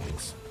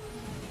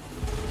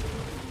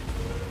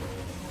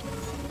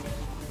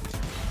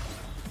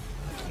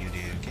 Fuck you,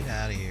 dude. Get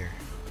out of here.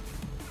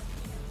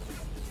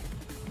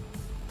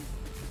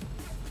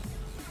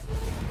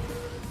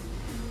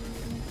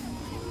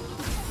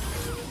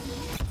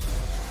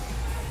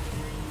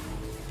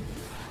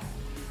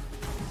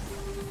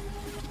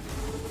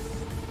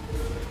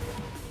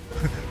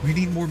 We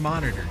need more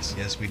monitors.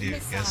 Yes, we do.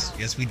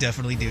 Yes, we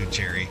definitely do,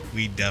 Cherry.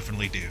 We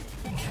definitely do.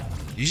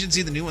 You should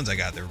see the new ones I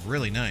got. They're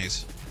really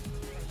nice.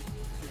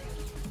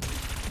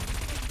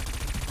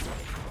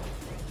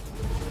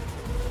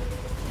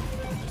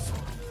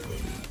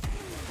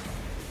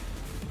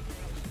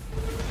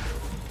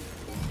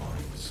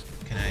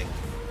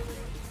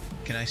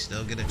 Can I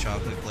still get a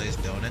chocolate glazed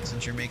donut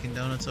since you're making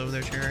donuts over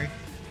there, Cherry?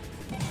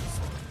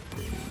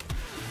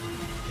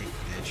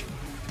 Bitch.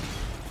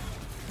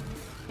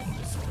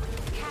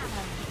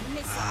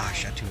 Ah,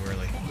 shot too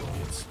early.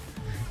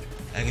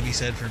 That can be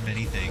said for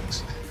many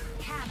things.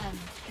 Cannon.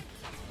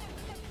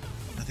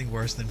 Nothing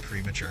worse than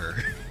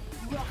premature.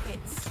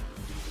 Rockets.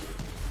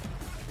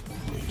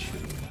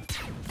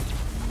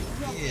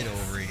 Get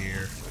over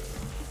here.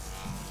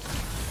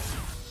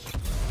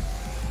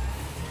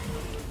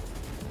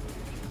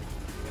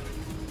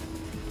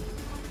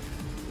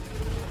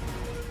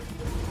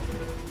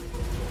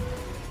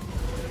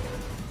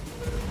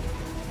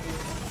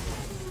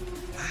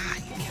 Ah,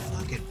 you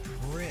fucking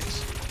pricks.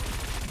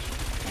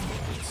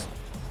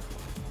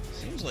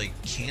 Seems like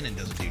cannon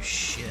doesn't do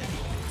shit.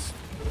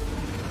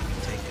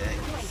 Take that,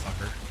 you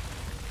fucker.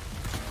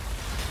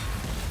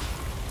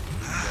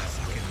 Ah,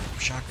 fucking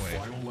shockwave.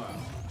 Final lap.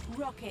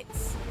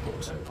 Rockets.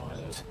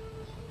 Autopilot.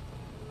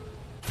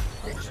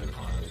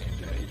 Autopilot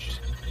engaged.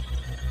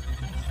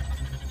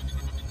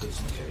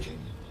 Disengaging.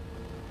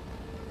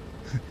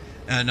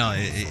 No,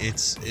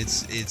 it's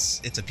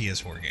a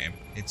PS4 game.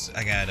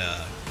 I got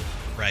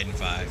Raiden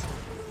 5.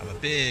 I'm a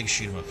big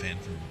shoot 'em up fan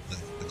from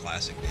the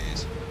classic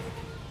days.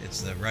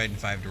 It's the Raiden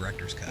 5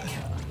 director's cut.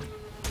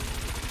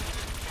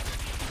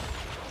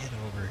 Get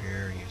over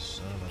here, you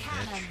son of a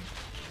bitch. Cannon.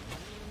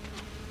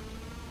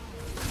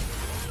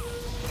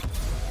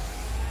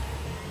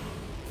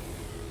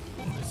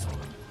 Missile.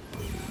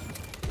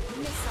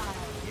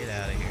 Get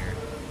out of here.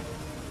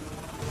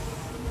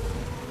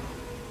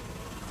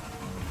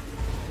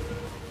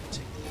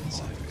 Take the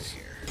inside right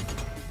here.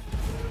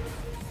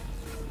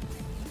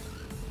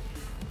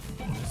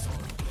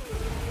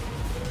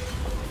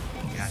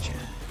 Gotcha.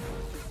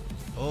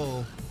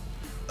 Oh.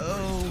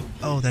 Oh.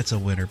 Oh, that's a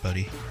winner,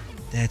 buddy.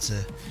 That's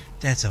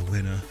a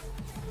winner.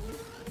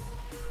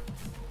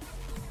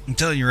 I'm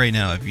telling you right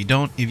now, if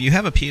you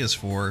have a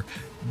PS4,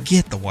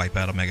 get the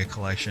WipeOut Omega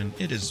Collection.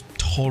 It is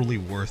totally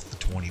worth the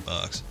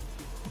 $20.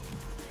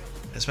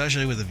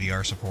 Especially with the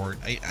VR support.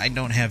 I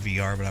don't have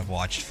VR, but I've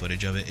watched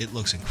footage of it. It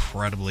looks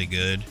incredibly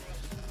good.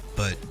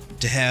 But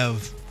to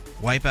have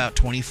WipeOut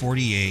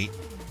 2048,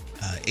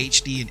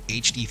 HD and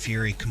HD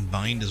Fury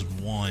combined as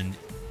one,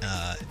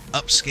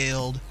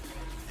 upscaled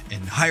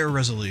and higher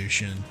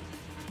resolution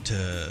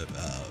to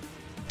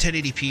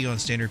 1080p on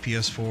standard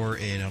PS4,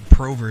 and on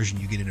Pro version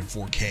you get it in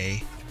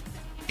 4K,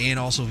 and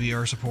also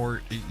VR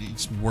support.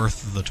 It's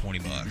worth the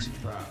 $20.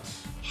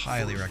 Pass.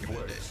 Highly First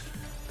recommend it. place.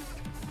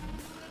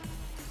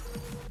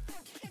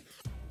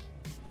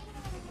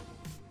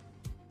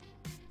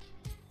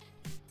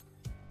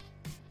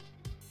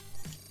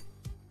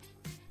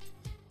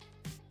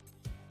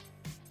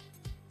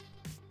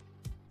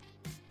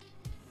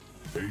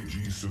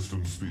 AG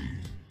system speed.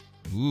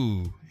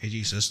 Ooh,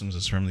 AG Systems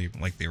is from the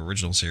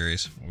original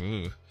series.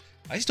 Ooh,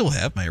 I still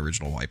have my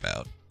original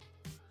Wipeout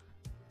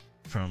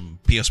from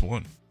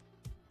PS1.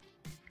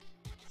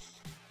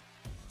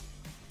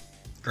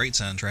 Great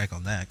soundtrack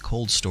on that.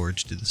 Cold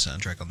Storage did the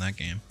soundtrack on that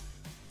game.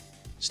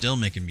 Still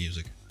making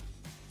music.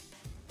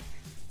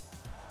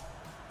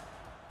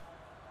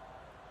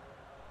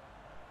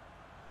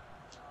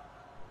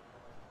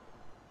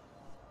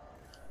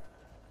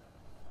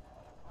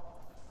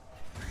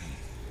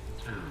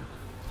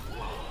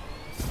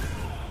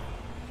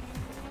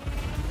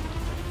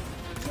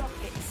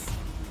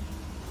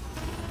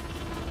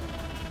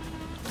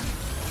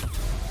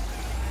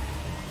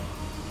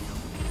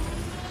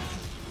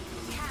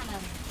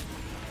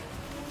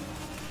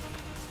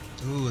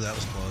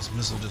 this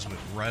missile just went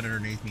right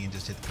underneath me and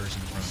just hit the person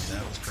in front of me.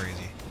 That was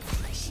crazy.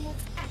 Shield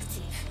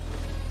active.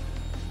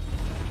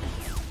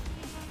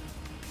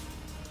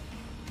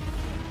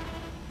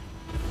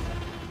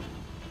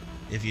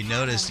 If you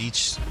notice,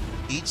 each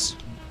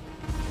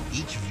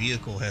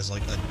vehicle has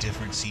like a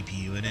different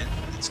CPU in it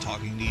that's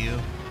talking to you.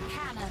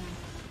 Cannon.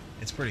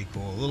 It's pretty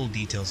cool. Little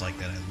details like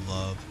that I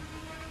love.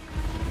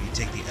 You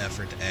take the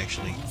effort to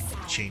actually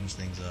change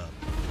things up.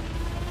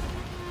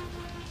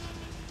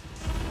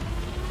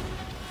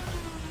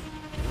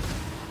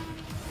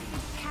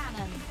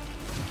 Cannon.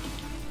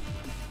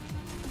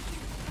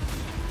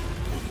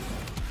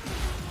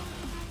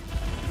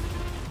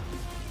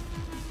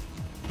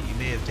 You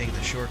may have taken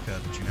the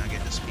shortcut, but you're not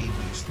getting a speed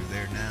boost through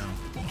there now.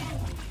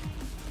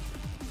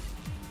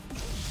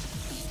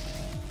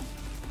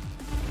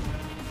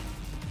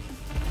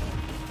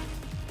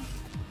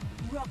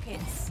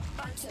 Rockets.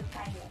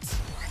 Autopilot.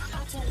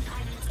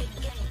 Autopilot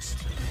engaged.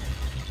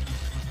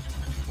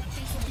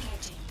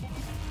 Disengaging.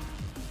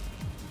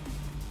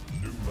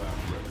 New lap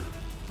record.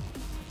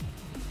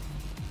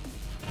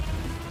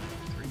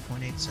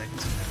 3.8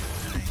 seconds.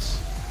 Nice.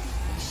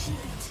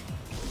 Shield.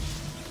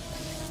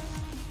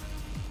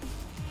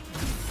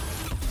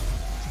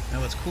 Now,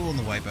 what's cool in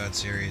the Wipeout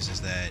series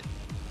is that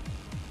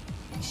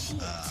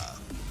Shield.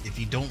 if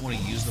you don't want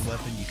to use the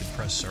weapon, you can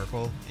press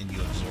circle and you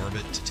absorb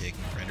it to take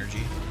more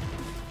energy.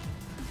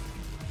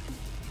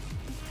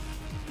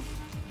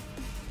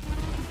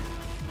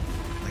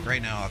 Like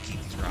right now, I'll keep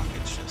these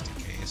rockets just in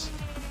case.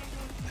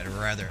 I'd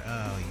rather.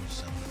 Oh, you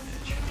son of a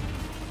bitch.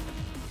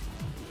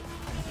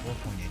 4.8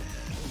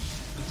 ahead.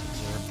 Let's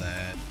absorb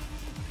that.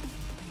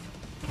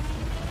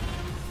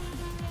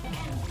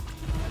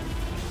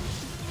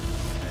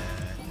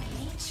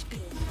 HP.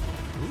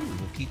 Ooh,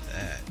 we'll keep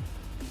that.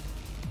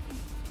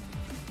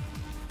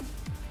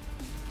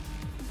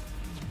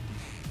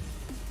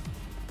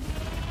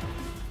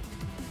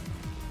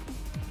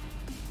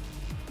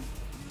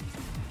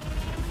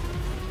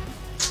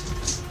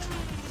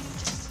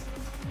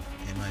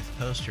 And my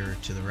poster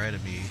to the right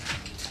of me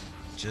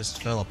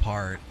just fell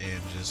apart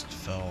and just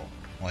fell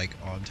like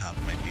on top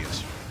of my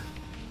PS4.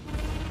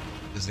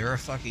 Is there a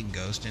fucking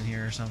ghost in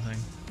here or something?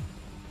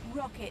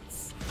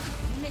 Rockets.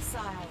 Missile.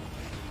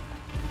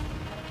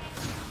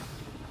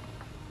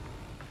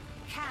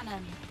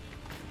 Cannon.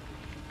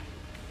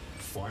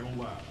 Final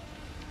lap.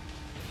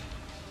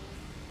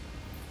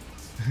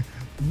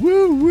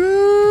 Woo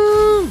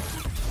woo!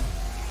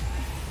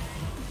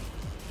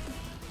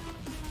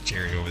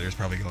 Jerry over there's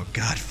probably going,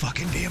 God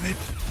fucking damn it!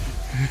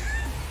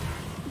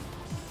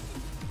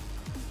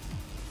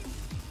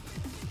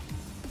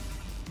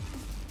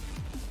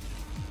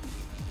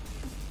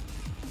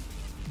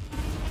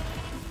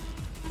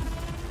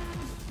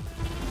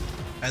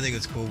 I think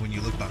it's cool when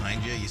you look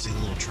behind you, you see the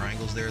little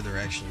triangles there. They're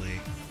actually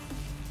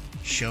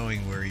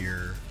showing where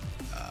your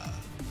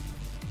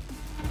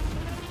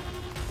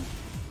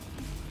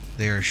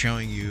they are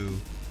showing you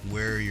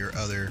where your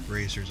other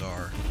racers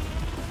are,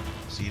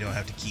 so you don't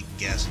have to keep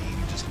guessing. You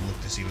can just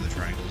look to see where the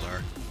triangles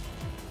are.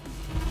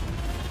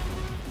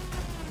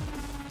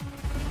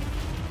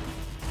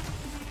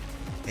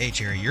 Hey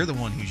Cherry, you're the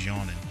one who's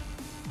yawning.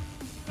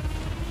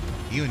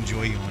 You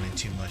enjoy yawning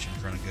too much in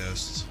front of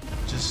ghosts.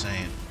 Just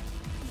saying.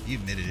 You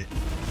admitted it.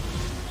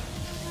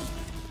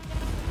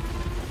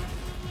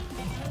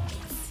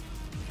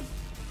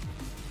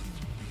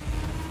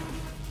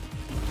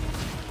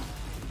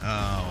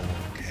 Oh,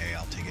 okay,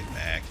 I'll take it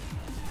back.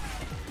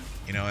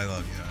 You know I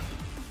love you.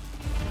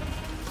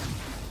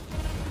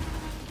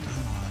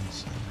 Come on,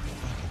 son of a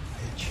fucking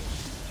bitch.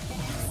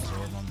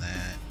 Absorb on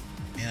that.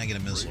 And I get a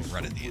missile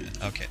right at the end.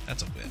 Okay,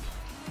 that's a win.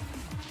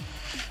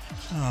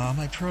 Oh,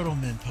 my Proto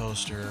Men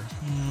poster.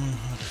 I'll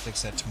have to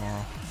fix that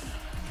tomorrow.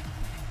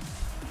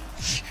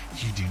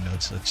 You do no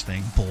such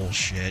thing.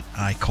 Bullshit.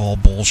 I call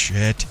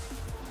bullshit.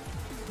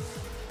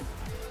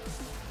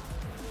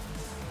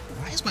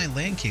 Why is my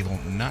LAN cable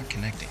not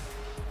connecting?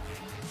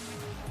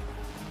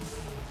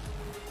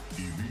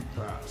 Elite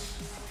Pass.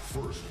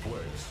 First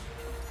place.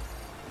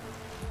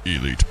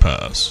 Elite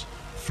Pass,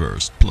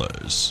 first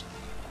place.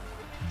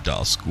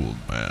 Das gut,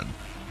 man.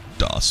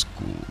 Das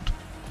gut.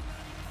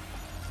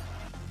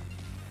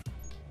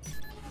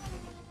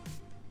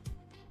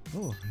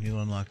 Oh, new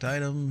unlocked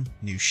item,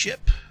 new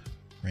ship,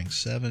 rank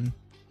 7.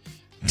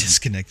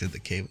 Disconnected the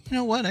cable. You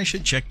know what? I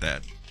should check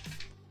that.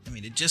 I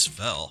mean, it just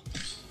fell.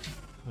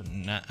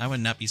 I would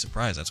not be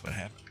surprised that's what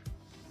happened.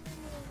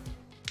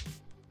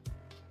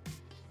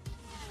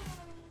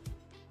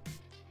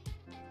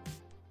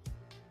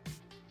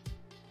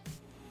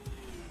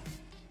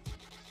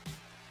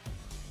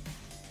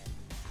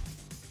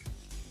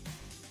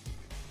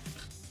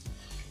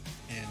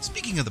 And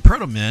speaking of the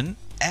Proto Men,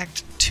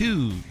 Act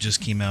 2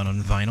 just came out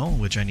on vinyl,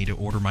 which I need to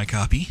order my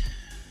copy.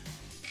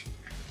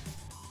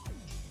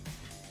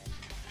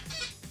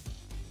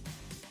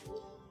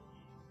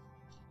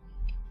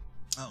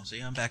 Oh,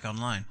 see, I'm back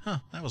online. Huh,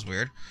 that was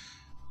weird.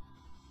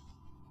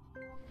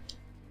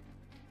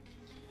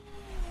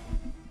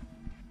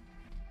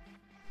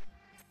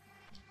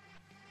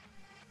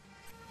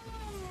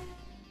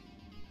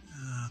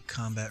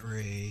 combat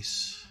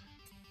race.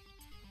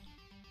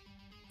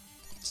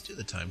 Let's do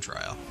the time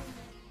trial.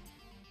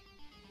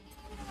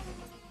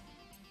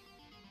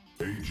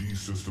 AG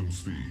system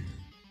speed.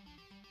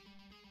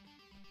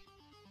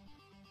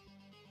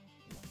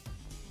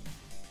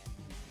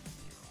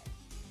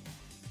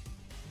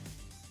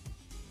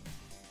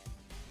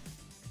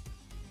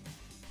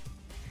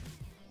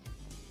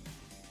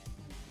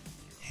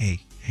 Hey,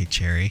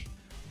 Cherry.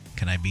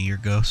 Can I be your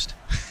ghost?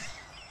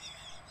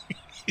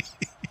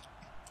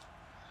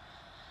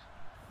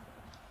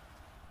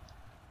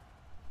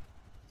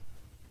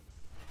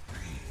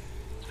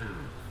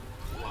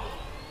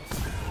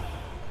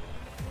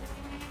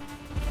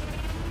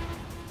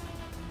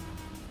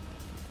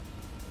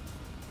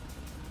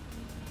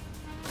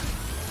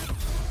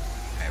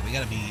 Alright, we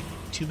gotta be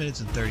 2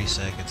 minutes and 30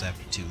 seconds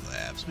after 2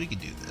 laps. We can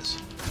do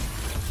this.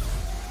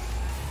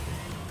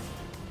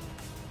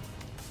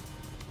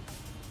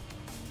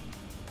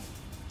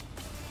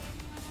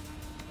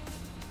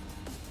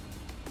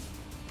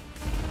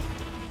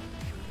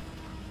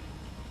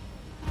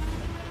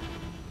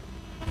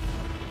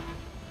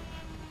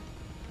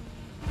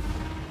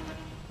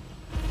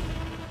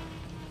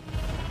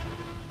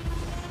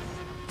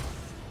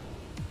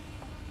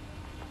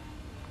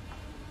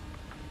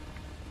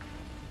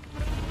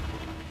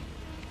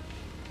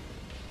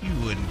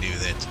 You wouldn't do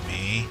that to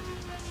me.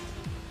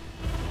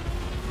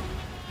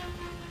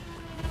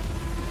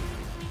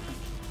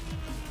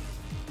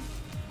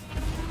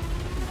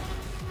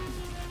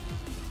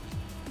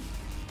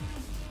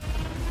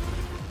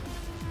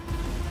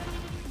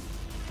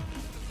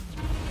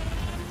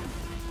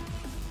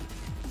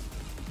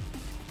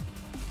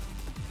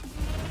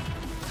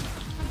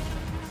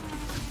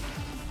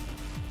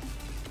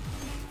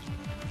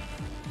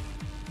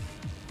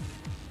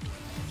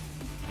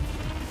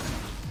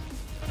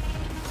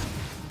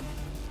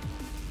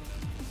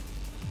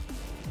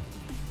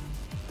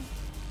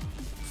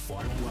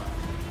 Final lap.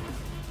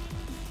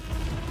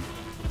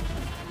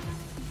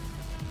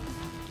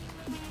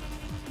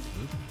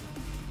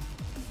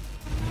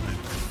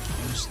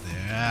 Boost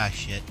there. Ah,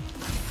 shit.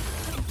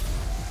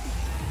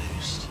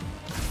 Boost.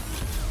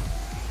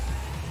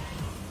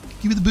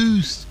 Give me the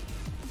boost.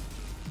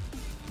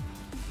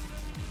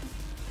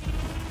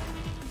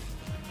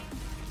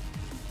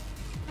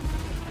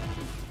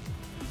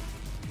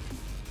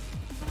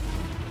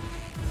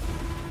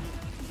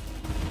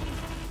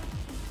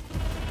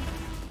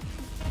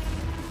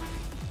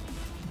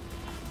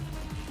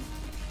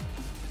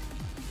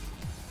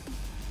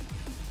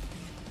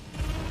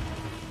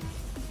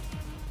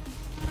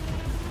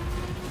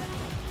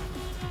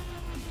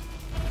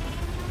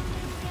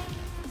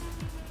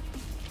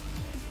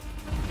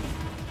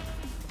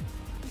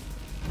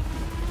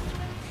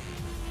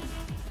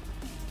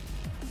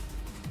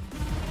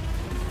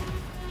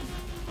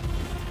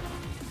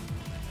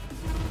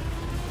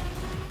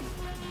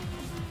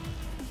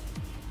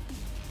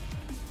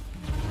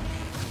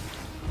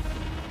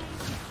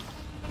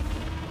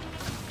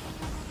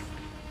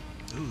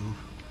 Ooh.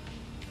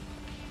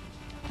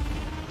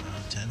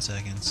 10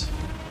 seconds.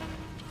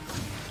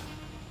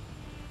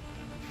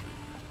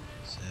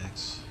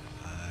 6,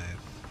 5,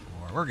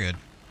 4. We're good.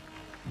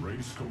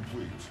 Race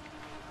complete.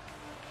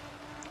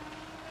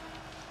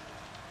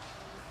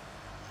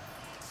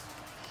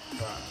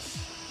 Pass.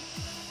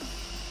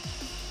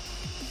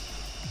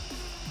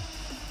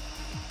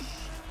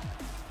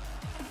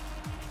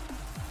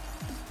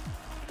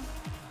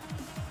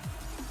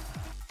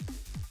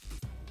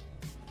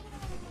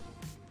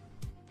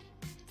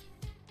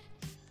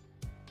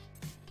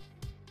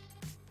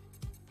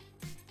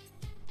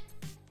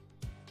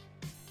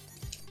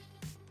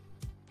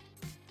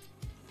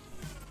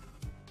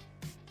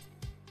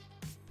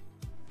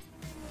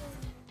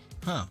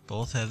 Huh,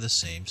 both have the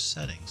same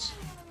settings.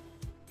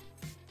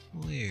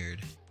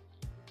 Weird.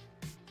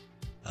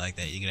 I like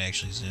that. You can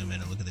actually zoom in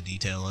and look at the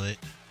detail of it.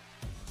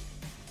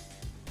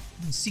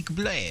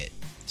 Sikblet.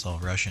 It's all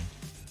Russian.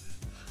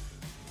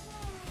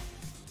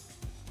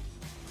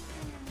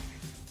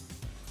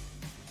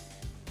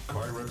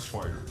 Kyrex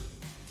fighter.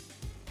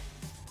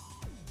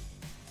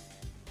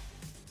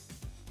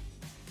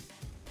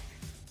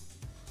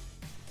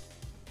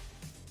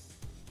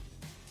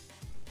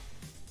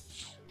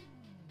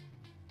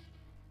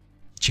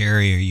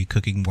 Jerry, are you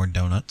cooking more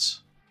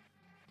donuts?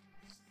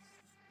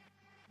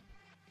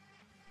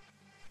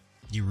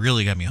 You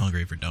really got me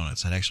hungry for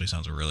donuts. That actually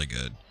sounds really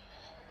good.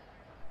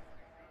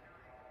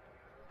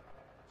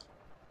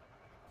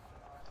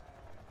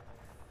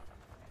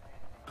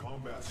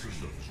 Combat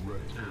systems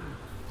ready.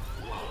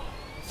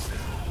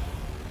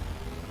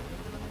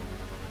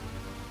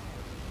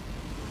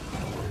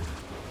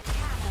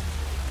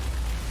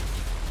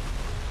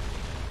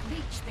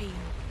 Leech beam.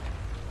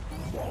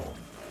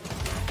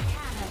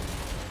 Cannon.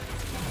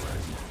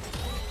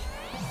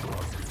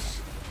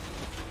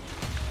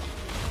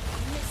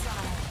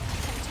 Missile.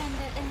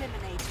 Contender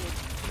eliminated.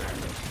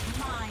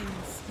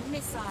 Mines.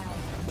 Missile.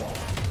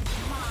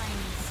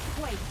 Mines.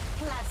 Quake.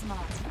 Plasma.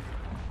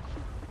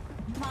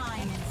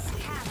 Mines.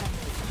 Cannon.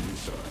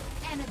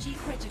 Energy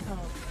critical.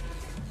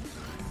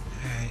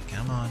 Alright,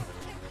 come on.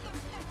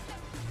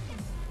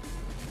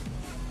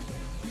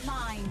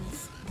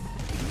 Mines.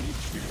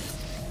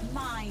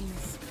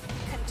 Mines.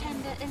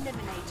 Contender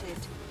eliminated.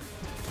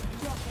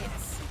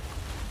 Rockets.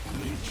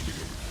 Leech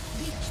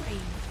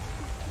beam.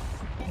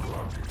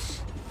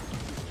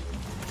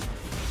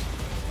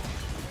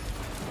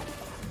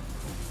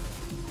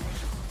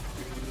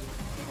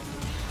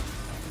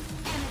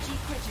 Energy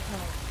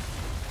critical.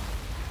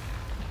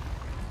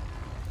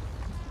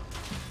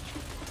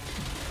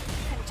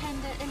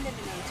 Contender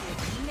eliminated.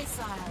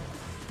 Missile.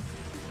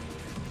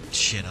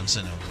 Shit, I'm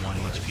sitting at 1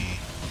 HP.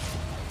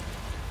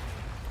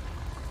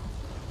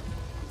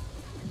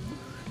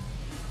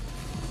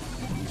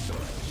 Missile.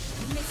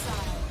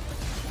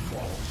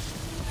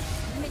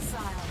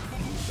 Missile.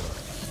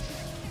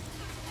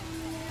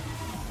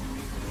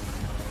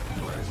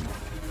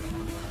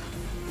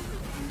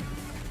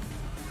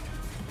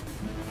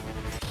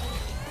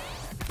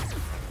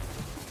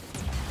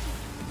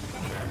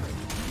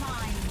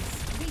 Mines.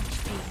 Leech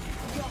beam.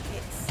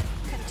 Rockets.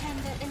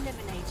 Contender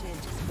eliminated.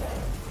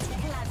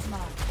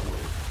 Plasma.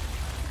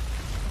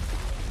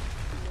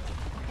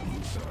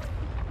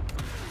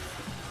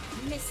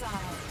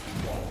 Missile.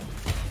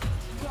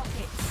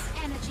 Rockets.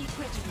 Energy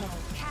critical.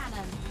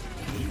 Cannon.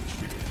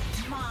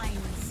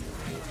 Mines.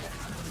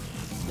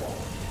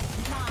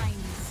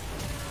 Mines.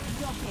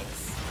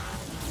 Rockets.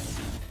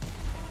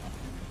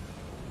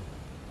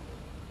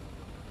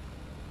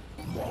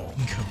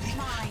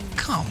 Mines.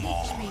 Come Leech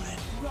on. beam.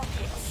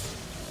 Rockets.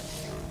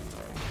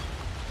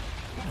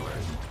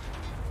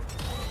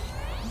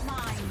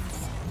 Mines.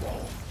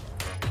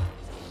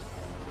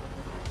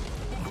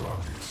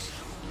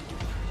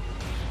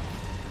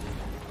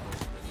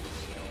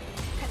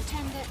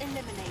 Contender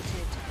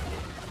eliminated.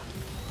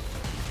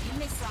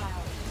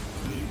 Missile.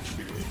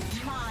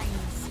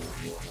 Mines.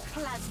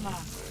 Plasma.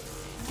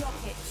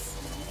 Rockets.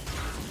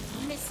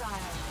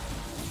 Missile.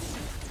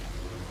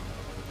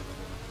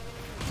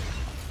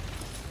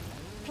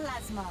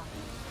 Plasma.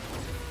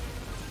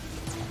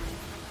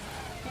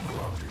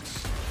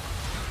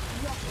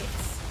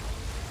 Rockets.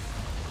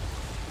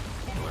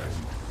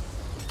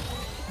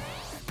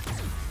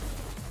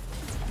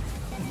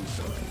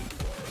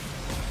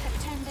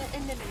 Contender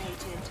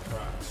eliminated.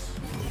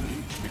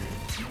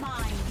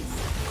 Mines.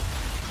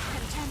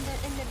 Contender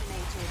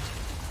eliminated.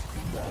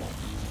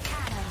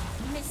 Cannon.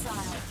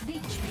 Missile.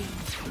 Leech beam.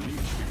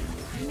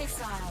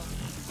 Missile.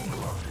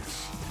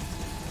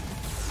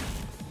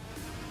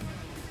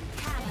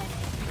 Cannon.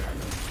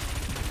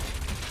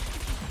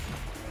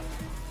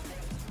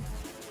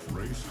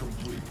 Race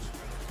complete.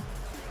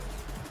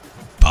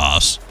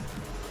 Pass.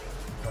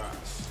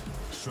 Pass.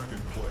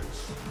 Second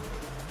place.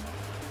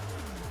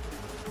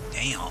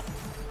 Damn.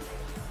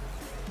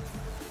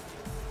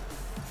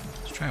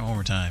 Let's try it one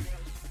more time.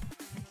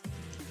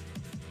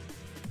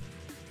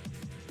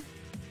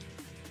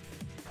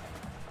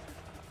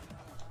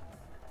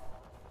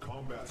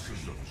 Combat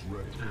systems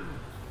ready.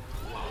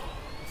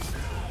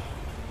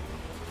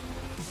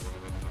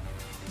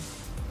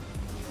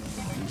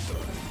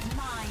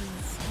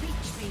 Mines.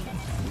 Leech beam.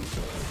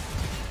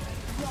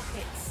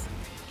 Rockets.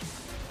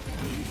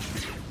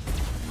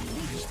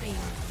 Leech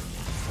beam.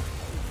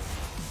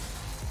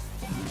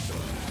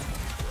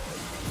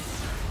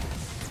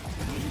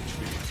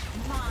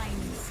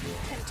 Mines.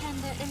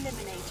 Contender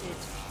eliminated.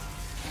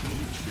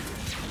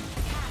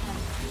 Cannon.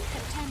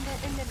 Contender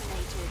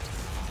eliminated.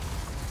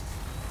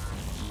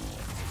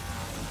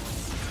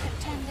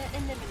 Contender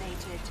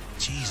eliminated.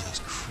 Jesus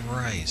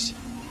Christ.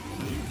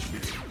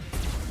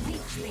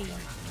 Leech beam.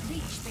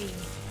 Leech beam.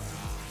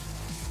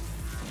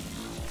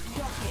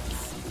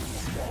 Rockets.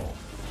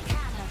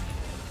 Cannon.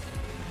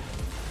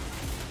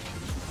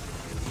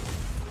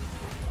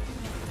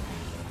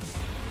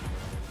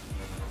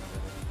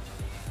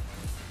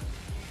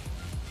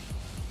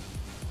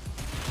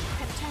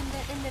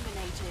 Contender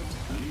eliminated.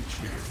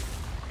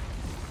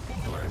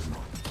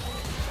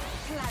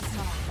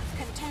 Plasma.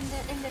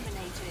 Contender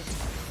eliminated.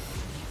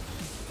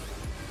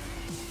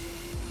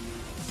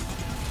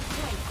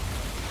 Quake.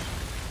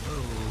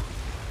 Oh.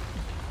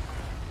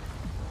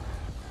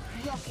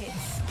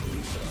 Rockets.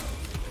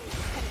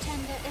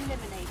 Contender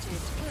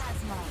eliminated.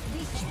 Plasma.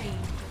 Leech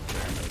beam.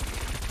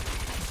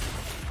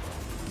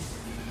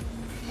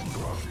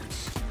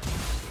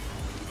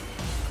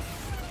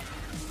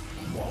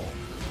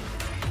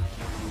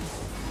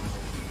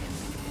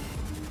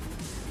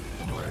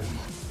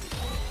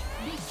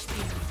 Leech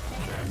beam.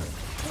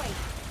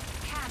 Quake.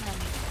 Cannon.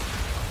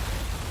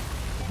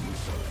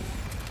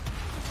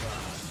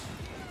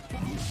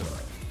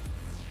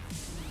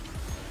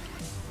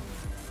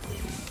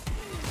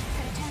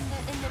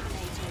 Contender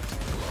eliminated.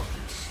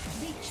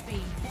 Leech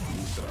beam.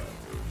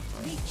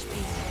 Leech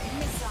beam.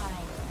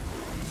 Missile.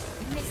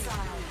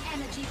 Missile.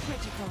 Energy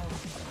critical.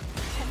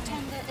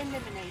 Contender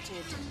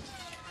eliminated.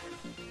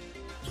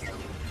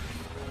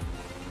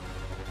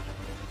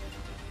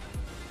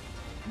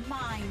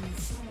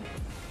 Mines.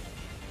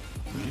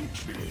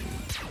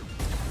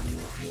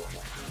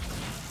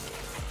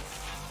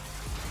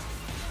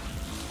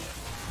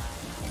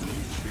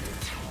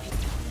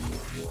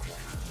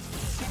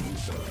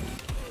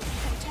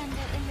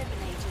 Contender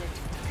eliminated.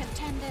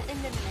 Contender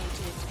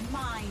eliminated.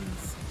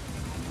 Mines.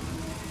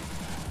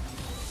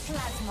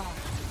 Plasma.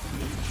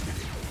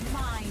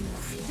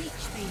 Mines.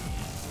 Leech beam.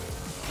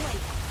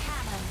 Quake.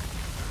 Cannon.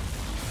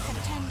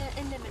 Contender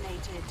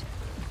eliminated.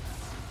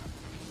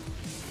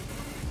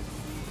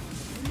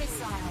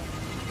 Missile.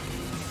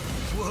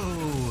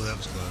 Whoa, that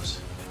was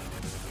close.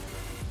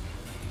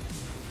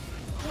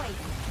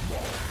 Quake.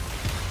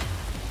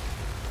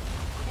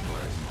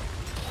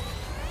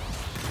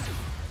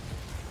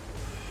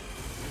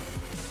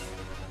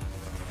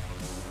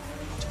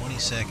 20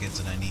 seconds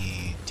and I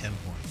need 10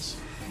 points.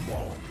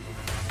 Mines.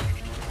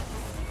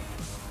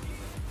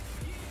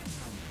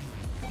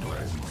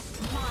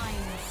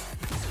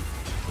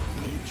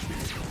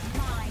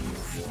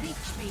 Mines.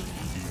 Leech beam.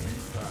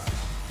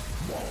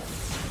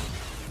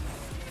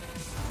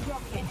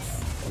 Rockets.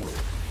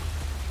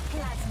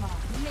 Plasma.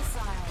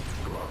 Missile.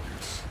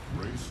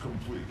 Race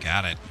complete.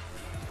 Got it.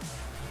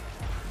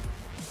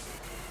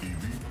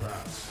 Elite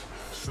pass.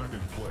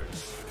 Second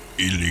place.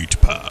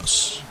 Elite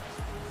Pass.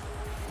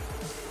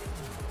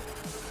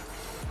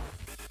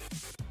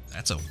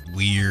 That's a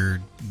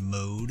weird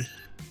mode.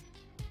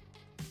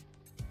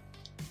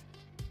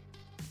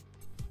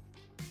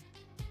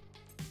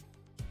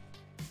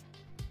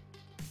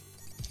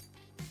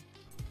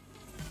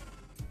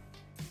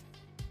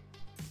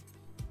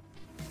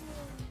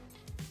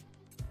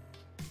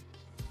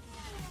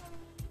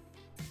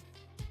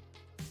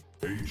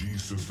 AG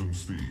system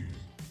speed.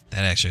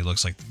 That actually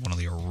looks like one of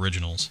the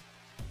originals.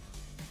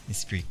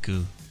 It's pretty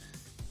cool.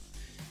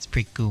 It's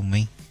pretty cool,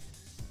 me.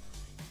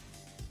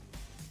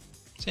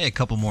 Say a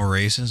couple more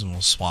races and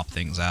we'll swap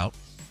things out.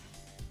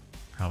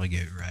 Probably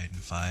get Raiden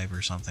 5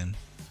 or something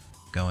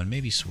going.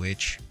 Maybe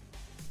switch.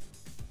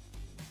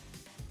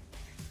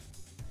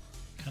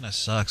 Kinda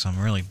sucks. I'm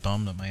really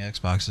bummed that my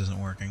Xbox isn't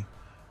working.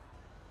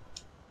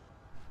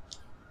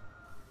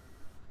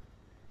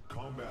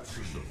 Combat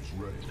systems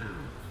ready.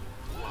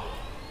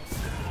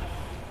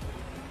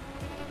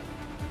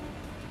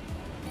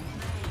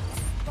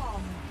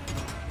 Bomb.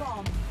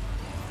 Bomb.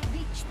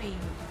 Leech beam.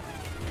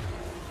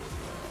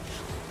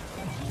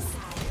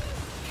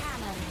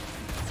 Cannon.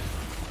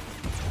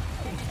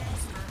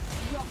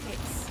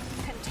 Rockets.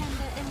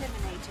 Contender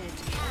eliminated.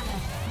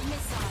 Cannon.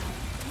 Missile.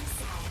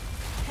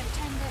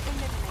 Contender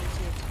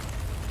eliminated.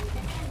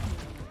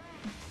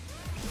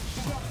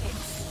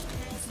 Rockets.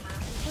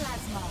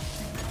 Plasma.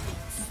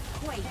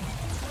 Quake.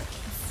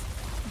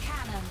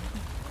 Cannon.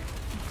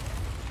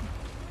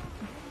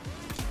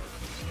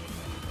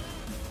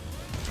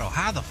 Oh,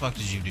 how the fuck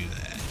did you do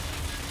that?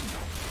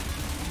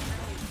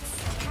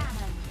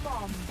 Cannon.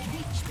 Bomb.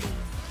 Leech beam.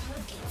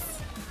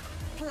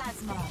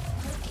 Plasma.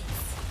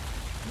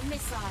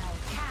 Missile.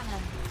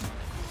 Cannon.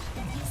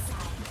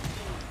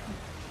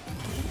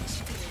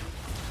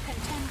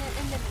 Contender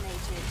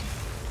eliminated.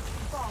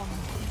 Bomb.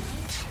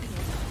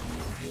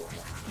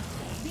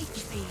 Leech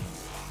beam.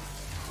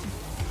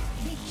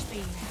 Leech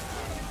beam.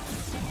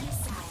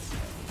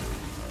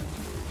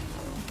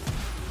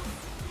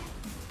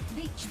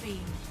 Leech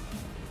beam.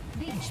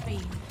 Leech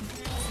beam.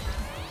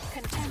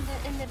 Contender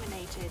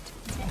eliminated.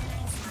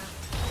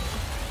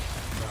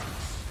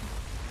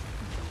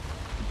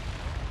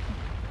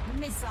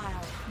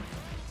 Missile.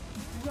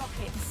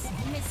 Rockets.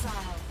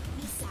 Missile.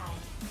 Missile.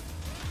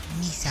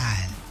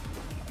 Missile.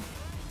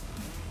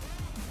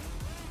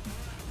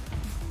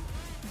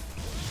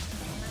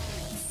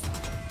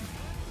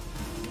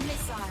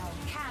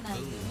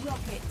 Cannon.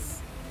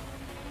 Rockets.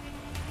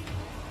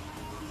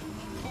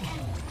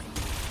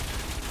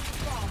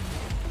 Bomb.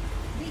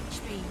 Leech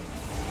beam.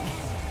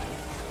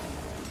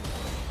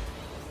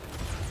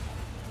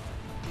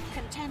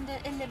 Contender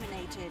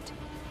eliminated.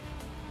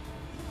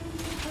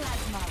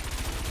 Plasma.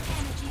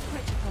 Energy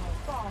critical.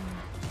 Bomb.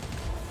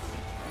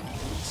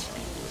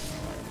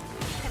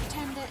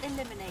 Contender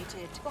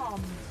eliminated.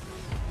 Bomb.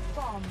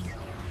 Bomb.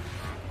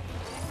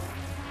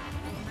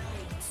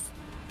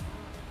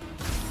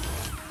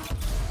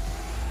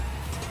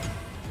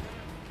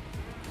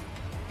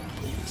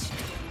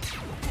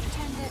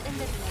 Contender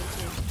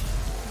eliminated.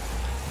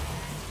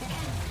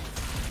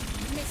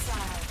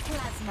 Missile.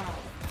 Plasma.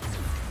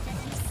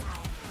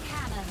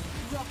 Cannon.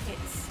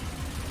 Rockets.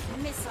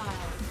 Missile.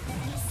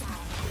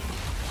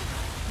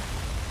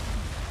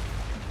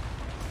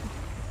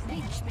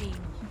 Leech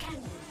beam.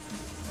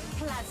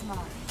 Plasma.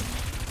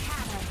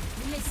 Cannon.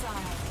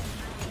 Missile.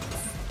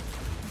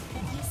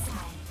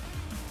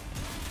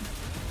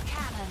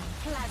 Cannon.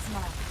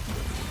 Plasma.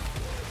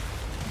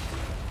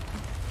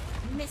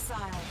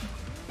 Missile.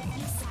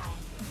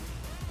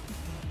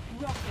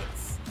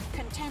 Rockets.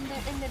 Contender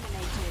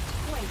eliminated.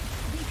 Quake.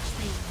 Leech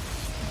beam.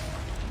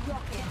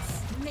 Rockets.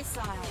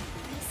 Missile.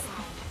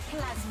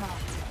 Plasma.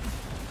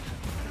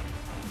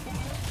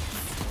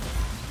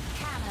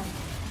 Cannon.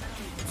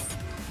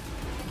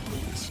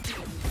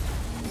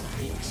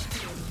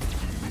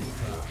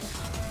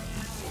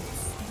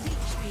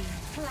 Leech beam.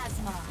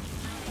 Plasma.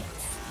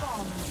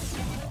 Bomb.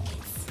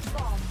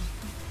 Bomb.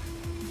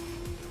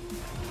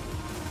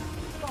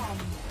 Bomb.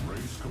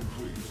 Race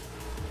complete.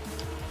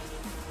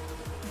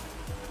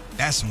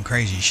 That's some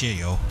crazy shit,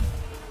 yo.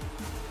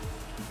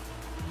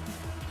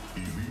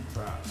 Elite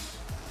Pass,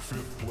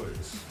 5th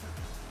place.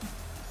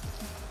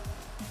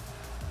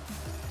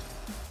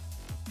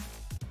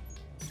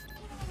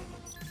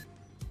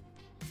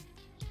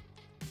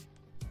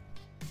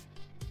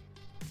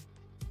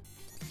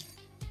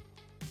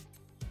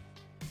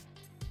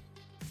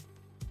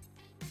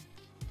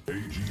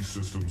 AG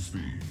System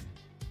Speed.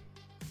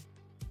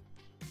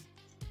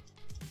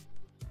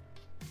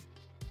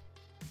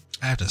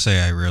 I have to say,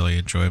 I really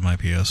enjoyed my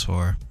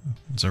PS4.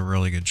 It's a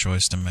really good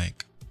choice to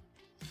make.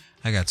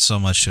 I got so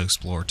much to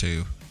explore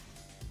too.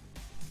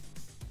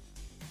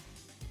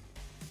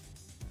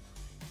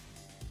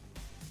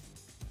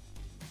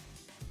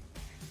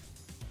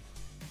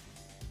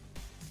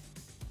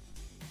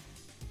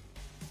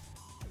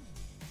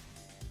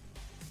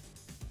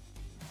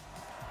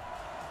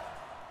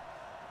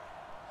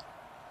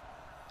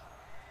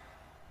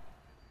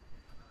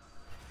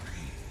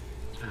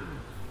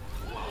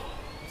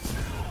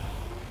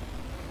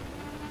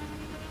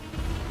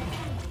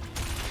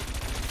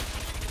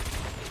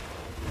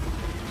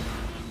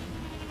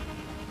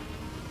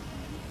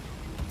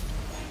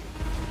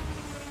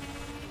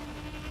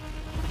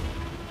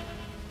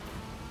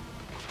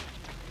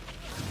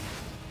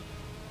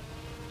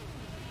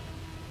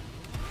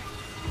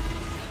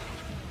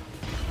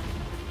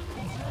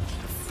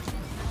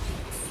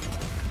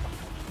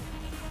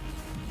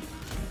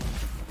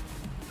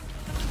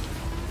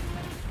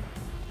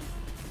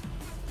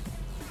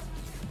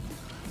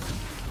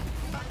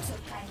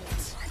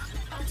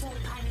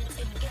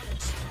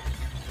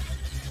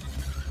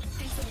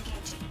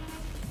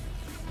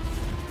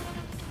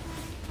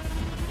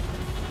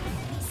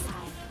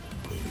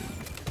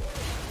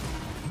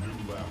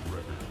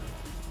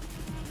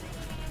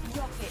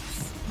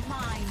 Rockets,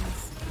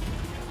 mines.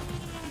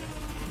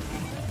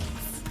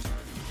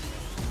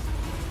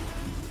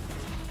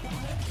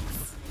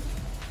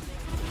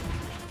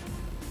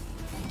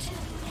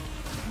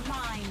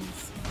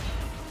 Mines.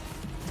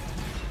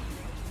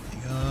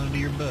 Hang on to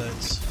your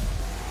butts.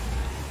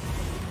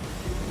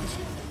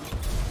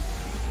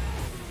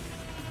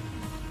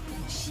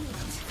 Shield.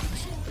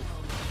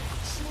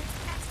 Shield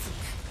active.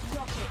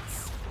 Rockets.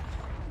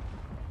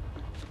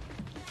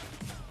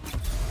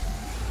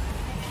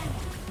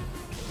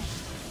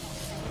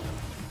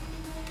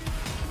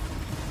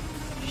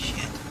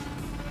 Shit.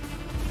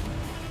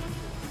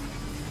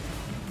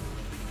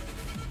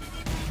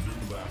 New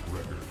lap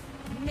record.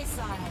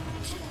 Missile.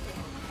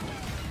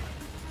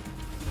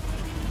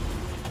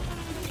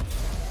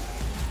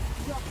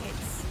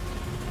 Rockets.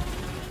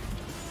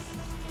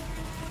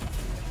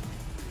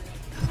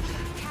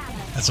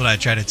 Cannon. That's what I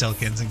try to tell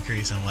Kens and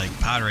Crease. I'm like,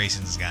 pod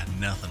racing's got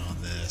nothing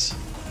on this.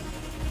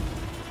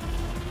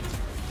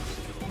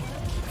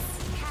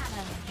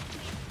 Cannon.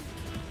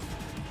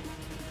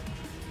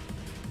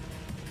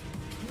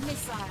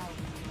 Missile.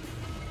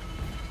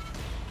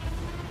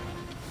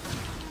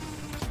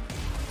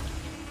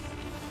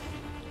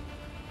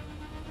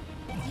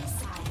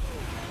 Missile.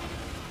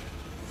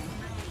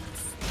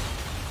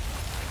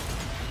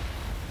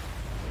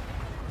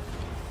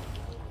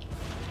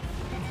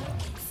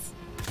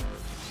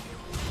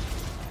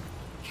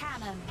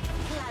 Cannon.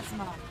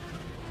 Plasma.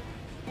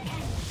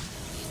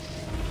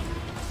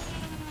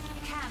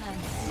 Cannon.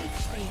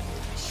 Leech beam.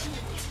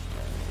 Shield.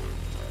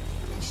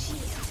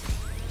 Shield.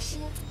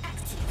 Shield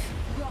active.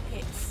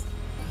 Rockets.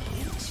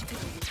 Leech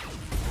beam.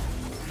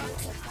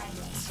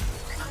 Autopilot.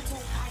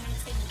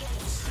 Autopilot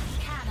engaged.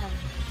 Cannon.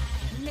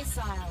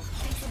 Missile.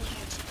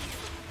 Disengage.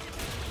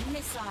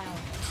 Missile.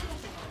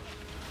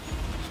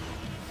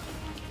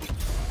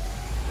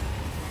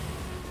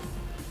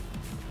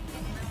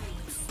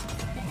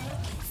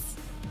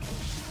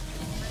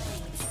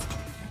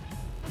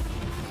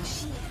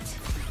 Shield.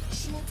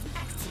 Shield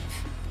active.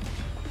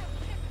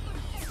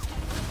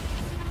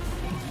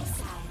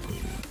 Missile.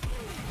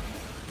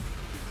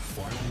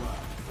 Final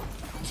lap.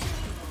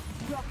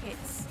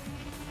 Rockets.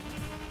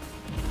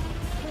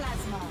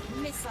 Plasma.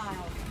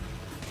 Missile.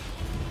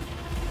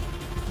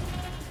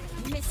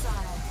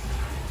 Missile.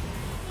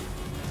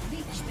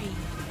 Leech beam.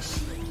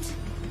 Shield.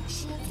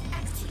 Shield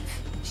active.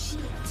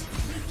 Shield.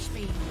 Leech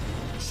beam.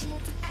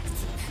 Shield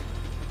active.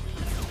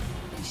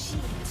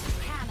 Shield.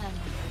 Cannon.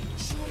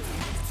 Shield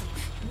active.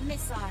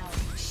 Missile.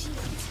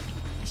 Shield.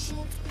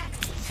 Shield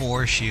active.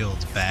 4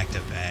 shields back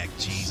to back.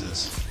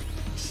 Jesus.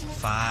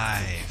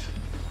 5.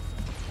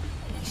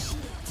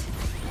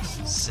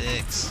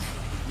 6.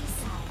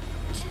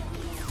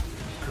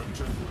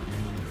 Contender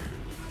eliminated.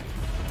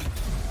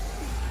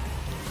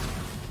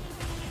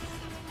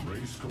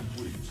 Race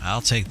complete.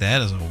 I'll take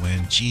that as a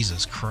win.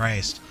 Jesus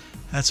Christ.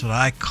 That's what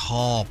I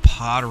call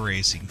pod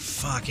racing.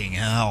 Fucking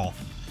hell.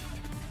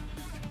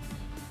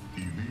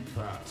 Elite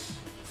Pass,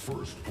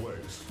 1st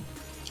place.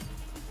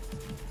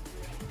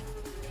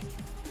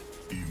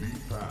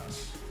 Elite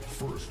Pass,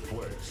 1st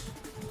place.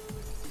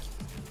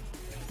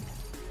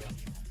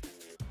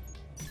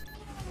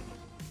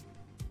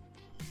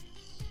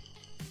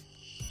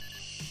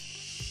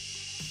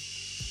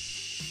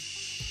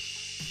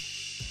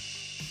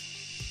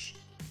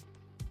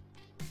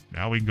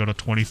 Now we can go to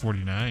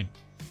 2049.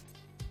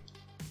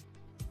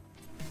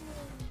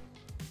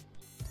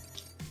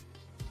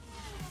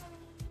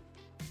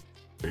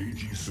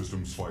 AG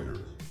Systems Fighter.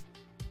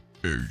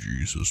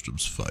 AG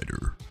Systems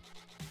Fighter.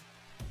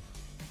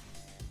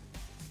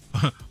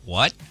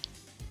 What?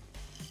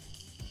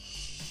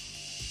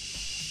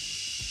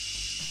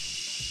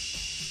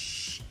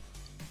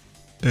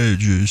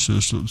 AG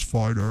Systems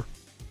Fighter.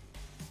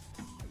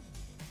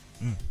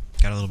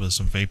 Got a little bit of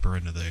some vapor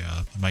into the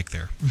mic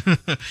there.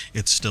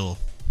 It's still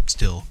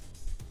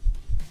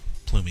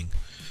pluming.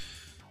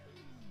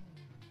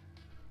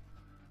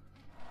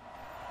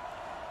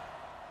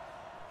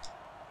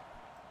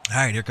 All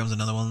right, here comes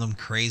another one of them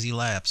crazy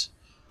laps.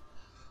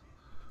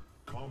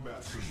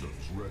 Combat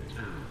systems ready.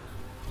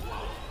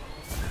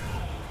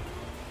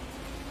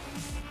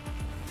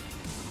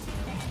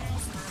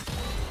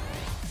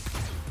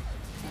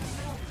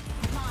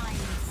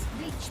 Mines,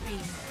 leech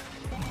beam.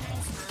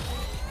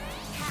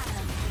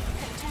 Cannon,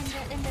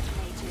 contender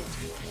eliminated.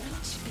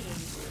 Leech beam.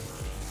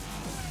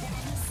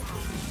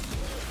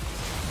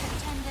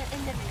 Contender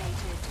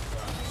eliminated.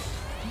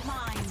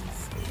 Mines.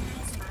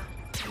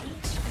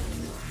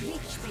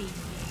 Leech beam.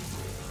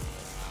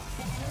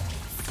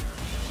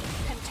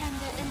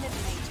 Contender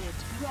eliminated.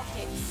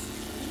 Rockets.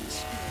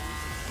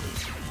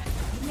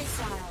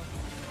 Missile.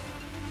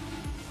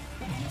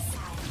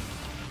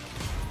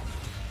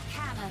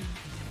 Cannon.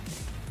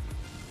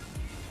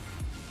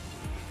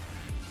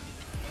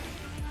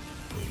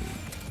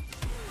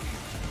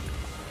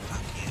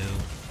 Fuck you.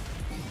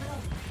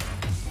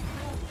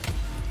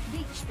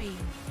 Leech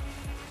beam.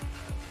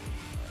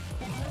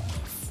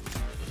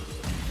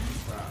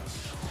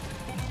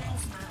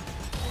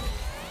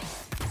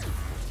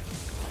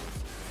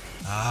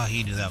 Ah,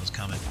 he knew that was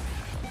coming.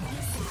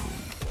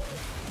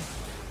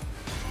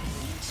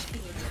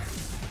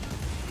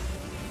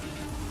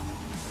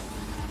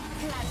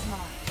 Plasma.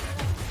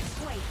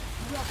 Quake.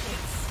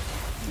 Rockets.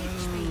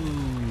 Leech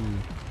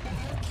beam.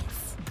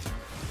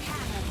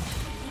 Cannon.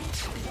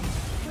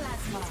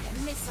 Plasma.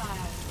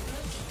 Missile.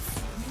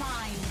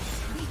 Mines.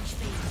 Leech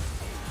beam.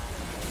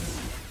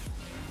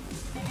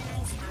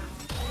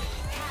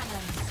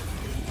 Cannon.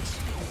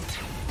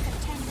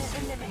 Contender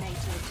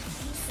eliminated.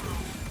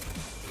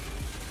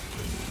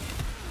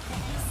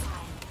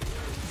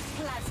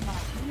 Plasma.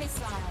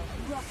 Missile.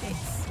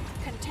 Rockets.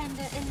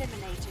 Contender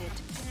eliminated.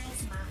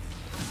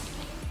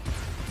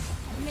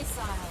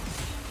 Missile.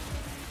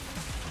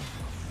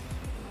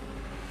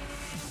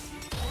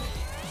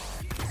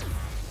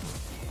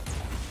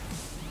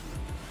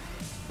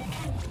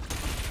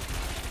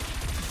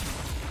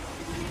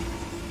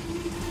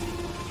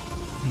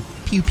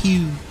 Pew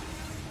pew.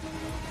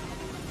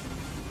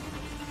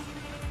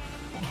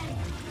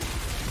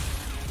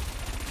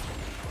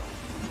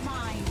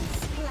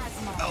 Mines.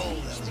 Plasma. Oh,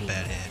 that was a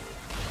bad hit.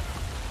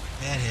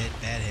 Bad hit,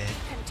 bad hit.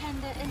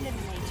 Contender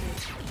eliminated.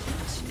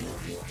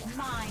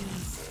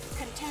 Mines.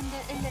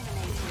 Contender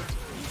eliminated.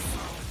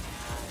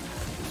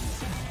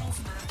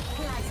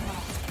 Plasma.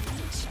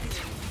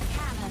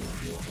 Cannon.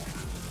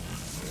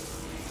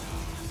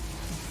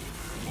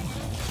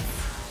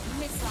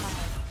 Missile.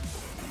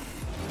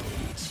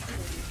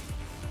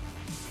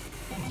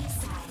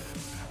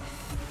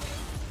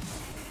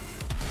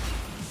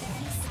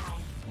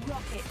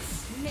 Rockets.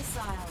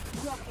 Missile.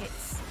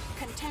 Rockets.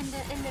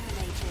 Contender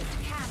eliminated.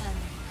 Cannon.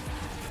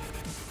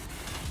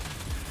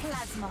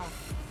 Plasma.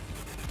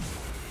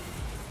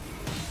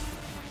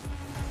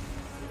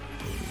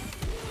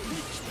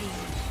 Leech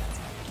beam.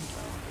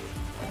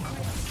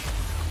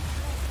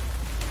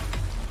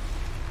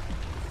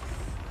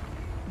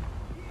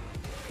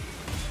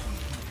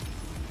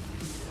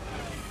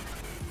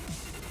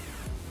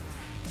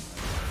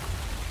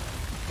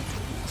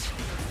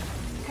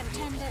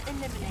 Contender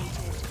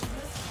eliminated.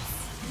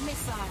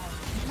 Missile.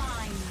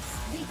 Mines.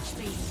 Leech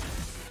beam.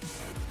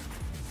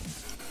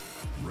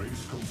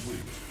 Race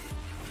complete.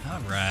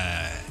 All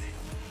right.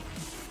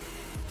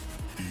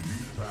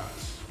 Elite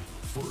Pass.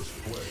 First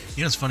place.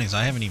 You know what's funny is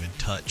I haven't even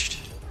touched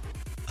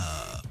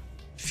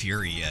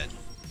Fury yet.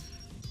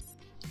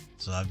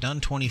 So I've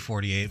done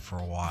 2048 for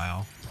a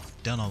while.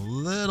 Done a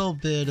little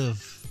bit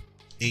of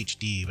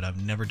HD, but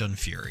I've never done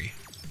Fury.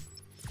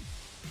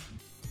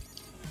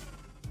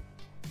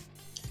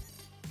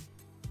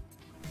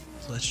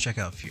 So let's check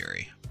out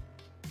Fury.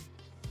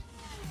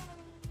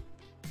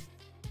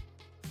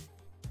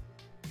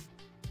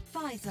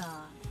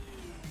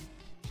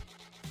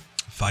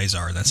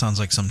 Pfizer. That sounds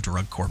like some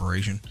drug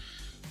corporation.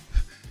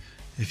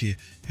 If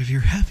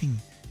you're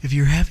having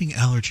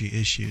allergy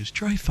issues,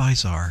 try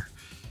Pfizer.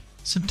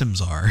 Symptoms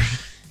are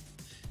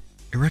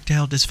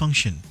erectile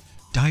dysfunction,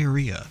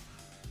 diarrhea,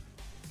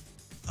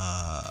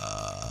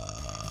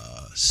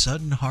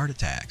 sudden heart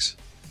attacks,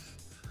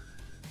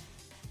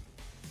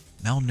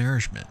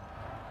 malnourishment.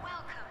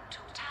 Welcome to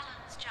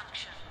Talon's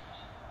Junction.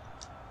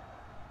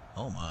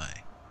 Oh my.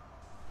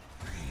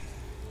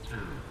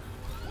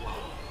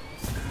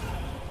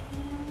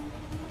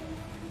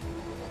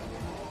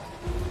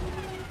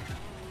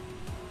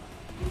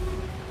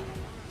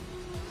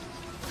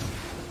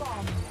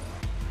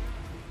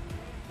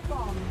 Bomb.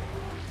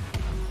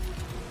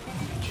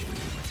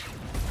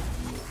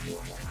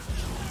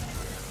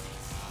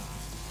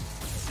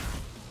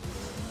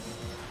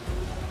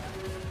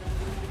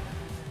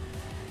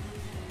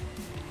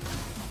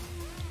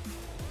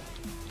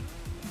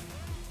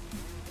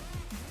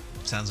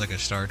 Sounds like a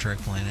Star Trek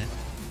planet.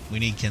 We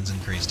need Kins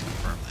and Kreese to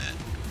confirm that.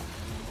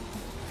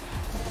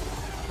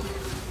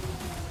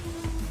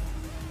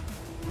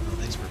 Oh,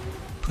 thanks for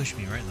pushing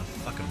me right in the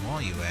fucking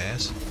wall, you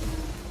ass.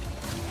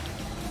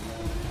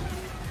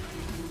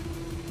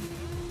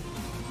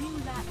 New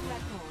lap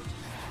record.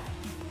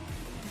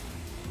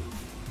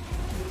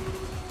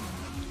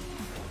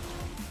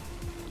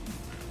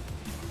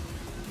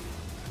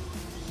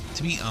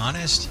 To be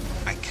honest,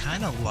 I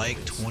kind of like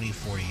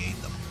 2048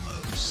 the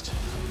most.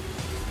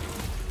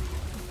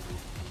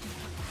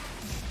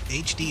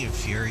 HD and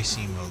Fury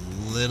seem a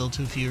little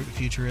too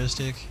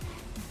futuristic,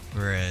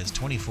 whereas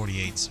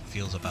 2048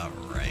 feels about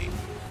right.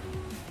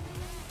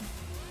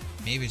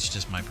 Maybe it's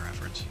just my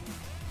preference.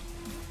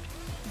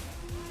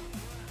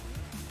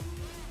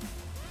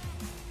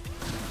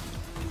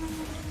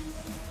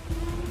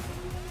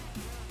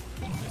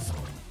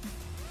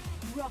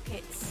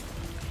 Rockets.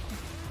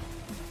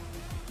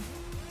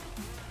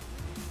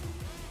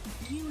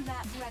 New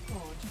lap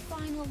record.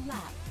 Final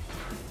lap.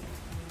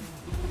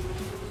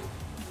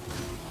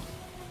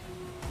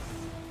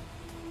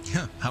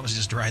 I was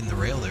just riding the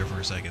rail there for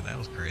a second. That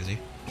was crazy.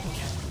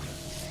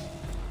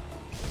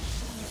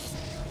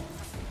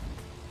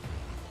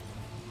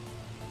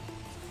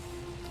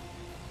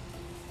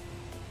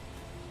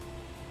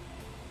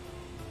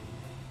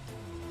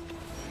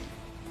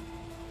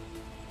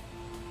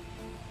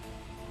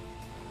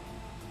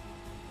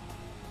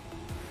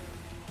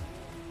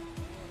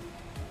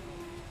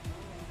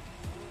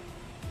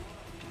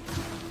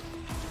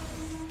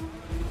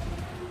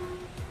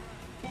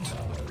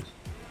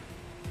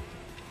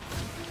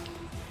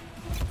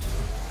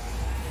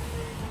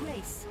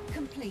 Race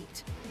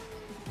complete.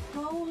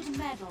 Gold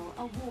medal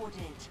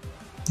awarded.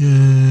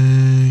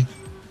 Yay.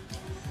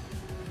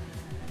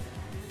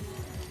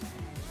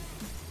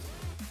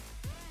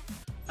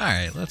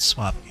 Alright, let's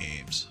swap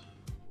games.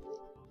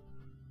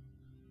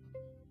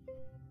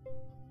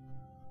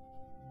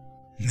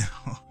 No,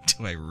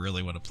 do I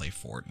really want to play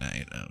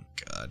Fortnite? Oh,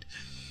 God.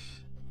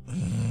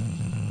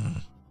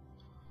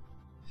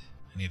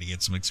 I need to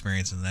get some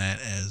experience in that.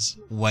 As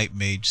White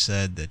Mage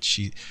said, that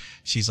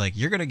she's like,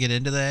 you're gonna get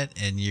into that,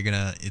 and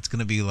it's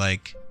gonna be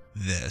like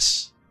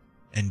this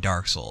in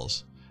Dark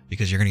Souls,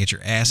 because you're gonna get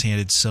your ass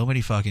handed so many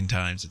fucking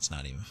times it's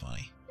not even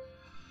funny.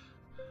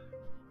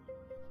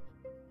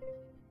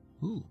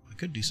 Ooh, I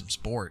could do some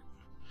sport,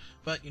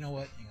 but you know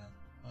what? Hang on.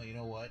 Oh, you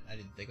know what? I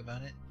didn't think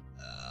about it.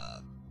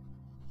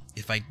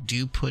 If I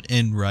do put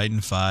in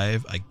Raiden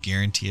 5, I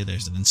guarantee you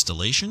there's an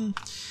installation,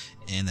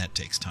 and that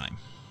takes time.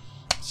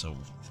 So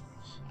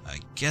I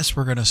guess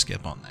we're gonna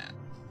skip on that.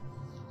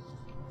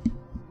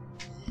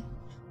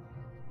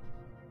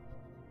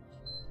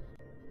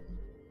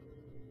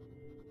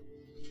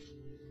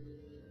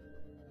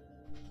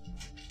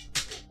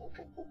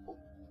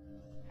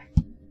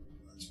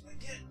 That's what I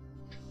get.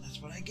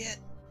 That's what I get.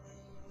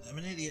 I'm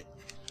an idiot.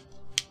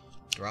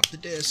 Drop the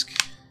disc.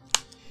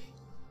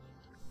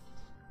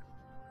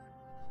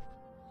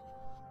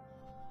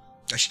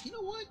 Actually, you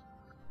know what?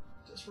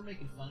 Just for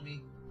making fun of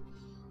me,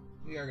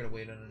 we are gonna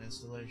wait on an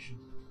installation.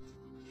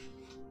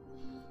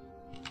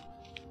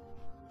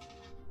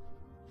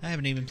 I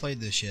haven't even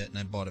played this yet, and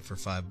I bought it for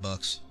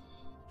 $5.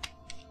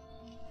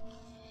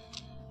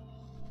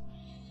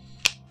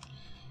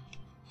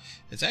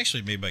 It's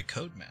actually made by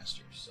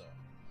Codemasters, so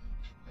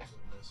there's a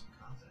little bit of some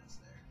confidence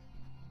there.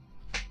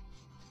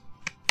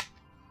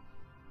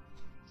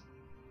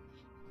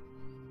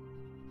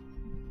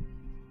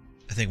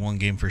 I think one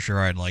game for sure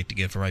I'd like to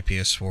get for my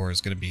PS4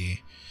 is going to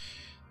be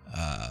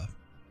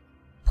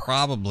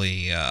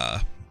probably oh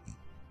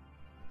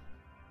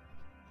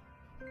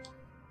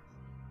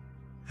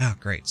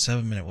great,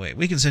 7-minute wait.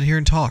 We can sit here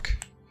and talk.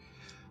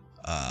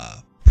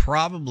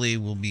 Probably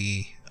will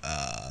be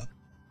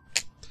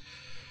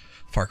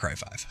Far Cry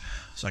 5,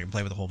 so I can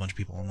play with a whole bunch of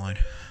people online.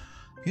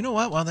 You know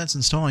what? While that's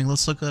installing,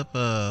 let's look at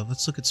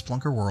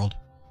Spelunker World.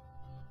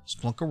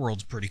 Spelunker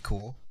World's pretty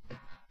cool.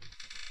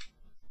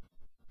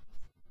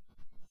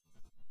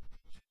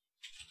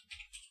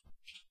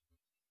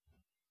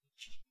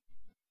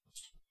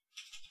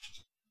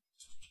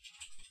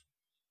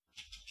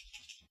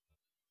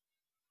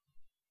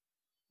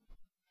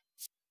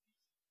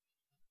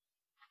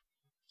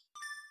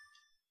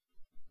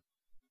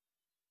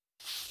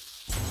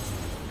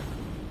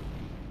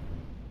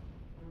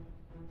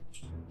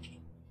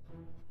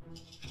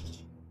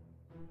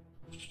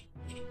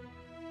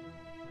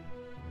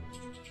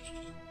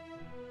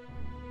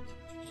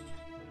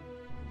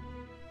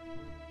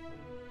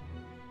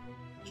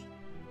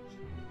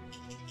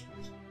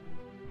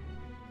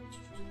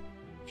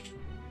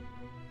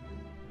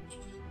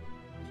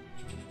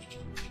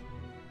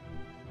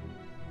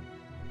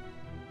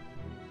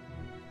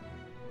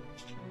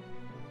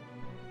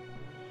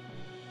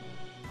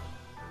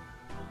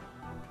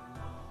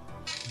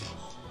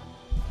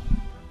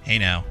 Hey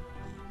now.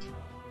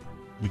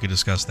 We could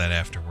discuss that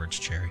afterwards,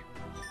 Cherry.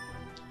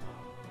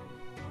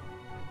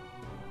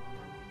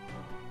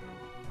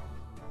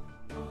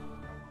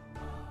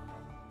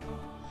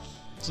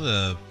 It's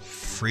a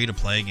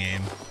free-to-play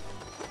game.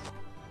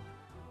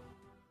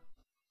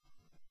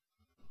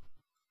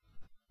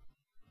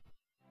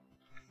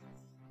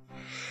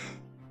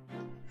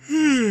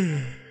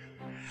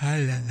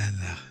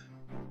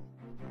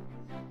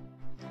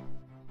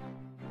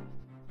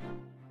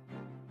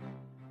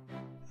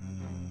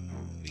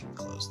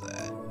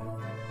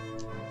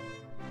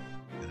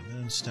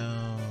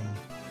 Moonstone.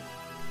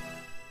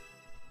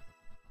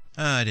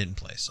 I didn't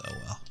play so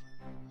well.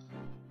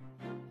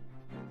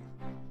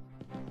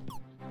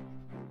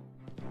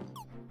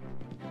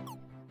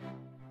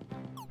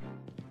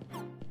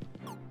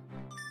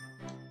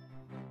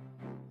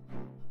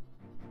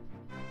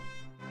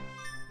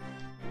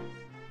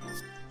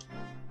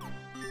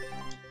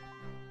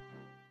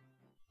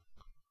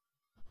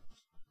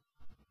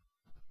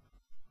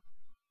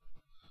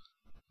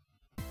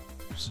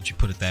 Since you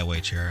put it that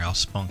way, Cherry, I'll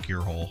spunk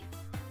your hole.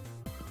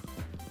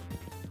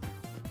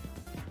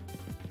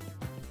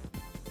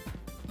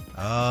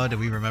 Oh, do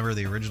we remember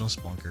the original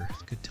Spelunker?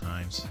 Good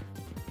times.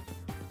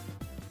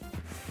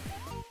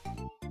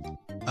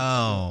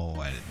 Oh,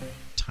 I didn't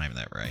time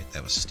that right.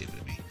 That was stupid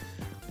of me.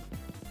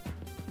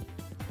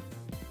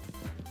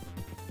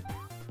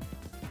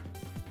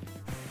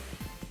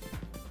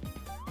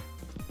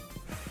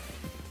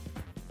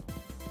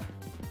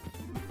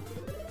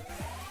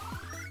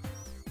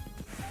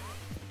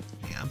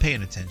 Yeah, I'm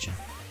paying attention.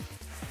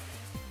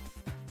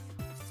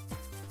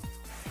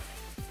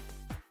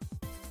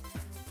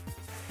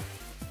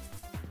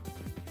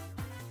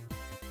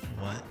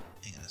 What?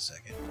 Hang on a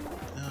second.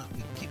 Oh,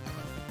 we can keep going.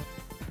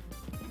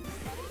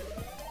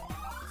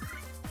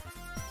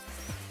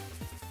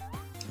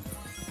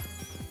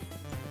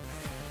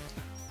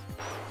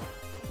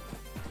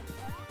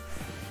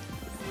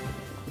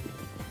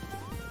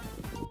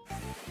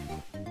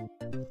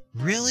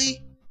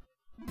 Really?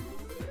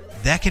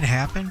 That can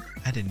happen?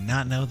 I did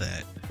not know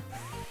that.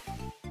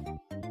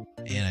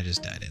 And I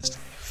just died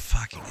instantly.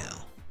 Fucking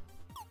hell.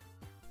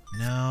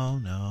 No,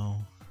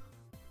 no.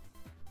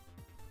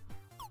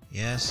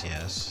 Yes,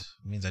 yes.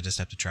 It means I just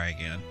have to try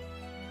again.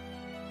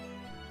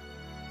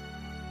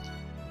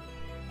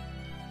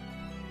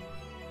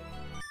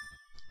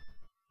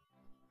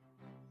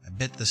 I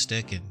bit the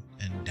stick and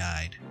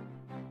died.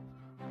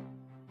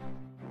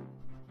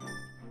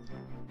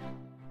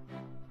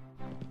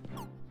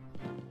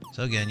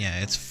 So again,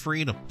 yeah, it's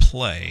free to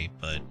play,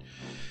 but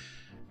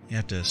you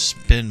have to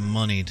spend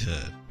money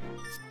to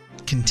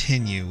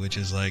continue, which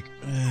is like,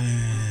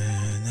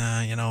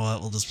 nah, you know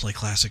what, we'll just play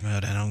classic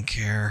mode, I don't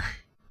care.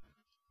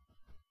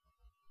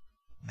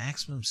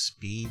 Maximum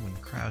speed when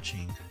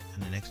crouching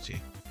and the next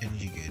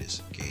energy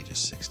gauge is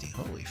 60.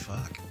 Holy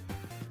fuck.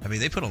 I mean,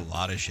 they put a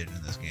lot of shit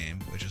in this game,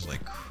 which is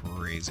like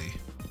crazy.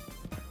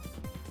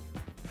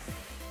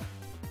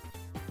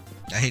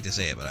 I hate to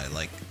say it, but I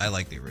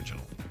like the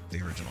original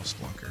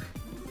Spelunker.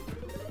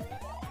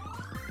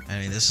 I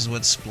mean, this is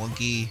what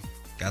Splunky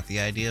got the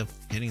idea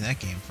of getting that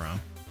game from.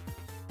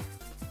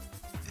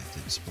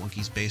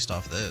 Splunky's based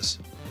off this.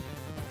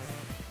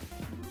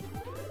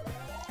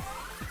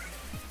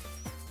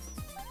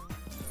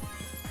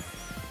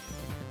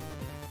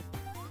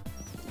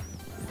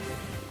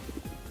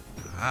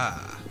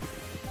 Ah.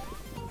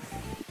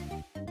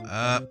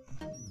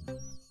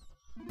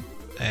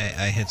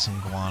 I hit some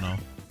guano.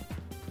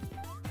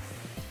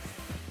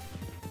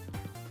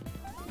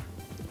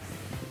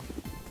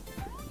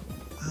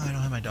 Oh, I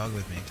don't have my dog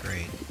with me.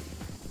 Great.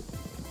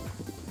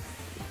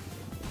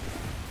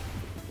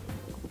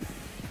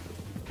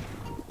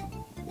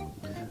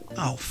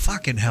 Oh,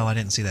 fucking hell, I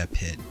didn't see that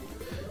pit.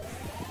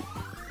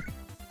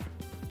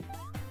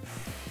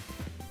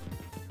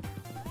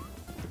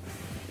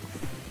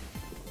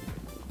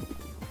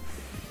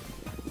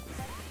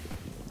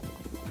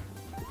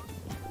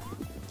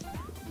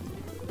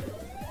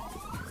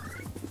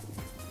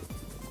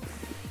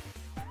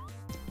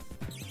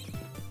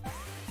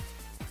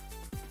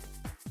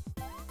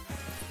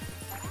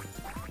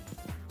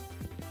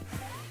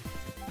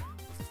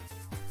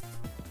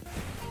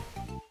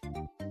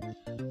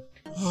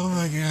 Oh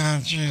my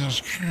god, Jesus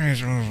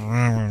Christ, what's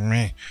wrong with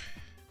me?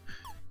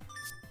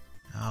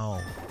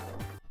 Oh.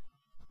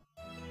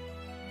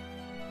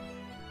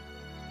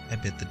 I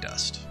bit the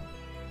dust.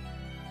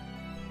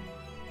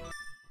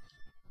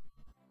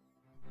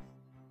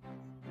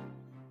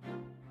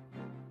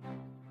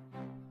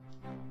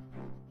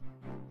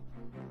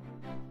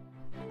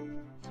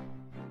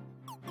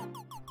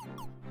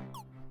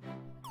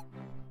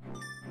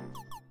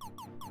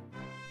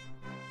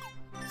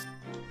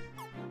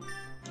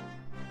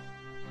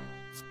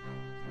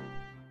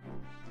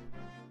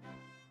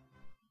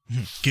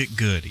 Get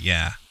good,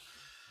 yeah.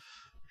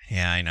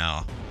 Yeah, I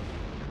know.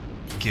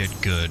 Get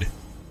good.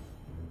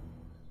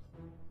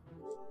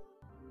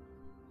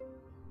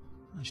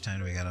 How much time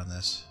do we got on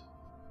this?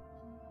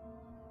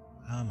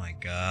 Oh my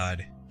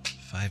god.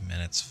 5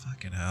 minutes.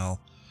 Fucking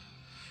hell.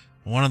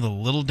 One of the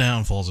little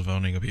downfalls of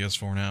owning a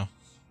PS4 now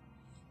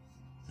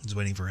is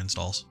waiting for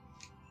installs.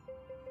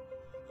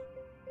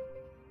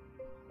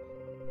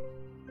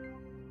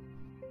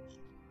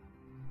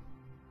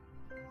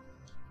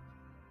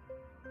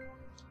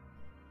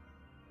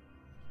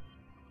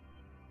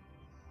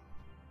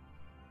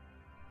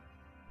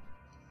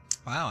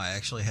 Wow, I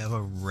actually have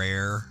a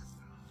rare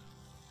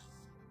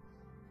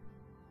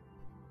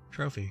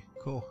trophy.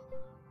 Cool.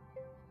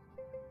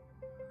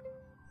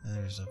 And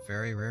there's a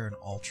very rare and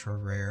ultra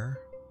rare.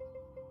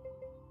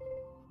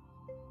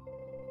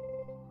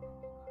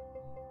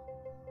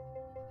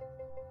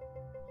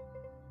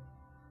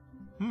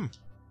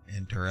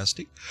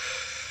 Interesting.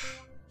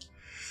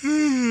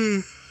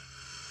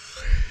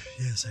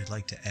 Yes, I'd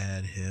like to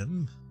add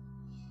him.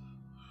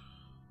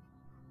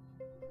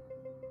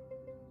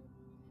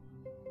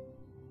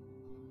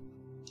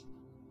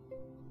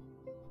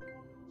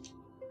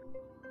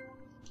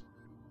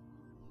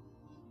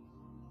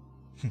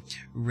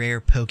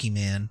 Rare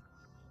Pokemon.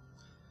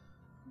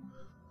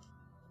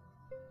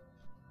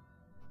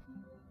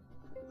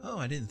 Oh,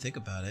 I didn't think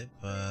about it,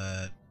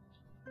 but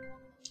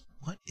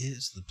what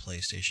is the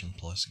PlayStation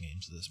Plus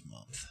games this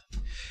month?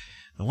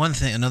 The one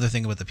thing, another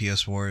thing about the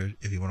PS4,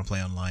 if you want to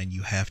play online,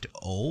 you have to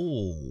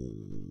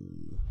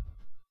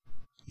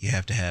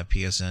have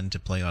PSN to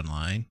play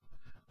online,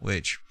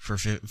 which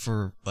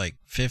for like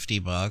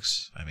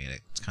 $50, I mean,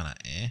 it's kind of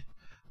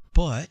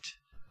but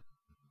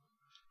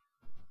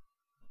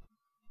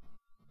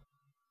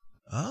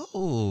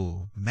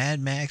oh, Mad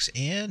Max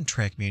and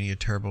Trackmania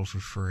Turbo for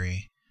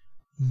free.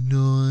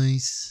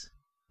 Nice.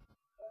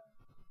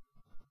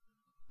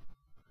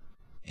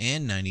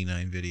 And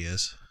 99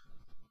 videos.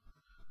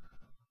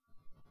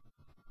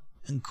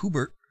 And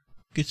Kubert.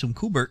 Get some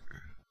Kubert.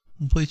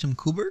 Play some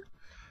Kubert?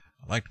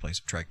 I'd like to play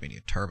some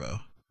Trackmania Turbo.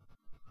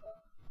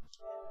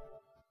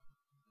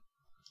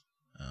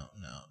 Oh,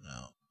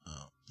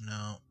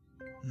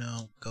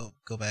 no.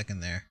 Go back in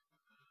there.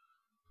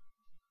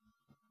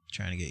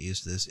 Trying to get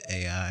used to this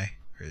AI,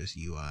 or this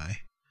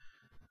UI.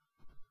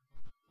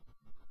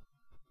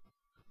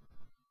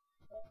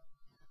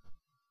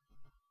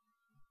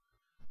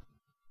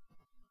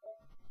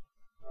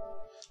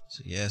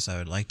 So yes, I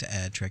would like to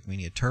add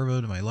Trackmania Turbo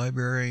to my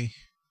library.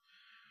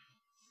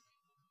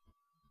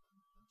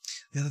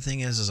 The other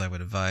thing is I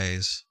would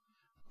advise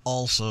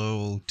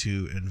also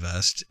to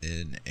invest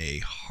in a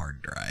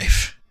hard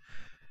drive.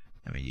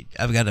 I mean,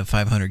 I've got a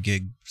 500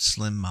 gig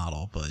slim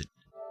model, but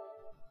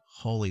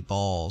holy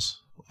balls.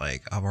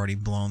 Like, I've already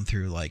blown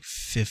through like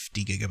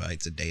 50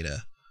 gigabytes of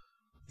data.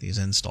 These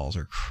installs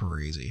are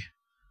crazy.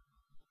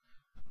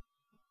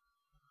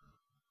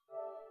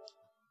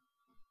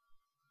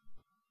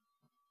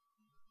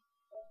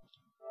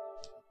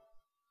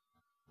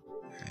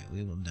 Alright,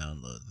 we will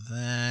download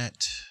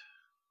that.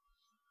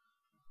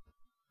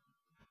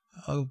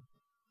 I'll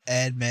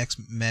add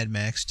Mad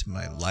Max to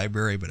my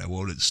library, but I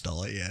won't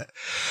install it yet.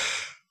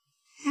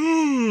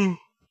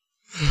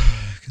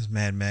 Because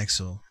Mad Max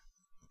will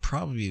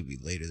probably be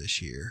later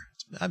this year.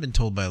 I've been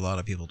told by a lot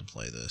of people to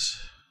play this.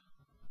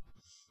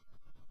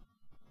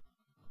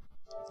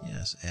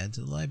 Yes, add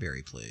to the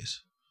library,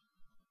 please.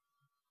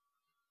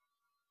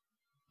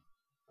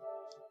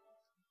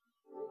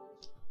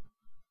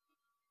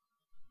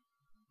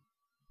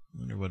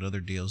 Wonder what other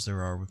deals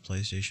there are with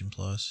PlayStation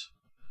Plus.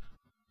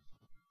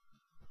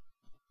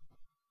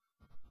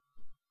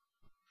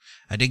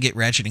 I did get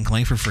Ratchet and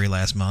Clank for free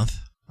last month.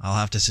 I'll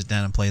have to sit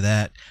down and play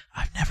that.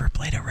 I've never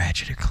played a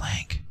Ratchet or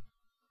Clank.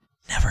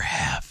 Never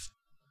have.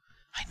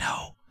 I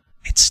know.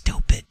 It's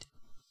stupid.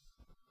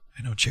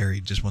 I know Cherry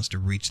just wants to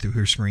reach through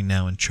her screen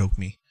now and choke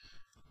me.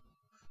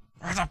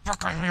 Why the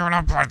fuck are you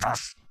gonna play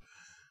this?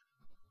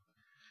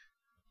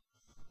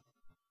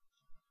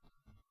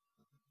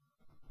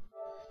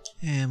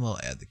 And we'll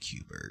add the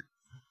Qbert.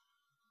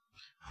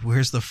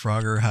 Where's the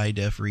Frogger High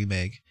Def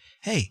remake?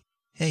 Hey,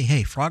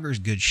 Frogger's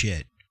good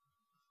shit.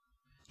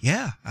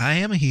 Yeah, I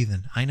am a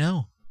heathen. I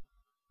know.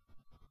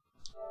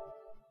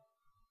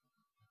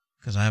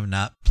 Because I have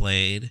not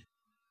played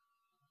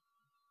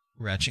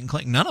Ratchet and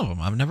Clank. None of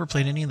them. I've never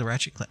played any of the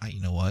Ratchet and Clank.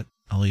 You know what?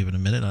 I'll even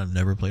admit it. I've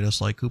never played a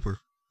Sly Cooper.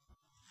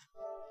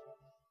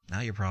 Now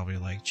you're probably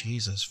like,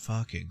 Jesus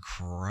fucking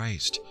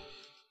Christ.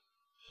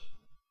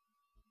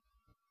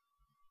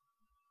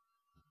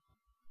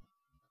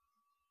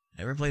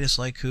 Never played a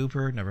Sly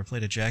Cooper. Never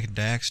played a Jack and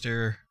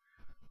Daxter.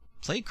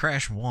 Played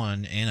Crash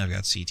 1, and I've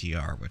got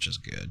CTR, which is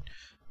good.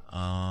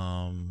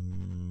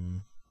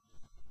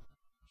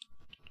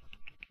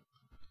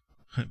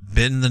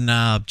 Bend the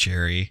knob,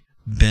 Cherry.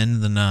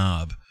 Bend the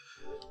knob.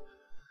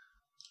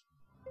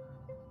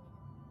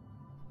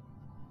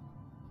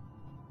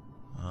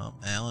 Well,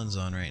 Alan's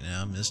on right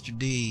now. Mr.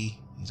 D.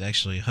 He's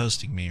actually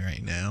hosting me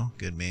right now.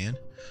 Good man.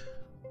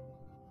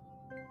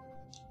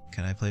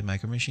 Can I play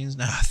Micro Machines?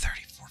 No,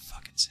 34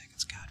 fucking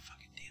seconds. God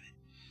fucking damn it.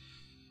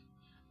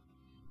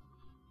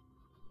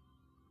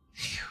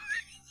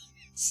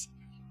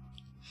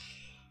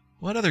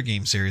 What other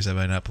game series have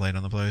I not played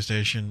on the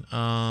PlayStation?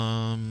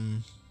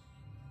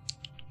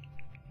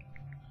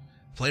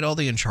 Played all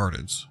the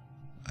Uncharted's.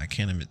 I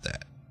can't admit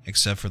that.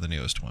 Except for the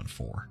newest one,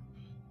 4.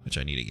 Which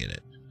I need to get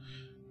it.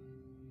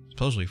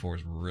 Supposedly 4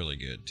 is really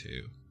good,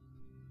 too.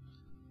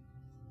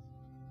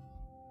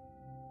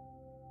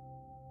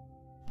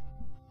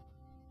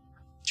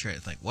 Try to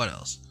think, what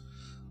else?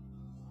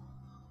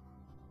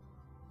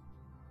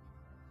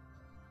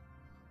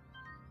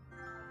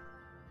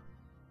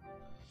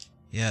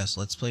 Yes,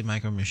 let's play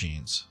Micro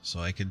Machines,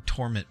 so I could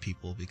torment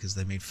people because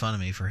they made fun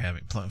of me for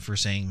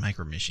saying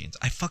Micro Machines.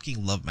 I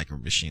fucking love Micro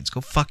Machines. Go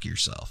fuck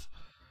yourself.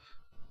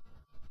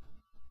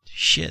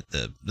 Shit,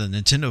 the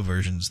Nintendo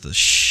version's the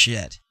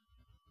shit.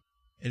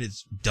 And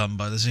it's done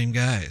by the same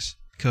guys.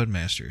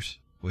 Codemasters,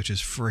 which is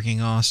freaking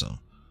awesome.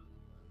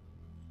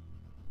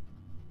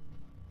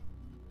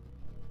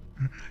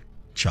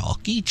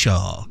 Chalky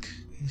chalk.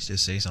 He used to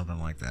say something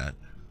like that.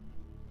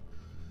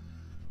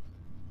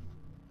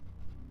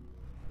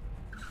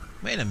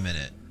 Wait a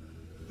minute.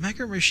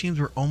 Micro Machines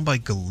were owned by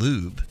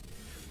Galoob,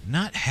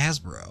 not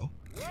Hasbro.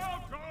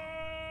 Welcome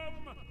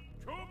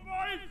to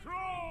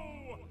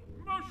Micro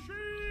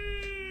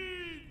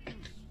Machines!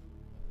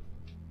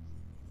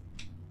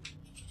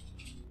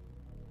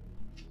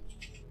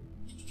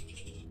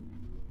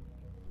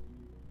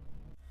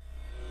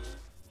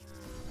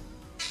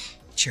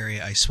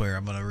 Cherry, I swear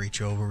I'm gonna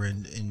reach over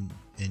and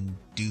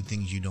do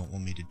things you don't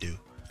want me to do.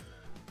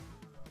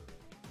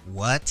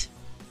 What?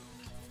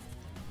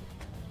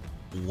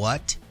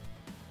 What?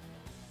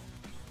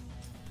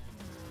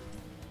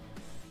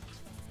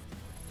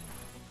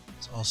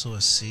 It's also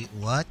a seat.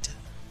 What?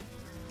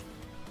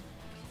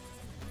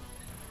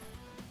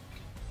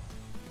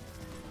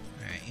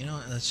 Alright, you know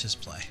what? Let's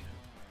just play.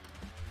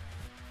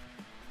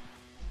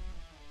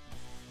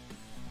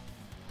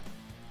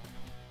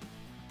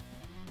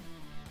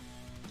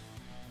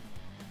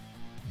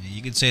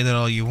 You can say that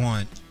all you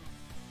want.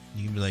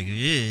 You can be like,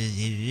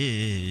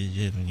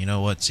 and you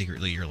know what?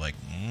 Secretly, you're like,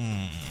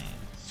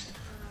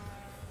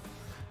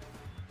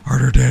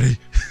 harder, daddy.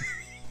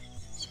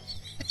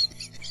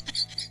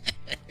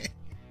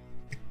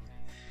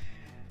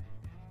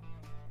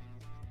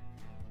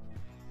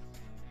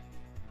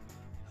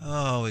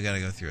 Oh, we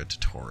gotta go through a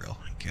tutorial.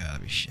 You gotta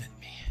be shitting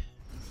me.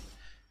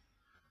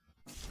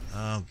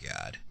 Oh,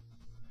 God.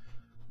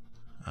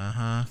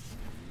 Uh-huh.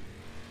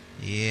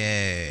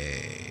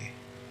 Yay.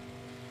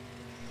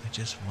 I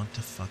just want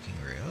to fucking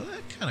rail. Oh,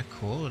 that's kind of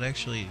cool. It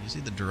actually, you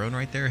see the drone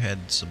right there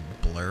had some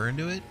blur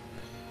into it?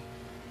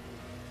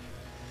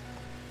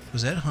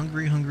 Was that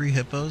Hungry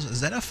Hippos?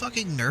 Is that a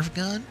fucking Nerf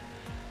gun?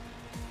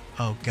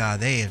 Oh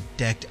god, they have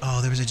decked...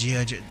 Oh, there was a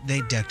G.I. Joe.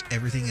 They decked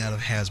everything out of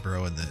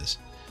Hasbro in this.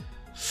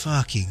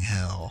 Fucking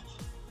hell.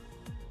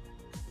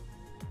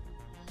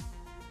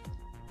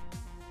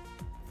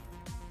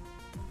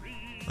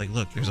 Like,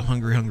 look, there's a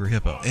Hungry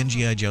Hippo and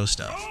G.I. Joe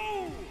stuff.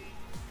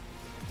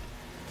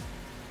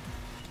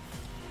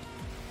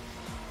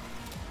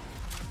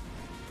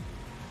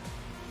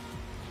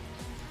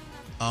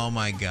 Oh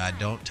my god,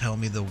 don't tell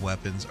me the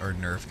weapons are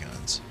Nerf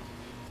guns.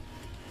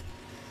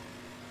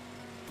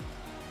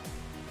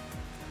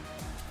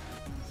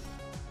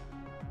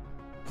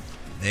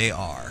 They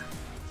are.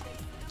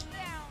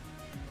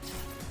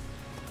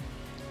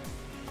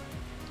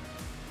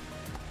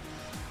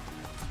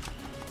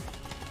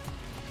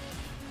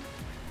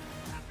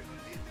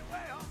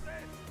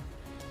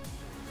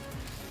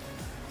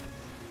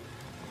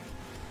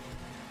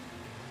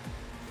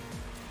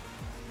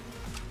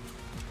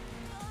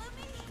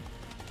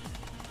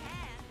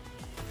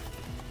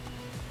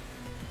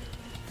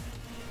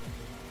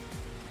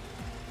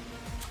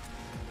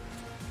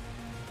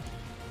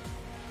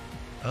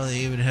 Oh, they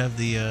even have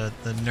the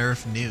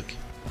Nerf nuke.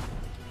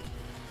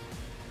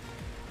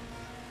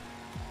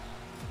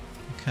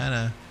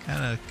 Kinda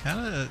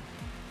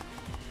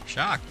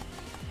shocked.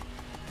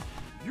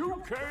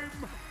 You came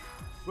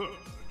third.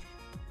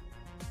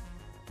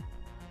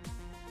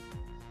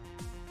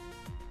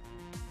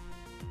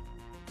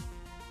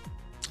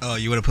 Oh,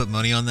 you want to put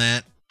money on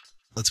that?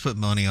 Let's put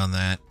money on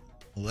that.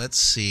 Let's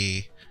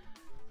see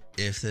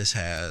if this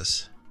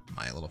has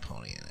My Little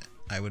Pony in it.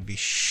 I would be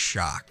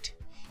shocked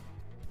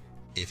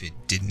if it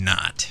did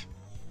not.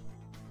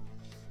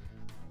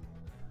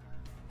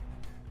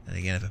 And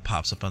again, if it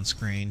pops up on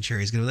screen,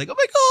 Cherry's gonna be like, oh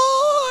my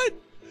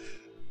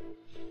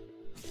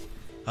god!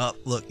 Oh,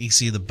 look, you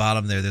see the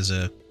bottom there, there's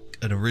an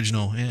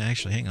original... Yeah,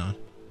 actually, hang on.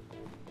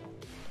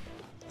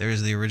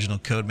 There's the original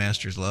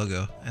Codemasters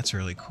logo. That's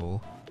really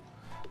cool.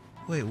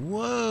 Wait,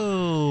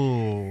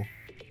 whoa!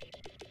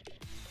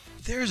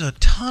 There's a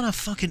ton of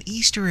fucking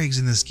Easter eggs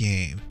in this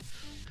game.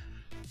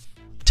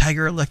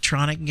 Tiger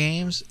Electronic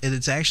Games, and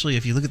it's actually,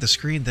 if you look at the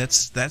screen,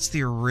 that's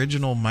the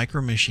original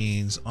Micro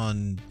Machines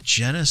on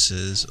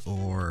Genesis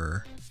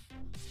or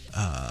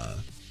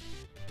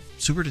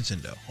Super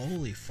Nintendo.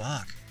 Holy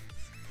fuck.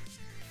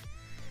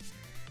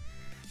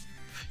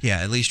 Yeah,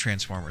 at least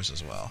Transformers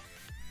as well.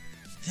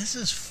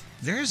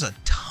 There's a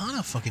ton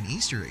of fucking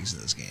Easter eggs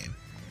in this game.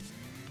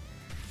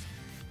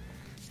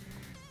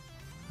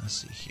 Let's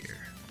see here.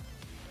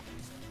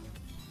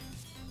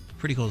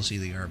 Pretty cool to see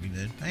the Army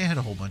Men. I had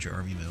a whole bunch of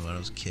Army Men when I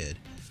was a kid.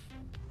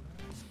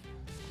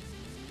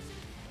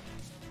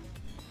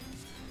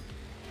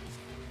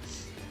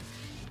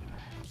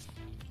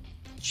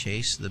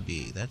 Chase the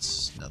Bee.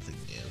 That's nothing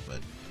new,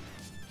 but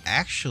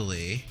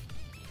actually,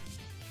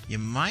 you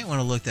might want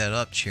to look that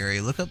up,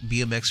 Cherry. Look up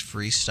BMX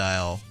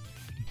Freestyle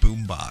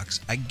Boombox.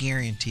 I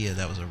guarantee you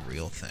that was a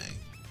real thing.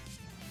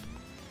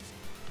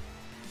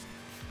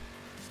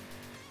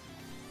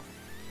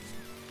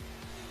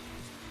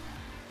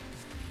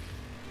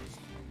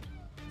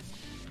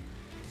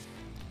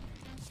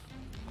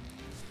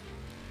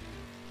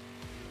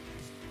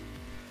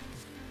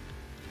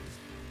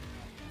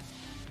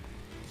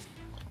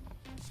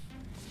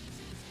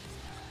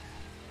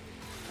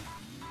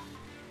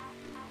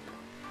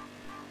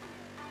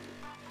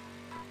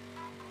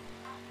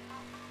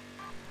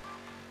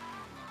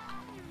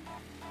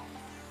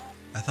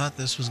 I thought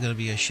this was going to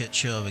be a shit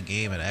show of a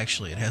game, and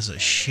actually it has a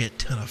shit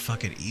ton of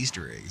fucking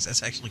Easter eggs.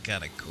 That's actually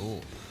kind of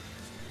cool.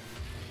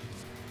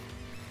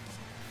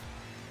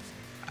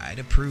 I'd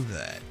approve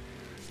that.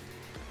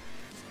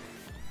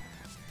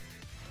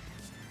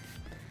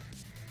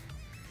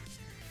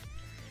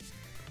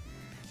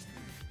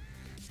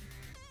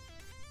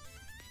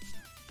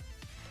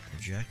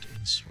 Project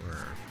and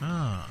swerve.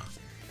 Huh.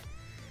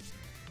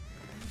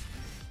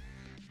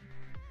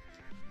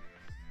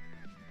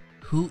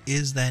 Who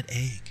is that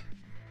egg?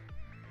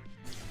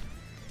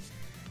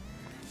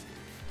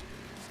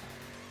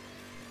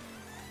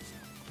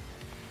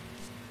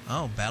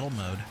 Oh, battle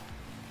mode.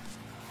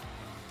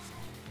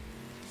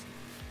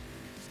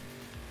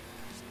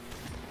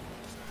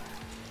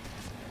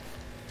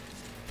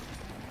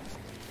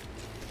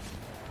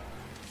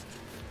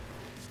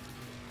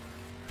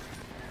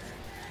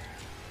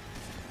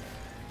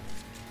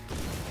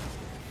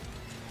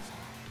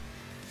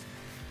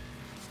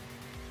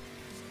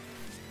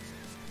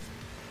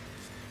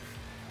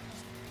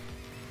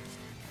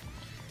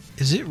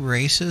 Is it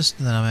racist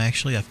that I'm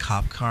actually a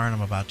cop car and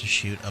I'm about to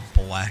shoot a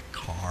black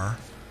car?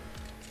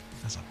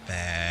 That's a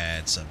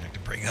bad subject to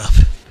bring up.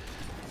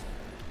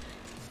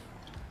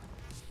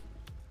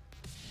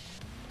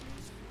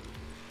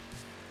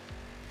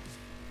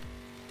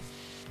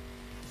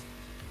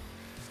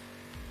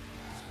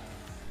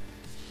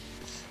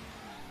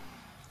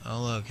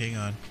 Oh look, hang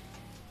on.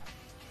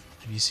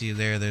 If you see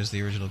there's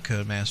the original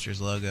Codemasters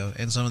logo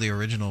and some of the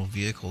original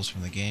vehicles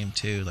from the game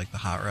too, like the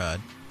hot rod.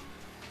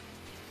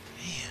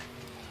 Man.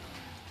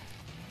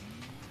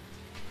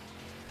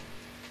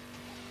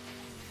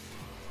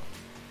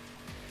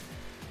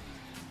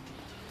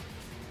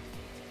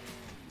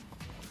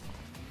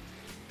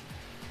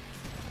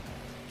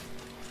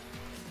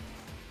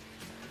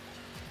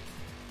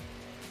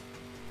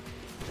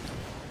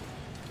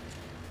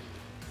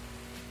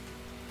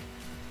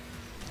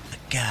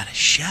 Got a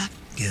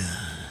shotgun.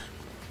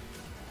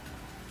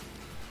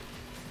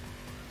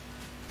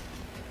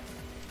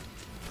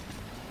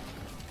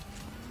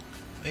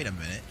 Wait a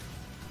minute.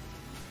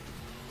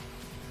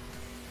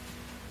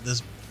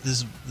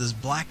 This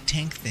black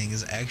tank thing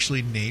is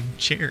actually named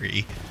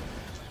Cherry.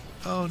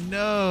 Oh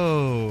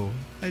no!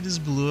 I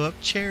just blew up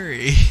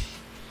Cherry.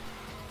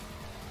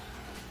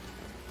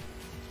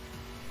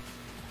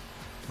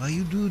 Why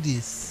you do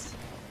this?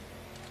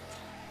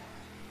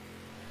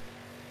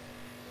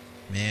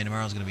 Man,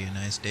 tomorrow's gonna be a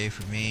nice day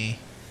for me.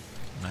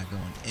 I'm not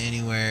going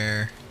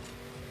anywhere.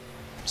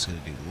 I'm just gonna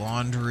do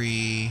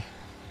laundry,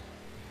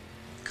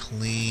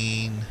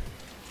 clean.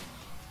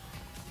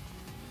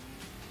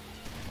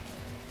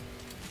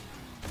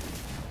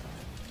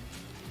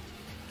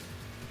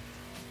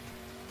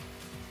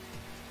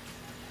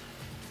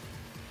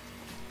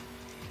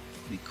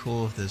 It'd be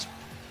cool if this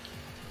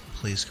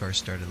police car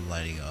started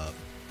lighting up.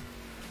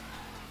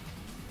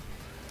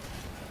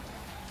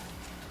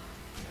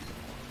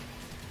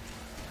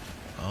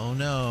 Oh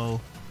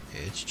no,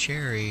 it's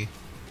Cherry.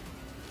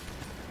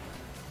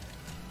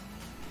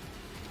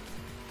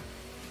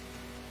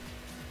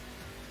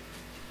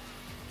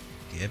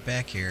 Get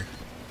back here.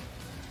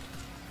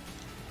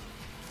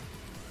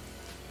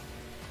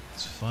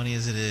 As funny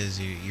as it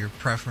is, your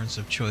preference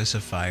of choice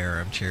of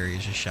firearm, Cherry,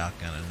 is a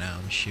shotgun, and now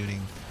I'm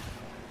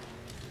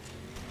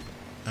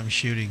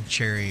shooting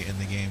Cherry in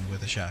the game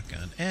with a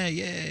shotgun.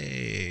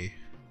 Yay!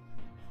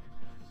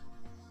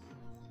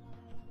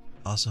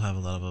 Also have a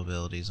lot of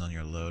abilities on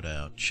your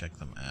loadout. Check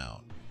them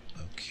out.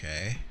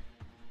 Okay.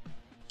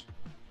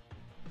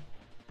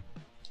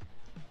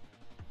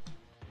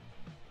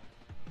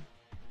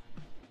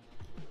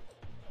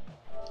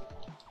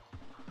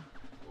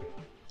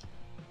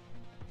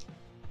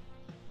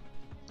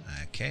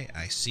 Okay,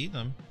 I see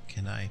them.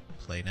 Can I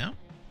play now?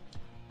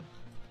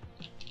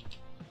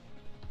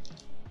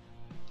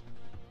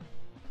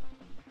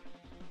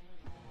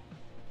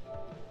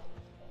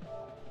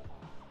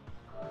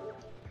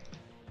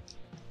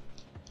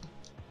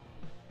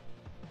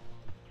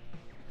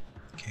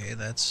 Okay,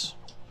 that's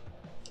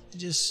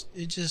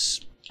it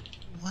just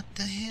what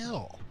the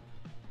hell?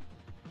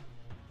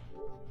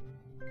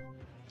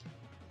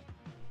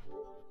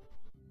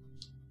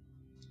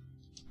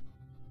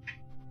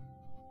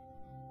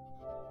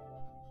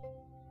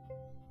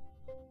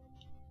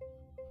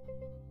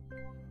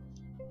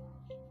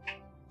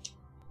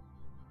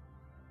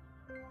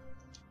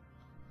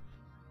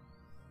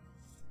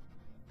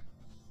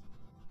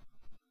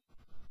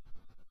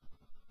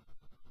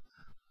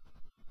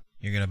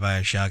 You're gonna buy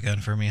a shotgun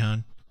for me,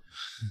 hon?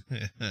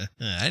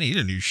 I need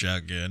a new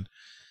shotgun.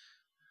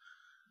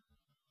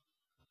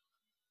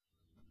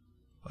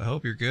 I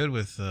hope you're good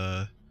with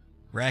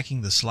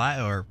racking the slide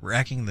or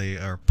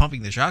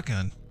pumping the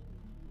shotgun.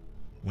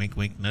 Wink,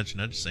 wink, nudge,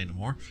 nudge. Say no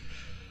more.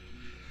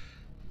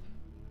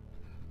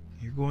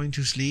 You're going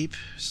to sleep.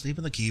 Sleep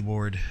on the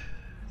keyboard.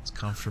 It's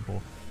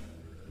comfortable.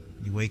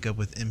 You wake up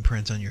with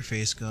imprints on your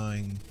face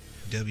going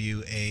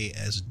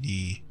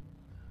WASD.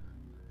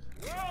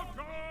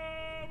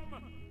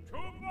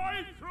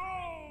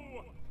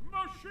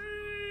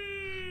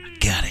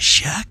 Got a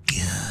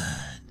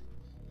shotgun.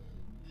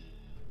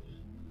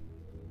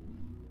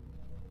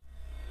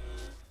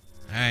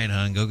 Alright,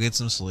 hon, go get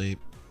some sleep.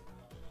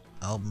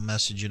 I'll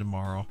message you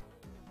tomorrow.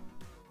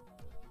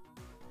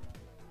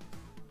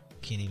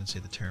 Can't even say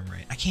the term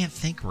right. I can't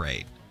think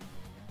right.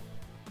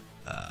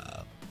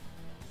 Well,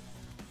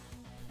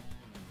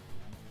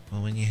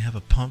 when you have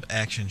a pump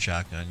action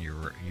shotgun,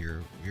 you're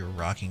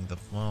rocking the.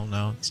 Well,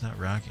 no, it's not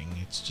rocking.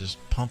 It's just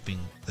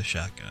pumping the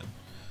shotgun.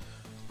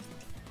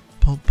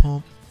 Pump,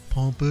 pump,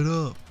 pump it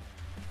up.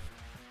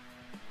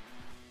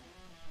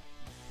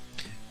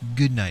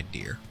 Good night,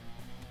 dear.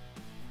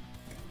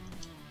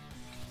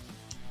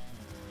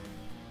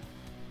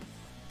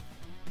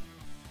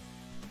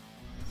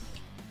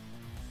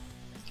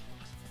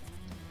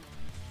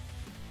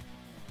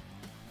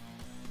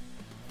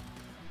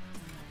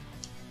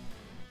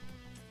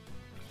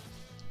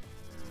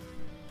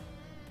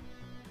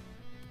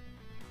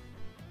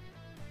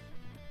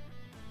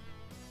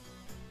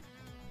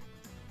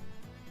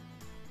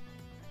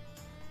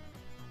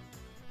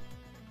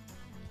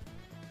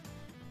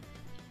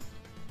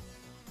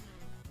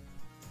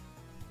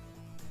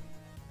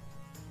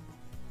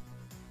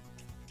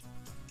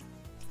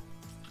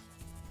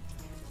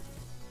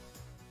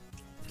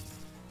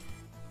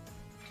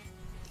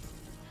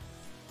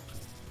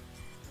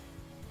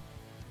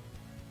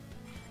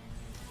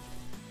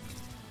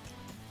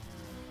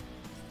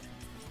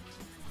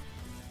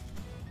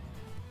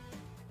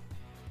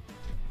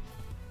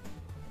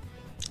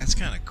 That's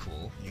kind of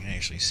cool. You can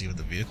actually see what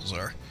the vehicles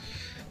are.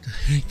 The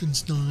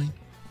Heckenstein.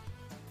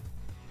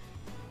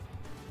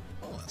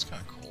 Oh, that's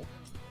kind of cool.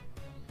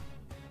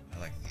 I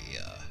like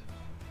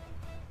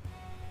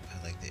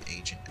the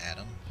Agent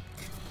Adam.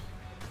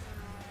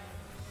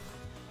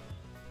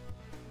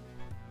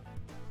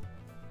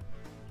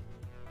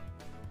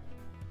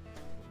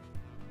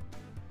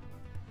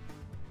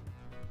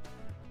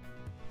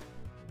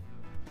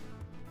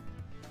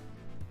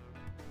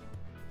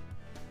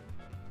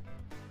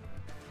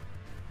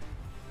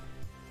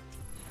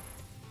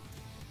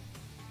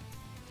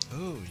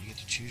 Oh, you get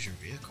to choose your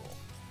vehicle.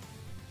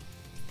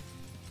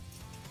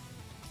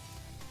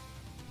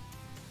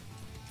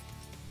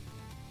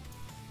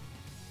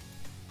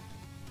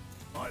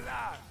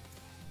 Hola!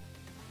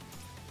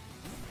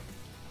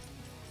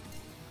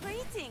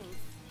 Greetings.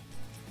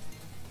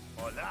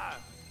 Hola!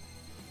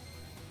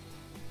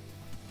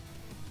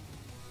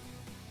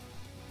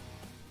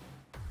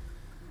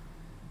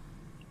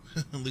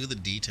 Look at the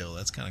detail.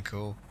 That's kind of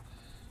cool.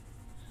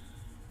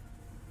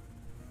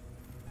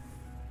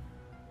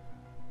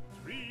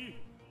 3,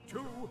 2,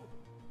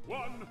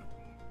 1,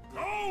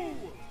 go!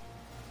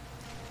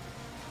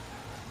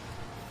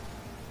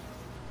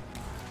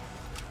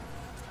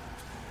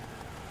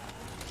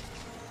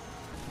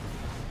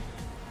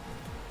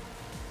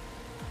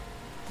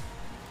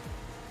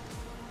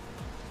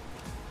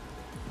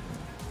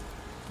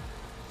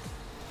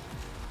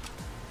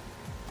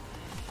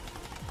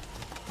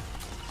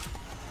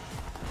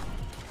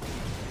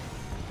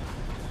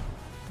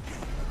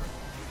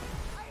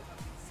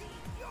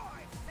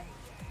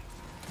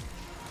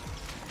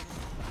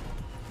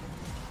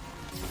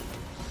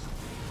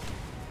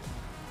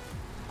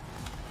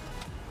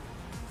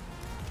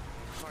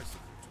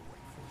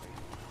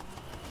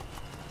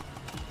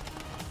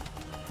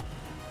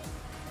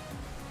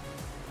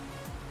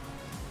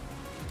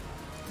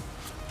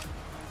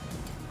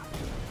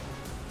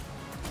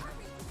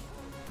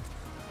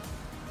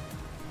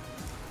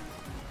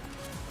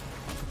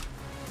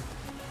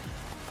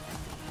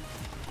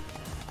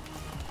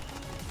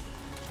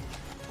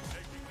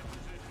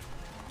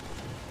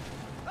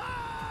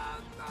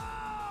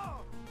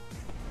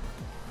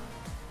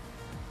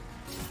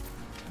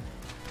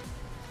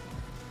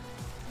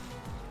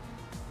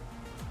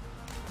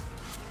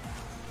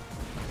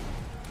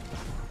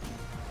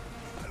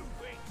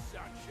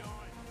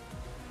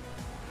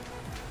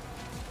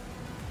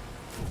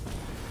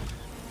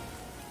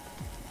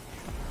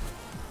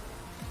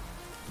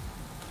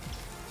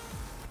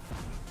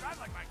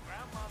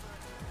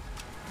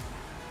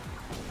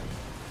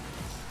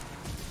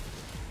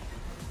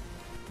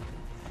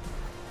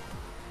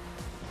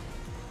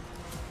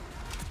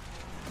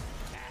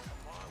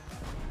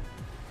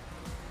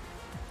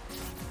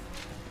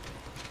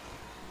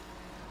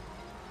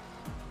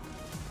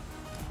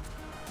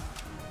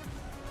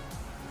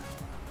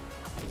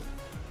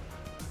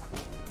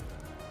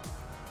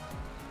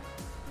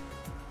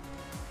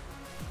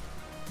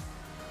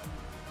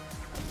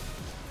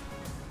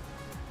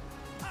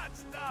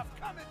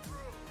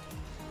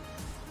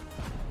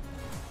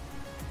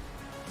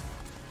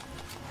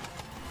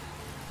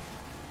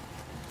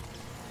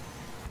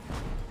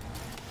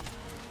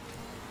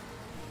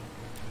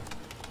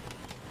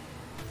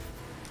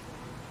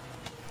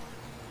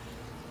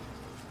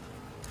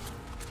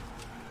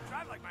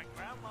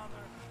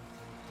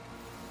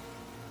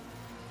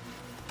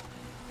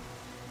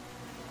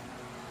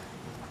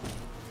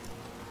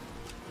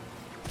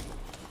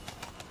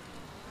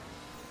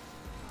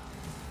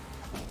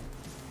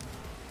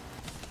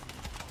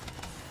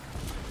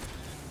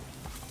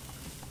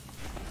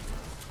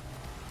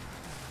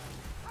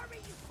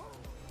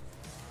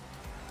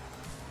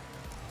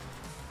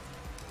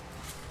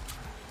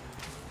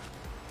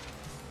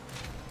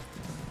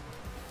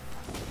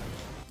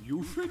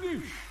 You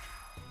finished.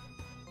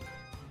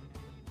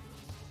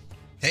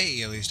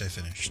 Hey, at least I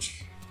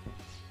finished.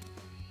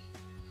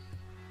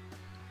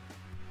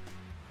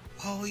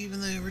 Oh,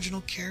 even the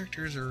original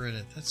characters are in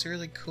it. That's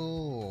really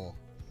cool.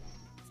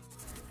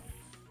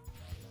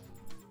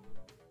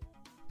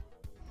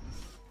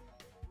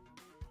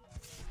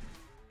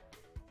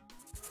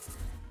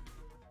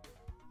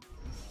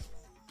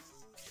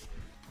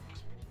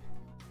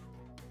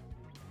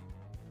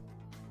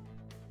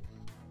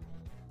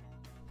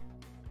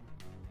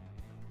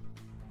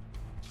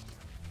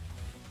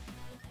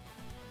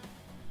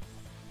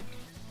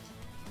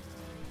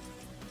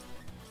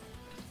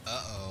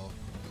 Uh-oh.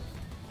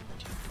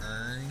 Do you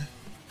earn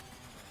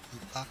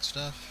loot box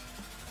stuff?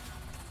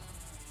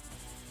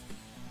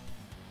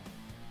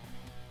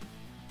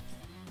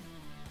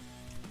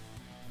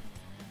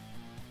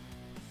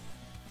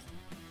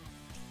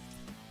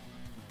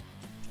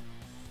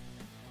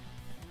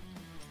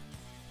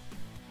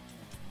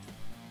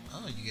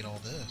 Oh, you get all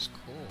this.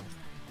 Cool.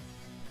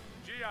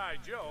 G.I.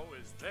 Joe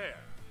is there.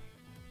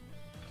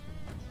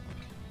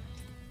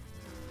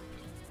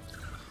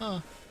 Huh.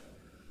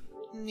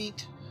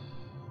 Neat.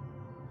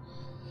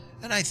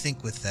 And I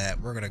think with that,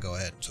 we're going to go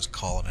ahead and just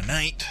call it a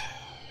night.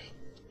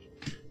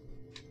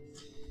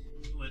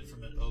 Went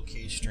from an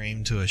okay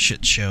stream to a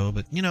shit show,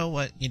 but you know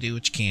what? You do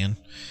what you can.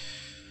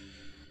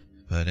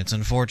 But it's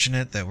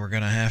unfortunate that we're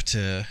going to have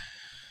to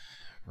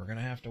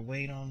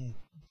wait on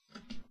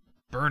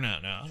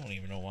Burnout now. I don't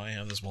even know why I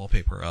have this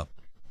wallpaper up.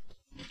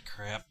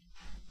 Crap.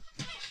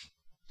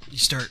 You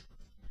start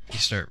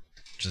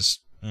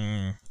just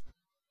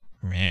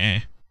meh.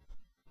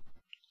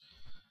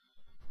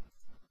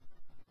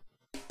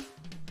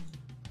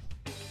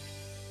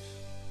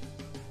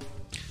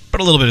 But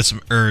a little bit of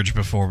some urge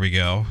before we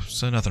go,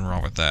 so nothing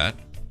wrong with that.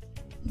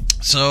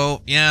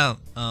 So yeah,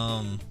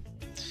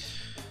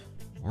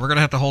 we're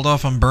gonna have to hold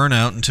off on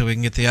Burnout until we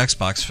can get the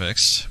Xbox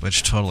fixed,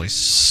 which totally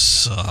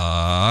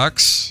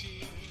sucks.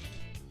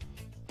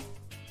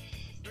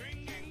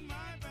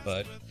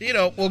 But you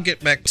know, we'll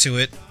get back to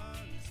it,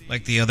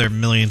 like the other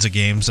millions of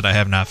games that I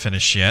have not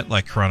finished yet,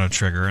 like Chrono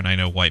Trigger, and I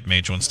know White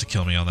Mage wants to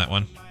kill me on that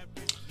one.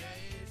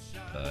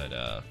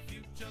 But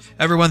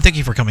everyone, thank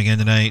you for coming in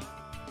tonight.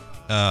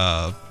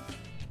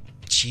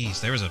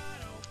 Jeez, there was a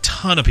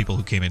ton of people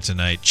who came in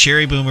tonight.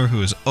 Cherry Boomer,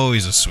 who is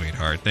always a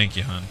sweetheart. Thank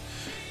you, hon.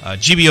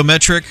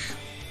 GBOmetric,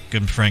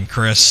 good friend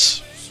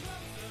Chris.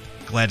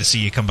 Glad to see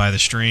you come by the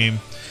stream.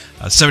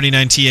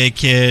 79TA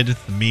Kid,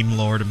 the meme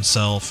lord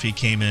himself, he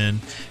came in.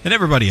 And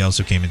everybody else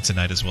who came in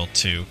tonight as well,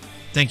 too.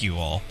 Thank you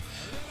all.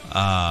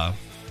 I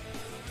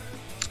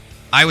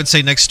would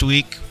say next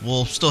week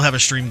we'll still have a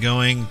stream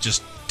going,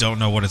 just don't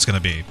know what it's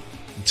going to be.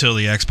 Until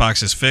the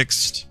Xbox is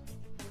fixed,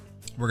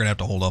 we're going to have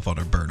to hold off on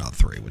our Burnout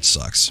 3, which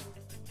sucks.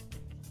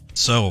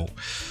 So,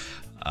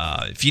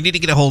 if you need to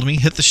get a hold of me,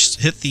 hit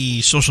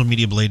the social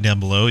media blade down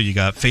below. You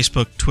got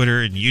Facebook,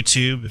 Twitter, and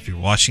YouTube. If you're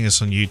watching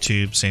this on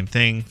YouTube, same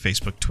thing.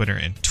 Facebook, Twitter,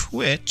 and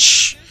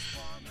Twitch.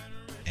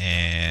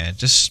 And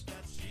just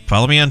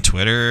follow me on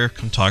Twitter.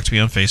 Come talk to me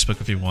on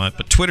Facebook if you want.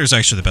 But Twitter's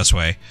actually the best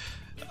way.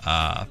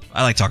 I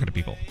like talking to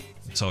people.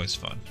 It's always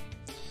fun.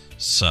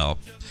 So,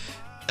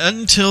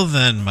 until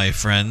then, my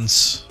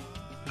friends,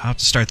 I'll have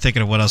to start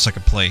thinking of what else I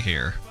could play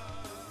here.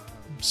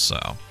 So,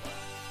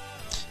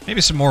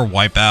 maybe some more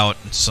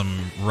Wipeout and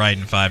some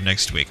Raiden 5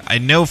 next week. I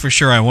know for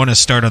sure I want to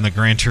start on the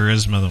Gran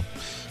Turismo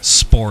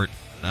Sport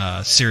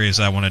series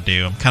I want to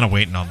do. I'm kind of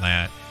waiting on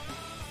that.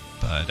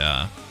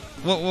 But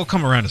we'll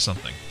come around to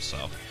something.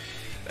 So,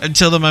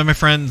 until then, my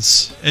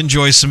friends,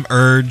 enjoy some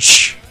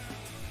Urge.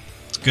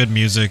 It's good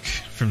music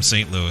from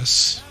St.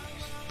 Louis.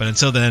 But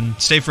until then,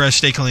 stay fresh,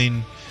 stay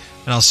clean,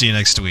 and I'll see you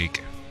next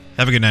week.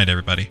 Have a good night,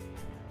 everybody.